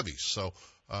around the levees. So.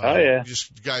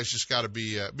 Guys just got to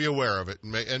be aware of it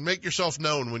and make yourself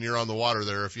known when you're on the water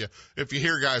there. If you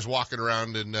hear guys walking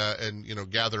around and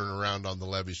gathering around on the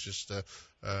levees,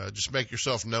 just make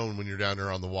yourself known when you're down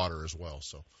there on the water as well.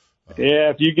 So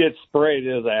if you get sprayed,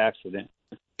 it is an accident.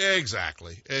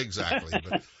 Exactly.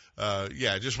 But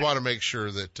just want to make sure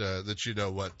that you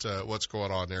know what's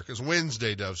going on there, because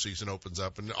Wednesday dove season opens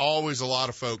up, and always a lot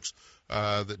of folks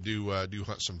that do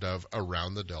hunt some dove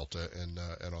around the Delta and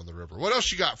on the river. What else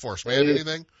you got for us, man?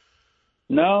 Anything?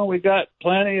 No, we got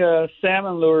plenty of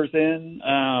salmon lures in.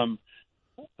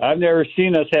 I've never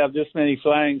seen us have this many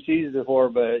flying C's before,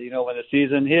 but when the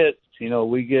season hits,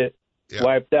 we get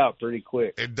wiped out pretty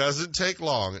quick. It doesn't take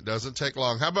long.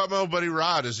 How about my old buddy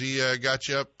Rod? Has he got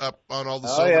you up on all the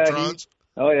Silvertrons?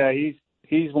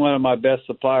 He's one of my best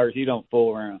suppliers. He don't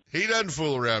fool around. He doesn't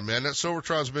fool around, man. That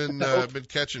Silvertron's been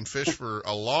catching fish for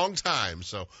a long time.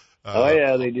 So.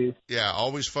 They do. Yeah,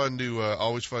 always fun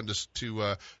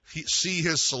to see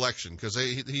his selection, because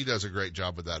he does a great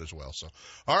job with that as well. So,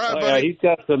 all right, buddy. He's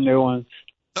got some new ones.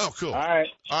 Oh, cool. All right.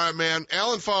 All right, man.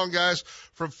 Alan Fong, guys,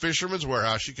 from Fisherman's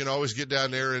Warehouse. You can always get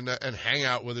down there and hang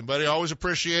out with him, buddy. Always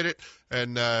appreciate it.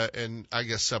 And I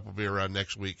guess Sep will be around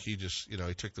next week. He just,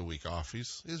 he took the week off.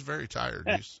 He's very tired.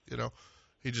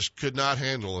 He just could not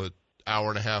handle an hour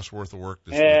and a half's worth of work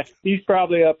this week. He's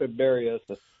probably up at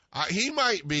Berryessa. He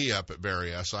might be up at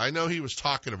Berryessa. I know he was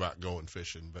talking about going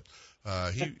fishing, but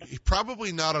he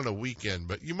probably not on a weekend,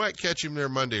 but you might catch him there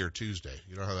Monday or Tuesday.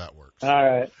 You know how that works. All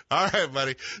right. All right,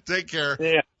 buddy. Take care.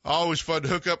 Yeah. Always fun to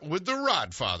hook up with the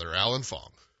Rod Father, Alan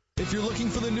Fong. If you're looking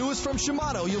for the newest from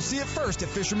Shimano, you'll see it first at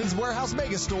Fisherman's Warehouse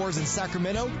Mega Stores in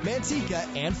Sacramento,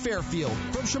 Manteca, and Fairfield.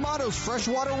 From Shimano's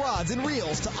freshwater rods and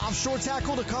reels to offshore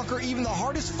tackle to conquer even the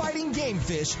hardest fighting game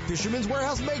fish, Fisherman's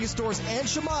Warehouse Mega Stores and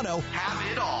Shimano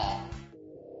have it all.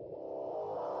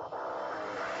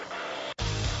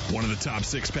 One of the top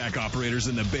six-pack operators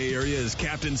in the Bay Area is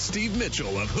Captain Steve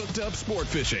Mitchell of Hooked Up Sport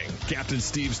Fishing. Captain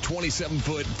Steve's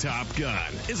 27-foot Top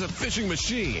Gun is a fishing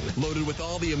machine loaded with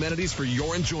all the amenities for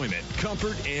your enjoyment,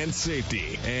 comfort, and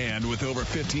safety. And with over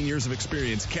 15 years of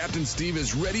experience, Captain Steve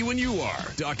is ready when you are.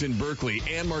 Docked in Berkeley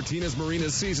and Martinez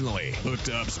Marinas seasonally. Hooked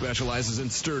Up specializes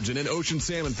in sturgeon and ocean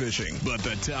salmon fishing, but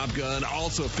the Top Gun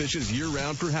also fishes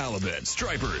year-round for halibut,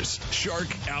 stripers, shark,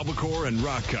 albacore, and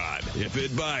rock cod. If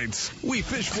it bites, we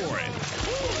fish for it.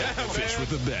 Fish with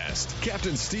the best.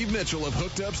 Captain Steve Mitchell of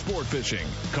Hooked Up Sport Fishing.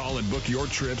 Call and book your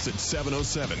trips at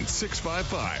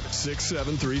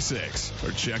 707-655-6736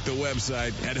 or check the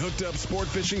website at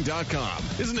hookedupsportfishing.com.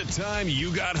 Isn't it time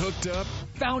you got hooked up?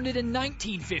 Founded in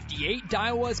 1958,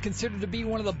 Daiwa is considered to be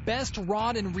one of the best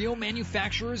rod and reel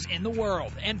manufacturers in the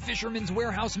world, and Fisherman's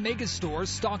Warehouse Mega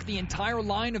Stores stock the entire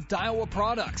line of Daiwa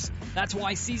products. That's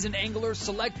why seasoned anglers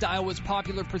select Daiwa's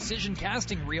popular precision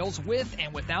casting reels with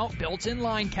and without built-in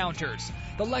line counters.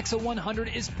 The Lexa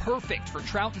 100 is perfect for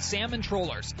trout and salmon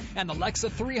trollers, and the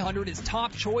Lexa 300 is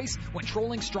top choice when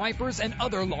trolling stripers and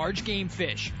other large game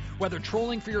fish. Whether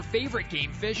trolling for your favorite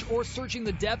game fish or searching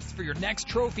the depths for your next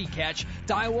trophy catch,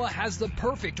 Daiwa has the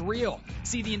perfect reel.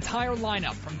 See the entire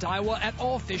lineup from Daiwa at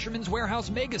all Fisherman's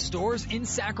Warehouse Mega Stores in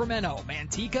Sacramento,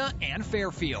 Manteca, and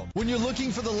Fairfield. When you're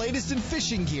looking for the latest in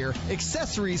fishing gear,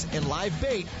 accessories, and live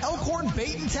bait, Elkhorn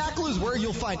Bait and Tackle is where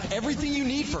you'll find everything you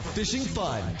need for fishing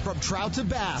fun. From trout to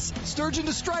bass, sturgeon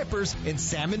to stripers, and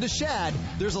salmon to shad,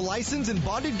 there's a licensed and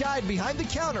bonded guide behind the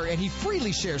counter, and he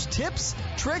freely shares tips,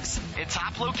 tricks, and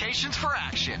top locations for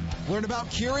action. Learn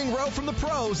about curing roe from the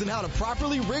pros and how to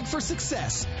properly rig for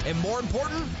success. And more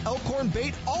important, Elkhorn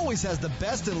Bait always has the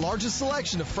best and largest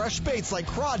selection of fresh baits like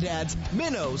crawdads,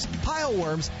 minnows,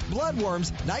 pileworms,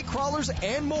 bloodworms, night crawlers,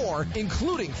 and more,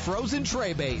 including frozen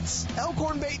tray baits.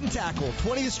 Elkhorn Bait and Tackle,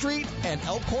 20th Street and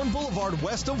Elkhorn Boulevard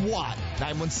west of Watt.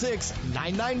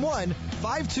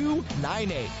 916-991-5298.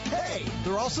 Hey,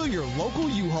 they're also your local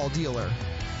U-Haul dealer.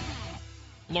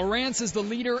 Lowrance is the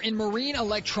leader in marine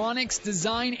electronics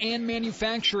design and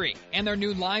manufacturing, and their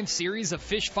new live series of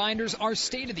fish finders are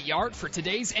state-of-the-art for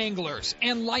today's anglers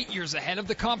and light years ahead of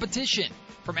the competition.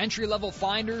 From entry-level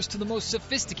finders to the most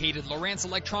sophisticated Lowrance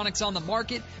electronics on the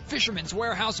market, Fisherman's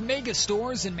Warehouse Mega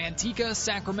Stores in Manteca,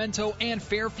 Sacramento, and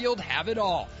Fairfield have it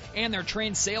all, and their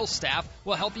trained sales staff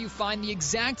will help you find the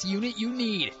exact unit you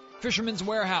need. Fisherman's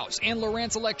Warehouse and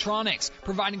Lowrance Electronics,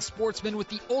 providing sportsmen with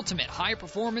the ultimate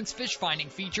high-performance fish-finding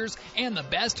features and the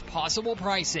best possible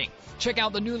pricing. Check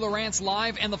out the new Lowrance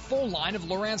Live and the full line of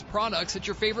Lowrance products at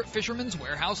your favorite Fisherman's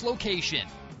Warehouse location.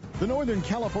 The Northern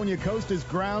California coast is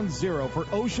ground zero for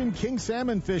ocean king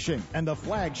salmon fishing, and the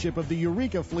flagship of the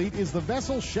Eureka fleet is the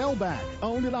vessel Shellback,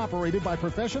 owned and operated by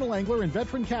professional angler and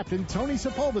veteran captain Tony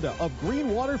Sepulveda of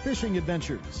Green Water Fishing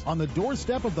Adventures. On the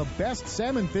doorstep of the best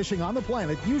salmon fishing on the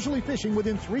planet, usually fishing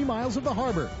within 3 miles of the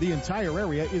harbor, the entire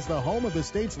area is the home of the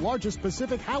state's largest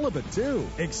Pacific halibut, too.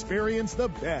 Experience the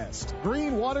best.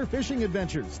 Green Water Fishing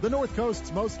Adventures, the North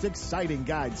Coast's most exciting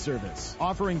guide service,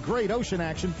 offering great ocean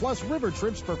action plus river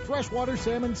trips for freshwater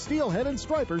salmon, steelhead, and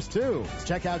stripers, too.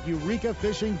 Check out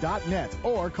eurekafishing.net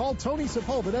or call Tony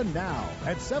Sepulveda now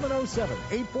at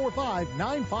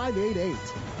 707-845-9588.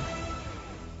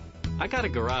 I got a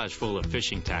garage full of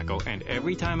fishing tackle, and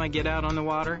every time I get out on the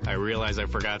water, I realize I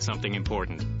forgot something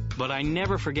important. But I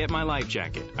never forget my life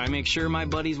jacket. I make sure my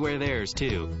buddies wear theirs,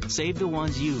 too. Save the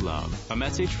ones you love. A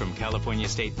message from California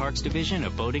State Parks Division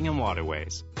of Boating and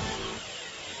Waterways.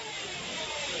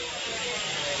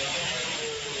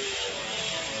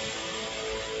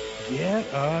 Get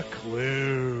a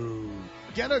clue.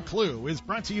 Get a Clue is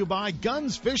brought to you by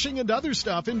Guns, Fishing, and Other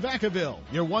Stuff in Vacaville,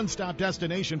 your one-stop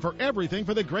destination for everything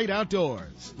for the great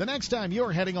outdoors. The next time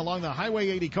you're heading along the Highway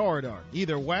 80 corridor,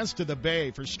 either west to the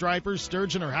bay for stripers,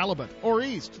 sturgeon, or halibut, or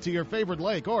east to your favorite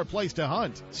lake or place to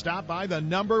hunt, stop by the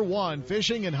 #1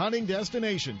 fishing and hunting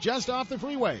destination just off the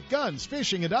freeway, Guns,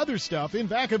 Fishing, and Other Stuff in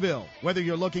Vacaville. Whether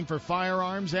you're looking for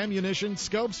firearms, ammunition,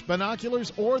 scopes,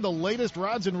 binoculars, or the latest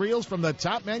rods and reels from the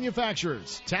top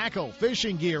manufacturers, tackle,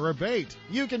 fishing gear, or bait,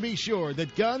 you can be sure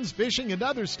that Guns, Fishing, and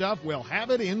Other Stuff will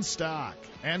have it in stock.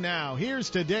 And now,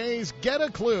 here's today's Get a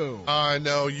Clue. I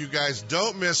know you guys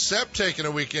don't miss Sep taking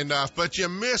a weekend off, but you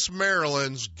miss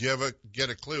Maryland's Get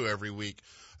a Clue every week.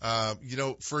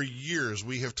 For years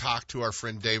we have talked to our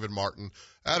friend David Martin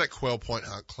out at Quail Point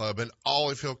Hunt Club and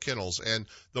Olive Hill Kennels, and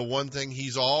the one thing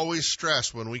he's always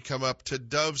stressed when we come up to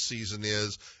dove season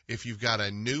is if you've got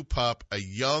a new pup, a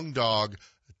young dog,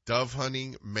 dove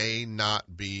hunting may not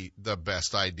be the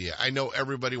best idea. I know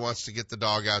everybody wants to get the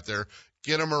dog out there,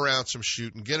 get them around some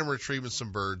shooting, get them retrieving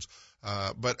some birds,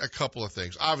 but a couple of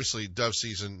things. Obviously, dove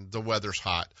season, the weather's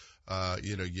hot.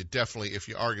 You definitely, if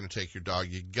you are going to take your dog,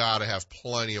 you got to have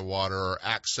plenty of water or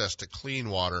access to clean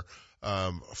water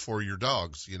for your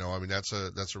dogs.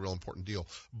 That's a real important deal.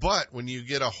 But when you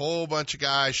get a whole bunch of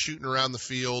guys shooting around the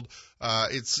field,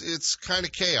 it's kind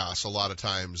of chaos a lot of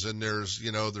times. And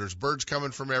there's birds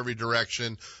coming from every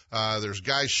direction. There's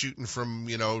guys shooting from,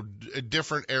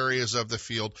 different areas of the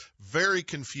field. Very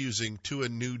confusing to a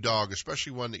new dog,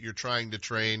 especially one that you're trying to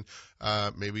train,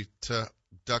 maybe to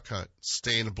duck hunt,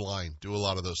 stay in a blind, do a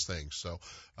lot of those things. So,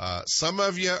 some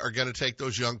of you are going to take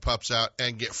those young pups out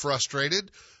and get frustrated.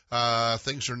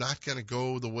 Things are not going to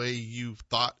go the way you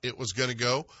thought it was going to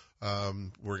go.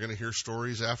 We're going to hear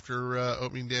stories after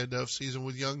opening day of dove season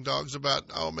with young dogs about,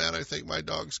 oh man, I think my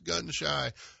dog's gun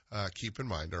shy. Keep in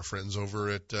mind, our friends over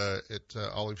at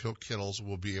Olive Hill Kennels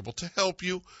will be able to help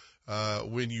you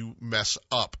when you mess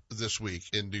up this week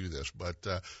and do this.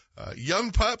 But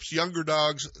young pups, younger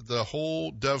dogs, the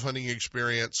whole dove hunting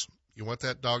experience, you want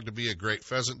that dog to be a great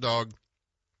pheasant dog,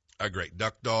 a great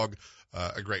duck dog,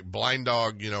 a great blind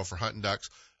dog, for hunting ducks,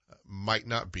 might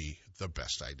not be the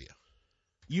best idea.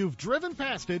 You've driven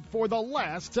past it for the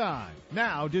last time.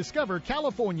 Now discover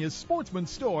California's sportsman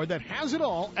store that has it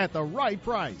all at the right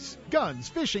price. Guns,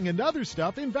 Fishing, and Other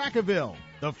Stuff in Vacaville.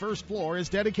 The first floor is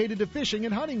dedicated to fishing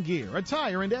and hunting gear,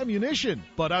 attire, and ammunition.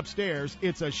 But upstairs,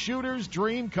 it's a shooter's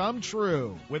dream come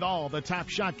true. With all the top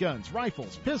shotguns,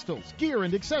 rifles, pistols, gear,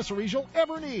 and accessories you'll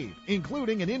ever need,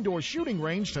 including an indoor shooting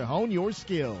range to hone your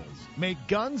skills. Make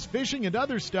Guns, Fishing, and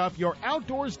Other Stuff your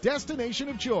outdoors destination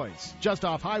of choice. Just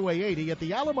off Highway 80 at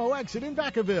the Alamo exit in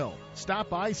Vacaville.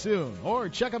 Stop by soon or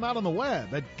check them out on the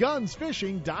web at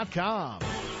gunsfishing.com.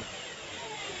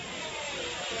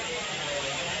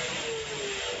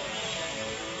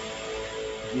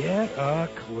 Get a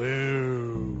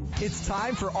Clue. It's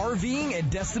time for RVing and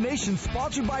Destination,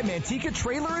 sponsored by Manteca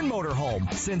Trailer and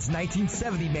Motorhome. Since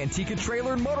 1970, Manteca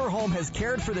Trailer and Motorhome has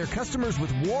cared for their customers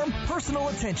with warm, personal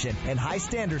attention and high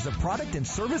standards of product and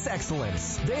service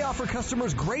excellence. They offer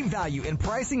customers great value and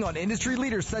pricing on industry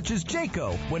leaders such as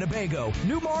Jayco, Winnebago,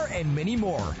 Newmar, and many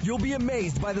more. You'll be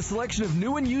amazed by the selection of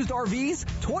new and used RVs,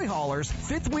 toy haulers,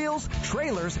 fifth wheels,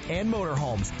 trailers, and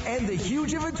motorhomes, and the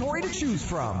huge inventory to choose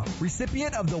from.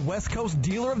 Recipient of the West Coast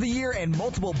Dealer of the Year and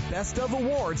multiple Best of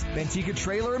awards, Manteca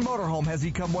Trailer and Motorhome has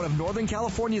become one of Northern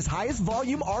California's highest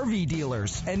volume RV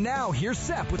dealers. And now here's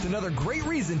Sep with another great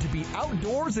reason to be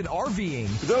outdoors and RVing.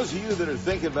 For those of you that are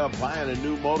thinking about buying a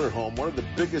new motorhome, one of the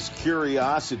biggest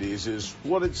curiosities is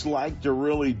what it's like to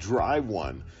really drive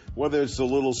one. Whether it's the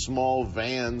little small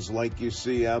vans like you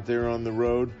see out there on the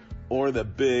road or the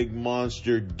big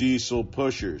monster diesel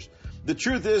pushers. The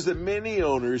truth is that many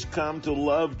owners come to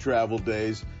love travel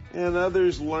days and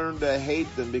others learn to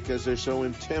hate them because they're so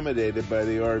intimidated by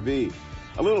the RV.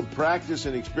 A little practice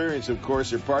and experience, of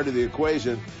course, are part of the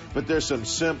equation, but there's some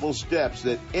simple steps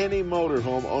that any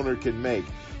motorhome owner can make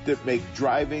that make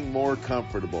driving more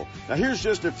comfortable. Now, here's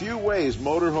just a few ways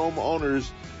motorhome owners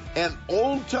and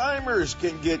old-timers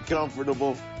can get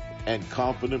comfortable and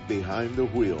confident behind the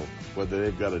wheel, whether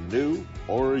they've got a new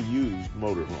or a used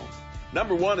motorhome.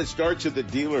 Number one, it starts at the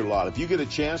dealer lot. If you get a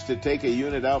chance to take a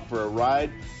unit out for a ride,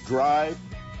 drive,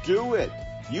 do it.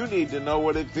 You need to know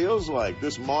what it feels like.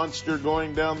 This monster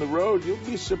going down the road, you'll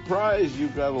be surprised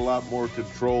you've got a lot more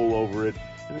control over it,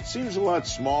 and it seems a lot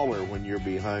smaller when you're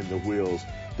behind the wheels.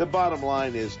 The bottom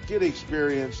line is get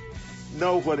experienced,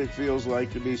 know what it feels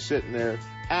like to be sitting there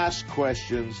ask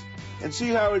questions, and see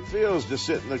how it feels to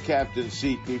sit in the captain's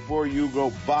seat before you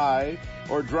go buy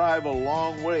or drive a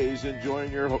long ways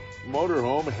enjoying your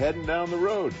motorhome heading down the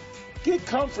road. Get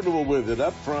comfortable with it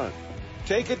up front.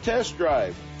 Take a test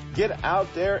drive. Get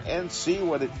out there and see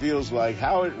what it feels like,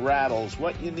 how it rattles,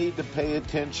 what you need to pay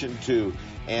attention to,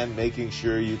 and making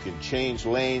sure you can change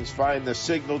lanes, find the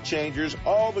signal changers,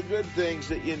 all the good things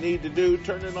that you need to do,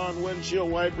 turning on windshield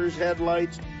wipers,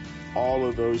 headlights, all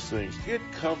of those things. Get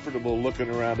comfortable looking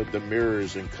around at the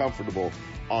mirrors and comfortable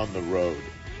on the road.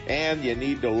 And you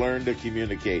need to learn to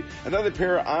communicate. Another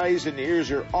pair of eyes and ears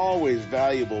are always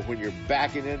valuable when you're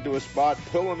backing into a spot,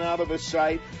 pulling out of a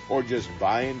site, or just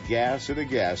buying gas at a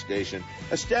gas station.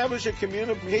 Establish a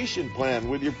communication plan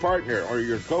with your partner or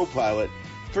your co-pilot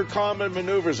for common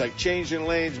maneuvers like changing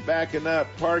lanes, backing up,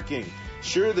 parking.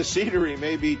 Sure, the scenery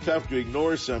may be tough to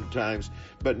ignore sometimes,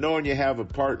 but knowing you have a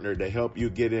partner to help you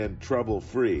get in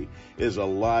trouble-free is a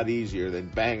lot easier than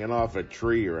banging off a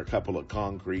tree or a couple of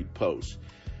concrete posts.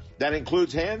 That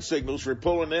includes hand signals for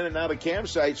pulling in and out of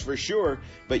campsites for sure,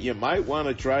 but you might want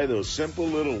to try those simple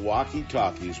little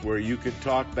walkie-talkies where you can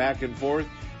talk back and forth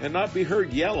and not be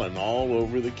heard yelling all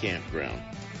over the campground,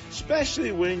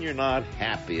 especially when you're not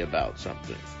happy about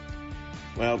something.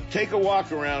 Well, take a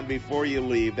walk around before you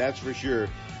leave, that's for sure.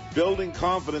 Building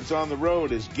confidence on the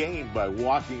road is gained by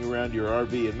walking around your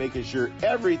RV and making sure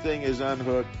everything is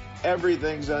unhooked,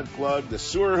 everything's unplugged, the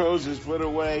sewer hose is put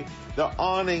away, the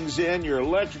awning's in, your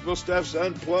electrical stuff's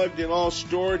unplugged and all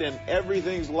stored, and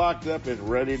everything's locked up and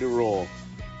ready to roll.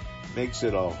 Makes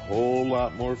it a whole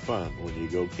lot more fun when you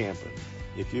go camping,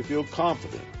 if you feel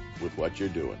confident with what you're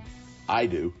doing. I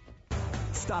do.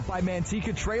 Stop by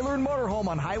Manteca Trailer and Motorhome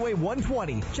on Highway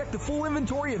 120. Check the full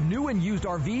inventory of new and used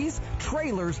RVs,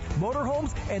 trailers,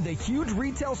 motorhomes, and a huge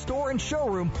retail store and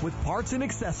showroom with parts and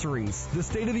accessories. The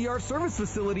state-of-the-art service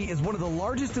facility is one of the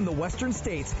largest in the western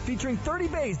states, featuring 30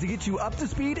 bays to get you up to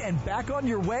speed and back on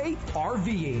your way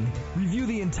RVing. Review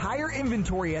the entire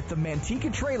inventory at the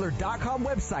MantecaTrailer.com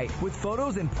website with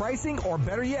photos and pricing, or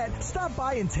better yet, stop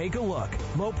by and take a look.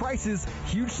 Low prices,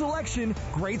 huge selection,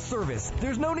 great service.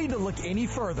 There's no need to look any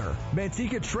further.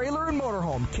 Manteca Trailer and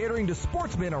Motorhome, catering to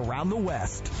sportsmen around the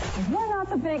West. We're not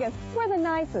the biggest, we're the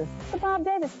nicest. The Bob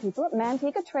Davis people at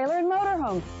Manteca Trailer and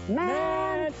Motorhome.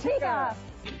 Manteca!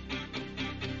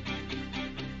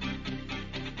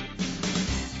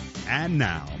 And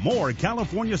now, more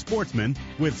California sportsmen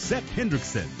with Sepp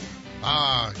Hendrickson.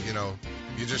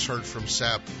 You just heard from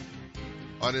Sepp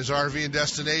on his RV and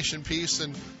destination piece,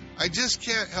 and I just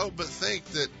can't help but think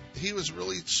that he was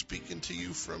really speaking to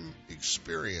you from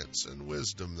experience and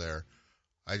wisdom there.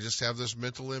 I just have this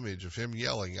mental image of him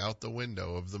yelling out the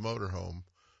window of the motorhome,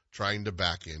 trying to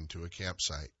back into a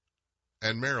campsite,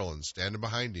 and Marilyn standing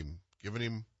behind him, giving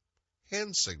him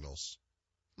hand signals.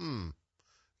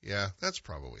 Yeah, that's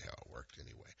probably how it worked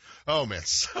anyway. Oh man,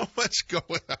 so much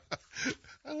going on.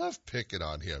 I love picking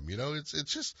on him.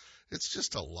 It's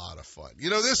just a lot of fun.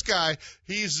 This guy,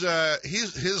 his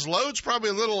load's probably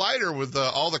a little lighter with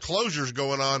all the closures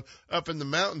going on up in the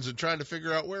mountains and trying to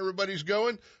figure out where everybody's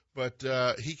going. But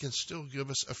he can still give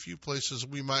us a few places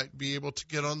we might be able to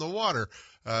get on the water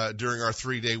during our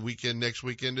 3-day weekend next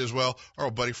weekend as well. Our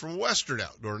old buddy from Western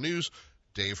Outdoor News,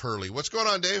 Dave Hurley. What's going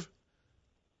on, Dave?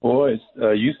 Boys,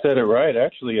 you said it right.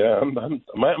 Actually, I'm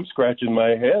scratching my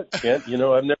head, Kent.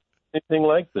 I've never seen anything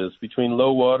like this between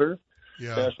low water,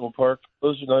 national park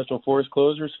closures, national forest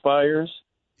closures, fires,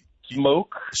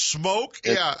 smoke.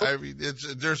 Yeah. I mean,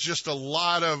 there's just a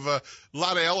lot of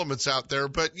elements out there.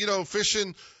 But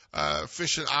fishing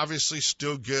obviously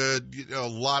still good. A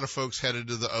lot of folks headed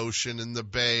to the ocean and the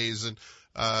bays and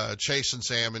chasing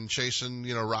salmon,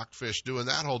 chasing rockfish, doing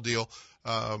that whole deal.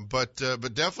 But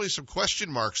definitely some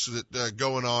question marks that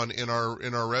going on in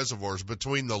our reservoirs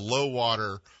between the low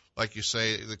water, like you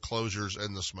say, the closures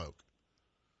and the smoke.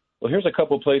 Well, here's a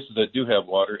couple places that do have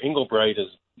water. Inglebright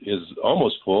is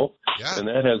almost full, and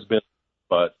that has been a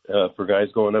spot for guys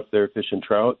going up there fishing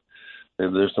trout.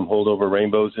 There's some holdover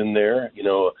rainbows in there.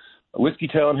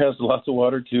 Whiskeytown has lots of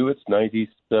water too. It's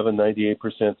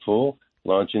 97-98% full,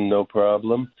 launching no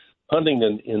problem.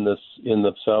 Huntington in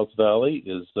the South Valley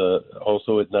is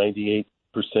also at 98%.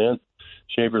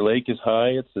 Shaver Lake is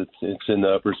high. It's in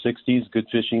the upper 60s. Good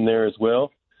fishing there as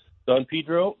well. Don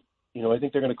Pedro, I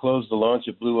think they're going to close the launch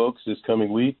at Blue Oaks this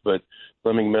coming week, but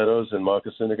Fleming Meadows and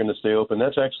Moccasin are going to stay open.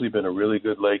 That's actually been a really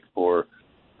good lake for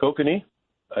kokanee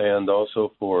and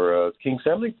also for king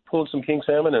salmon. They pulled some king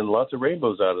salmon and lots of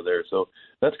rainbows out of there. So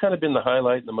that's kind of been the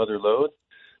highlight in the mother lode.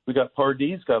 We got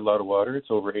Pardee's got a lot of water. It's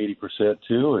over 80%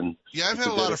 too. And I've had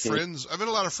a lot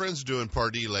of friends doing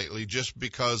Pardee lately, just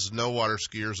because no water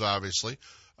skiers, obviously.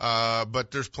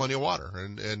 but there's plenty of water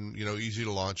and, you know, easy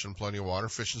to launch and plenty of water.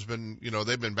 Fishing's been, you know,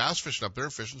 they've been bass fishing up there.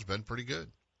 Fishing's been pretty good.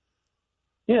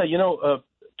 Yeah, you know,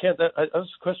 Kent, that was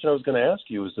the question I was going to ask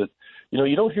you is that, you know,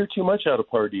 you don't hear too much out of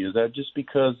Pardee. Is that just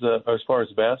because, as far as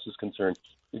bass is concerned,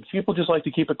 do people just like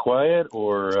to keep it quiet,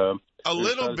 or a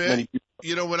little bit?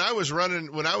 You know, when I was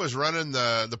running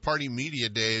the Pardee media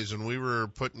days, and we were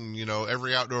putting, you know,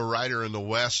 every outdoor rider in the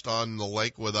West on the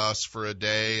lake with us for a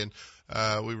day, and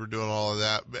we were doing all of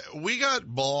that. We got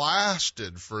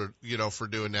blasted for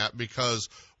doing that because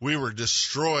we were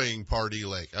destroying Pardee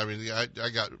Lake. I mean,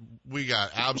 we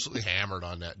got absolutely hammered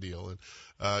on that deal.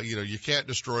 And, you know, you can't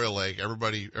destroy a lake.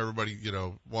 Everybody, you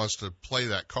know, wants to play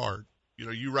that card. You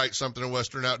know, you write something in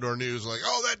Western Outdoor News like,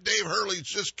 oh, that Dave Hurley's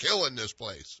just killing this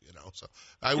place, you know. So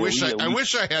I wish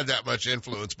I had that much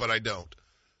influence, but I don't.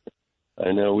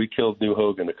 I know. We killed New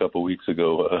Hogan a couple weeks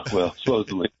ago. Well,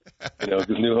 supposedly, you know,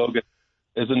 because New Hogan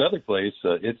is another place.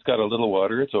 It's got a little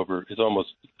water. It's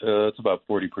about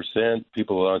 40%.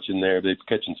 People launching there. They're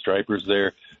catching stripers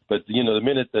there. But, you know, the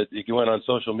minute that you went on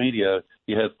social media,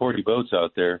 you had 40 boats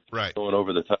out there going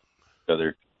over the top of each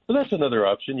other. So that's another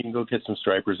option. You can go get some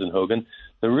stripers in Hogan.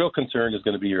 The real concern is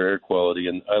going to be your air quality.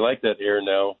 And I like that Air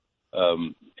Now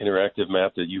interactive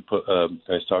map that you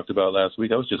guys talked about last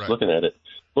week. I was just looking at it.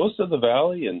 Most of the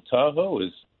valley and Tahoe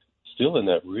is still in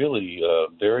that really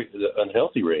very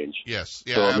unhealthy range. Yes,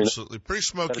 yeah, so, absolutely. Pretty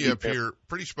smoky up here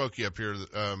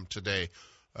today,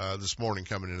 this morning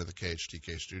coming into the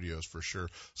KHTK studios for sure.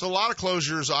 So a lot of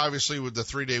closures, obviously, with the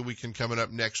 3-day weekend coming up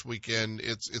next weekend.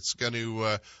 It's going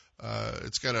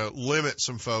to limit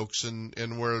some folks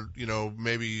and where, you know,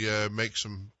 maybe make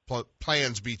some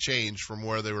plans be changed from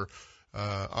where they were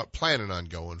planning on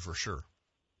going for sure.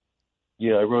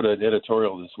 Yeah, I wrote an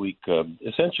editorial this week.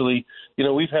 Essentially, you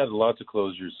know, we've had lots of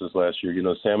closures this last year. You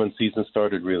know, salmon season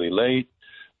started really late.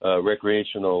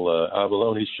 Recreational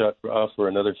abalone shut off for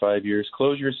another 5 years.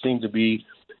 Closures seem to be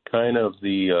kind of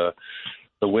the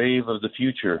wave of the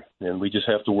future, and we just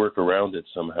have to work around it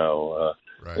somehow.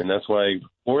 And that's why,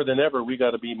 more than ever, we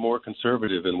got to be more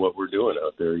conservative in what we're doing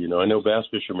out there. You know, I know bass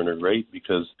fishermen are great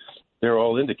because they're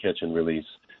all into catch and release.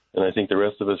 And I think the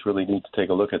rest of us really need to take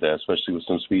a look at that, especially with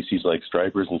some species like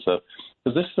stripers and stuff.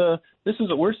 Because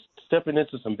we're stepping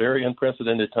into some very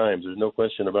unprecedented times. There's no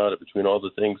question about it, between all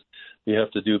the things you have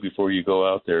to do before you go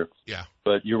out there. Yeah.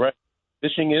 But you're right.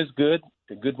 Fishing is good,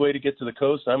 a good way to get to the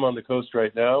coast. I'm on the coast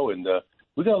right now, and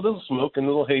we got a little smoke and a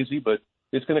little hazy, but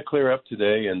it's going to clear up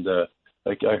today. And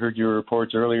I heard your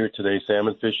reports earlier today,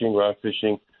 salmon fishing, rock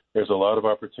fishing. There's a lot of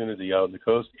opportunity out on the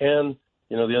coast. And,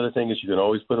 you know, the other thing is you can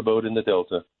always put a boat in the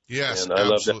Delta. Yes, and I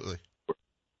absolutely. love that.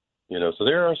 You know, so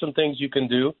there are some things you can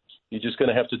do. You're just going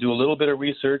to have to do a little bit of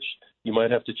research. You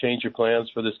might have to change your plans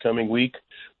for this coming week.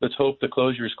 Let's hope the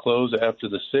closures close after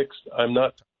the 6th. I'm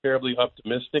not terribly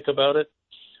optimistic about it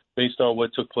based on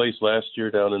what took place last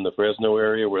year down in the Fresno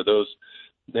area, where those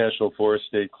national forests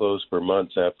stayed closed for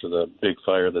months after the big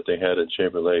fire that they had in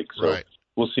Chamber Lake. So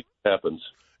we'll see what happens.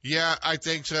 Yeah, I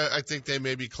think so. I think they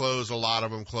may be closed. A lot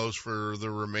of them closed for the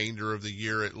remainder of the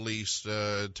year at least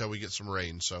until we get some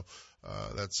rain. So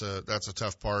that's a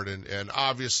tough part. And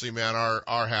obviously, man,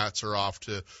 our hats are off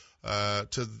to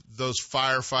those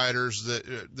firefighters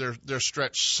that they're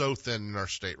stretched so thin in our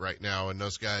state right now, and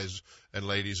those guys and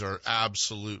ladies are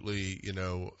absolutely, you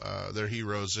know, they're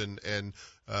heroes, and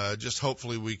just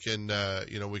hopefully we can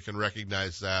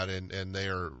recognize that, and they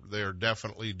are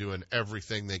definitely doing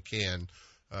everything they can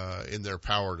in their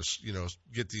power to, you know,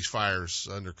 get these fires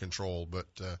under control. But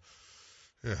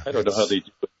yeah, I don't know how they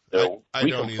do it. I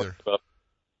don't either.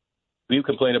 We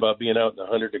complain about being out in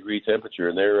 100-degree temperature,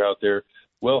 and they're out there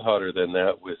well hotter than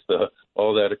that with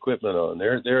all that equipment on. They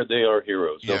are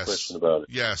heroes, no question about it.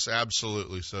 Yes,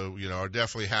 absolutely. So, you know,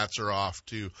 definitely hats are off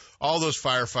to all those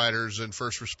firefighters and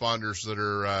first responders that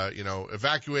are, you know,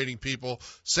 evacuating people,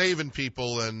 saving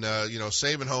people, and you know,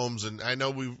 saving homes. And I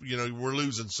know we're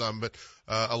losing some, but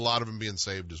a lot of them being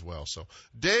saved as well. So,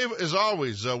 Dave, as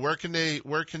always, where can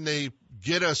they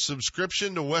get a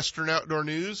subscription to Western Outdoor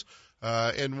News,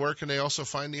 and where can they also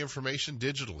find the information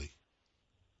digitally?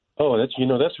 Oh,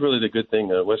 that's really the good thing.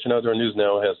 Western Outdoor News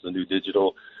now has the new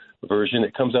digital version.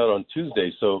 It comes out on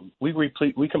Tuesday, so we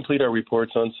complete our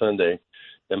reports on Sunday,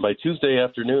 and by Tuesday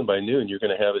afternoon, by noon, you're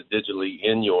going to have it digitally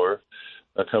in your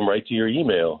come right to your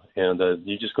email, and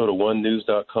you just go to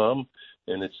onenews.com,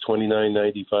 and it's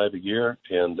 $29.95 a year,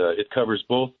 and it covers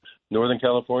both Northern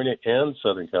California and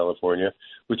Southern California,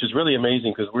 which is really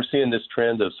amazing because we're seeing this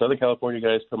trend of Southern California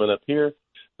guys coming up here,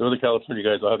 Northern California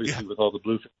guys obviously with all the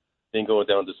bluefin thing going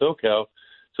down to SoCal.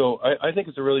 So I think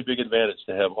it's a really big advantage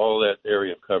to have all that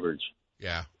area of coverage.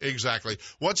 Yeah, exactly.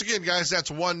 Once again, guys,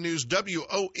 that's One News,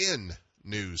 WON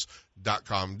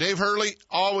News.com. Dave Hurley,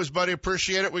 always, buddy,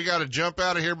 appreciate it. We got to jump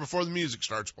out of here before the music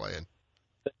starts playing.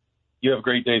 You have a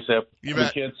great day, Sep. You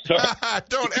bet.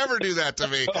 Don't ever do that to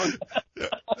me.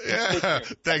 Yeah.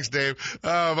 Thanks, Dave.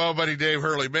 My buddy Dave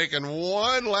Hurley making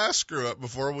one last screw up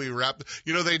before we wrap.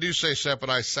 You know, they do say Sep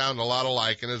and I sound a lot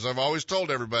alike. And as I've always told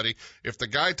everybody, if the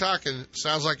guy talking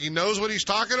sounds like he knows what he's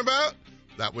talking about,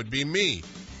 that would be me,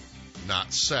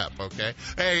 not Sep, okay?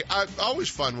 Hey, always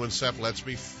fun when Sep lets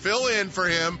me fill in for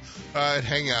him and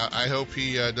hang out. I hope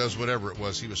he does whatever it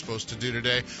was he was supposed to do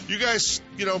today. You guys,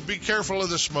 be careful of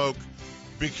the smoke.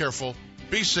 Be careful,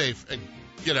 be safe, and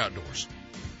get outdoors.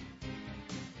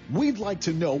 We'd like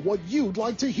to know what you'd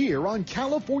like to hear on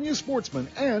California Sportsman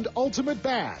and Ultimate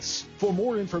Bass. For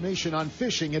more information on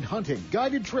fishing and hunting,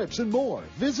 guided trips, and more,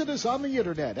 visit us on the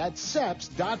internet at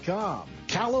seps.com.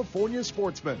 California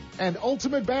Sportsman and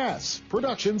Ultimate Bass,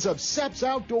 productions of Seps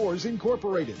Outdoors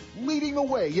Incorporated, leading the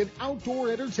way in outdoor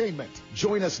entertainment.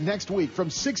 Join us next week from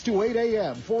 6 to 8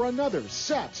 a.m. for another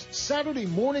Seps Saturday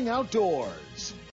Morning Outdoors.